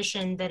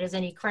opposition that is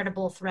any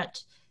credible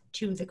threat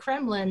to the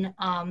Kremlin.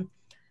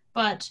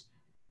 But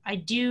I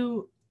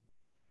do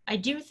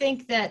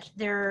think that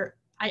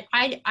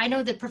I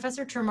know that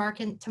Professor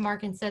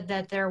Tumarkin said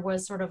that there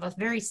was sort of a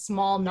very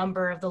small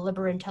number of the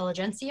liberal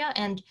intelligentsia,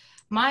 and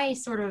my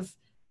sort of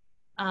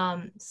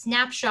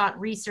snapshot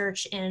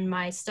research in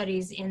my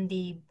studies in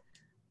the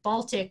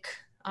Baltic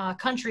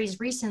countries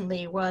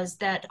recently was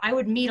that I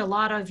would meet a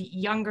lot of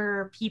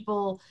younger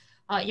people,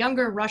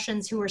 younger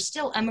Russians who were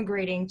still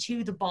emigrating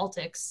to the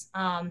Baltics,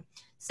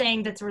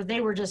 saying that they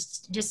were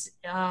just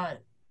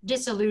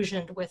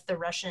disillusioned with the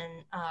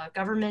Russian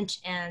government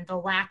and the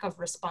lack of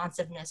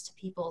responsiveness to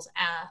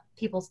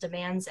people's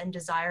demands and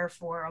desire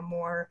for a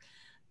more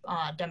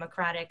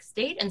democratic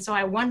state. And so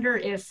I wonder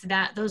if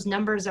those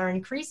numbers are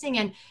increasing.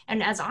 And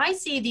as I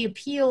see the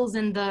appeals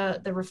in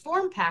the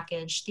reform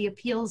package, the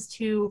appeals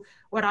to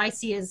what I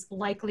see as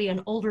likely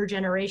an older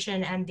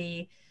generation and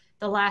the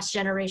last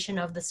generation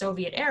of the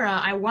Soviet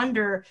era, I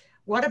wonder,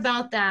 what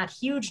about that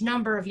huge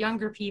number of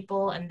younger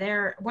people, and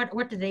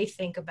what do they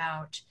think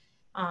about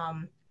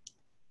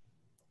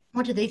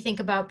what do they think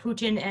about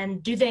Putin, and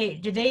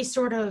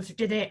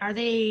are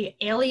they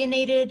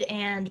alienated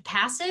and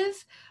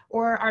passive,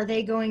 or are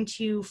they going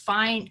to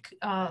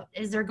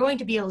is there going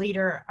to be a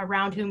leader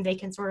around whom they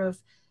can sort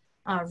of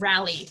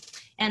rally?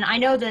 And I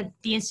know that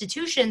the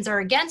institutions are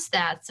against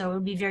that, so it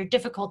would be very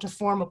difficult to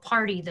form a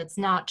party that's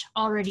not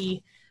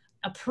already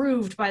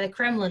approved by the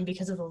Kremlin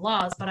because of the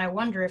laws, but I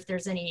wonder if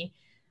there's any,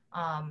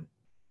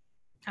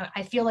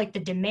 I feel like the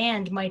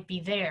demand might be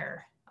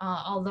there,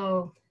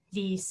 although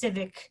the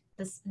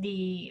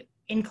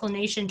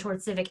inclination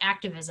towards civic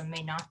activism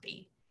may not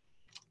be.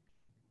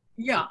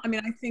 Yeah, I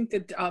mean, I think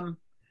that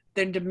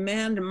the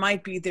demand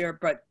might be there,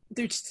 but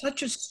there's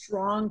such a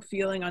strong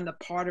feeling on the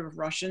part of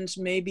Russians,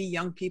 maybe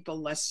young people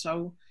less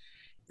so,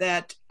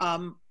 that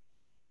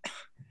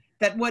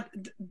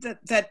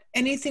that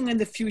anything in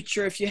the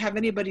future, if you have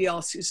anybody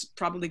else, is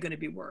probably going to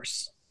be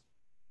worse.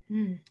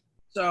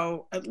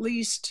 So at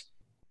least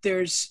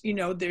there's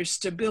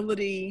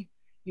stability.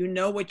 You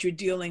know what you're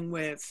dealing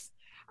with.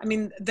 I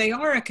mean, they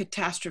are a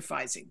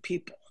catastrophizing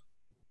people.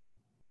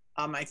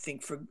 I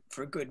think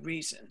for good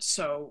reason.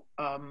 So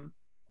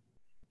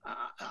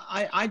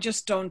I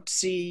just don't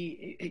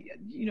see,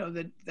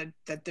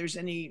 that there's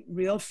any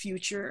real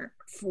future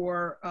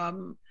for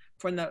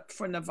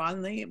for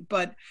Navalny,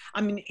 but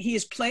I mean, he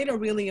has played a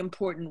really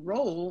important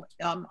role.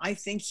 I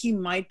think he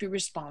might be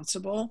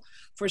responsible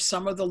for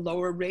some of the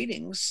lower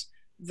ratings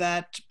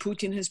that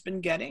Putin has been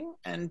getting,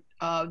 and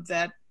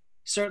that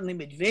certainly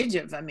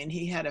Medvedev. I mean,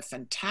 he had a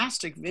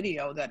fantastic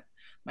video that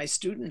my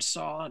students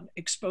saw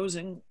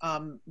exposing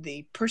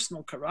the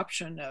personal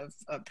corruption of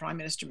Prime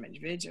Minister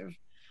Medvedev.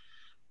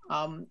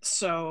 I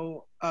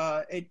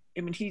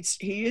mean,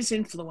 he is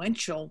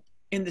influential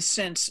in the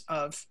sense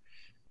of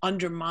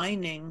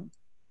undermining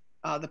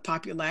the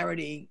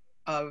popularity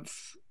of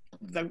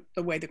the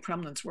way the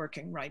Kremlin's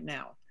working right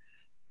now.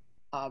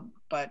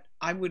 But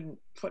I wouldn't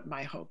put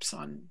my hopes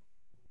on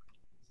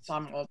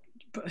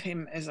put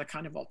him as a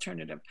kind of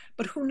alternative.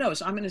 But who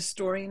knows? I'm an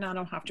historian. I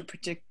don't have to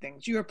predict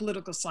things. You're a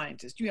political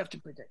scientist. You have to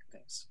predict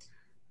things.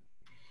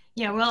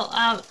 Yeah, well,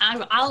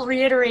 I'll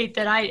reiterate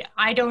that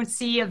I don't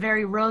see a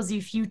very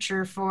rosy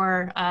future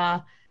for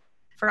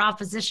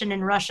opposition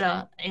in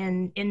Russia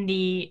in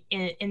the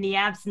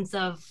absence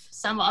of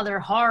some other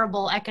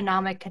horrible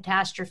economic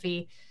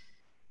catastrophe.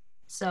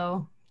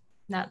 So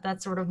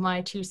that's sort of my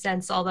 2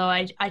 cents. Although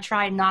I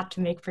try not to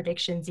make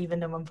predictions,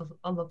 even though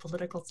I'm a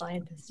political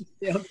scientist.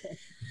 Yeah, okay.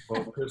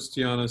 Well,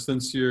 Christiana,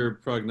 since you're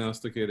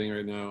prognosticating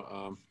right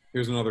now,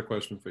 here's another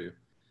question for you.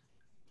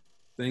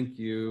 Thank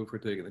you for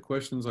taking the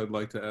questions. I'd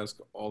like to ask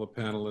all the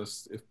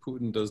panelists, if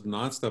Putin does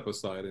not step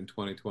aside in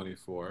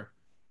 2024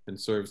 and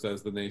serves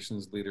as the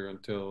nation's leader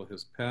until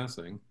his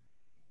passing,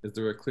 is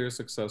there a clear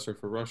successor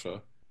for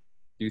Russia?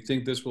 Do you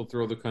think this will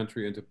throw the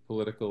country into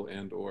political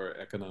and/or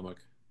economic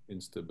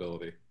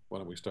instability? Why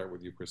don't we start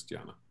with you,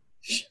 Christiana?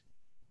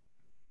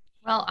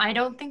 Well, I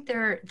don't think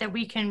that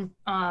we can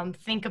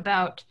think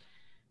about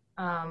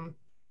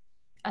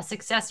a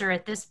successor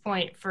at this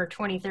point for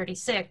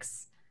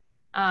 2036.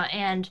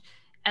 And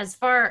as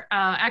far,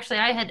 actually,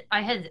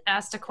 I had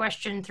asked a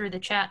question through the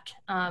chat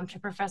to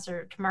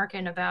Professor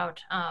Tumarkin about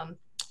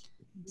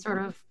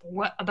sort of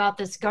what about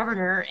this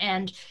governor,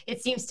 and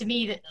it seems to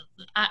me that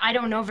I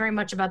don't know very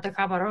much about the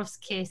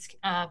Khabarovsk case,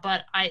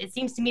 but it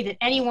seems to me that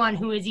anyone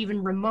who is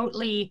even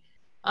remotely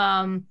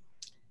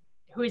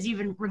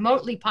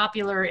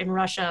popular in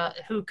Russia,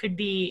 who could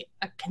be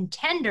a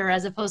contender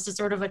as opposed to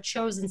sort of a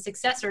chosen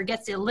successor,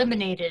 gets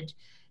eliminated,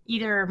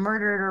 either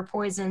murdered or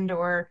poisoned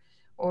or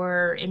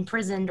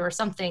imprisoned or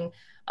something.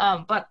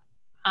 But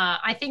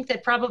I think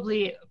that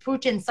probably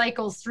Putin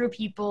cycles through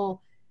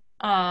people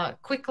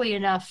quickly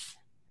enough.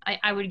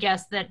 I would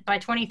guess that by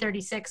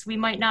 2036, we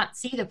might not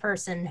see the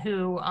person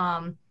who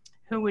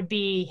would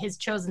be his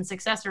chosen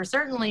successor.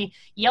 Certainly,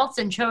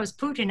 Yeltsin chose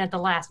Putin at the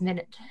last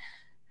minute,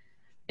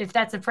 if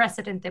that's a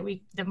precedent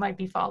that might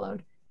be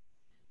followed.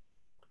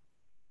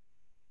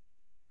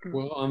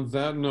 Well, on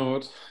that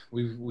note,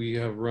 we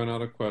have run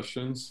out of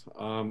questions.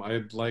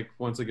 I'd like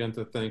once again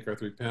to thank our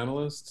 3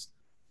 panelists,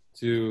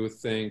 to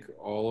thank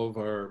all of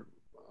our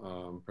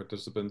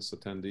participants,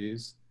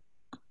 attendees,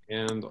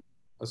 and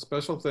a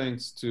special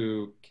thanks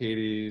to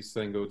Katie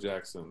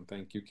Sengo-Jackson.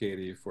 Thank you,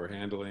 Katie, for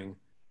handling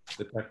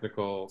the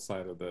technical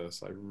side of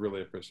this. I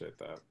really appreciate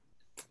that.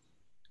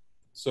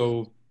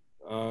 So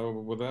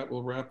with that,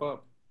 we'll wrap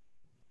up.